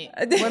on it.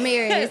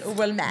 Wilmaris.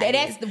 Wilmaris.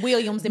 That's the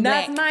Williams in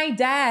black. That's my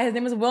dad. His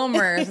name was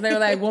Wilmer. So they were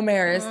like,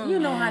 Wilmaris. You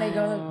know how they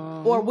go.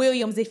 Or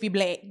Williams if you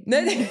black.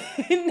 Wilmaris.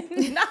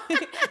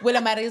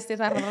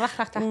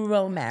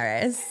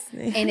 Wilmaris.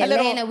 In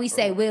Atlanta, we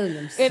say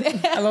Williams. A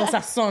little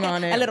sazon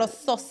on it. A little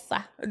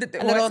sosa. A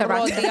little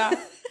rosia.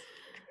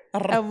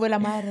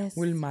 Wilmaris.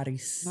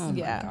 Wilmaris. Oh my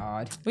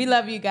God. We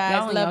love you guys.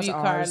 Y'all Love y'all's you,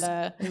 ours.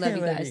 Carla. We love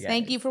you guys.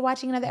 Thank you for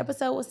watching another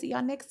episode. We'll see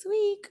y'all next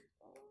week.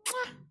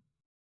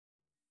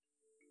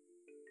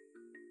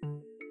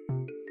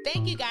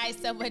 Thank you guys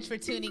so much for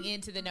tuning in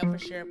to the Know For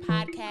Sure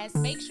podcast.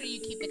 Make sure you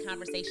keep the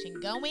conversation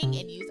going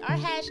and use our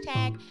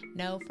hashtag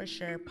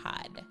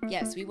KnowForSurePod.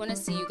 Yes, we want to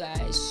see you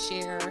guys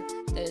share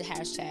the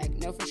hashtag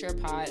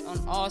KnowForSurePod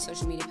on all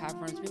social media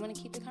platforms. We want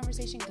to keep the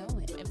conversation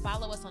going. And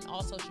follow us on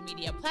all social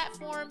media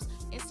platforms,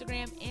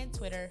 Instagram and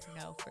Twitter,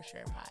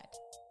 KnowForSurePod.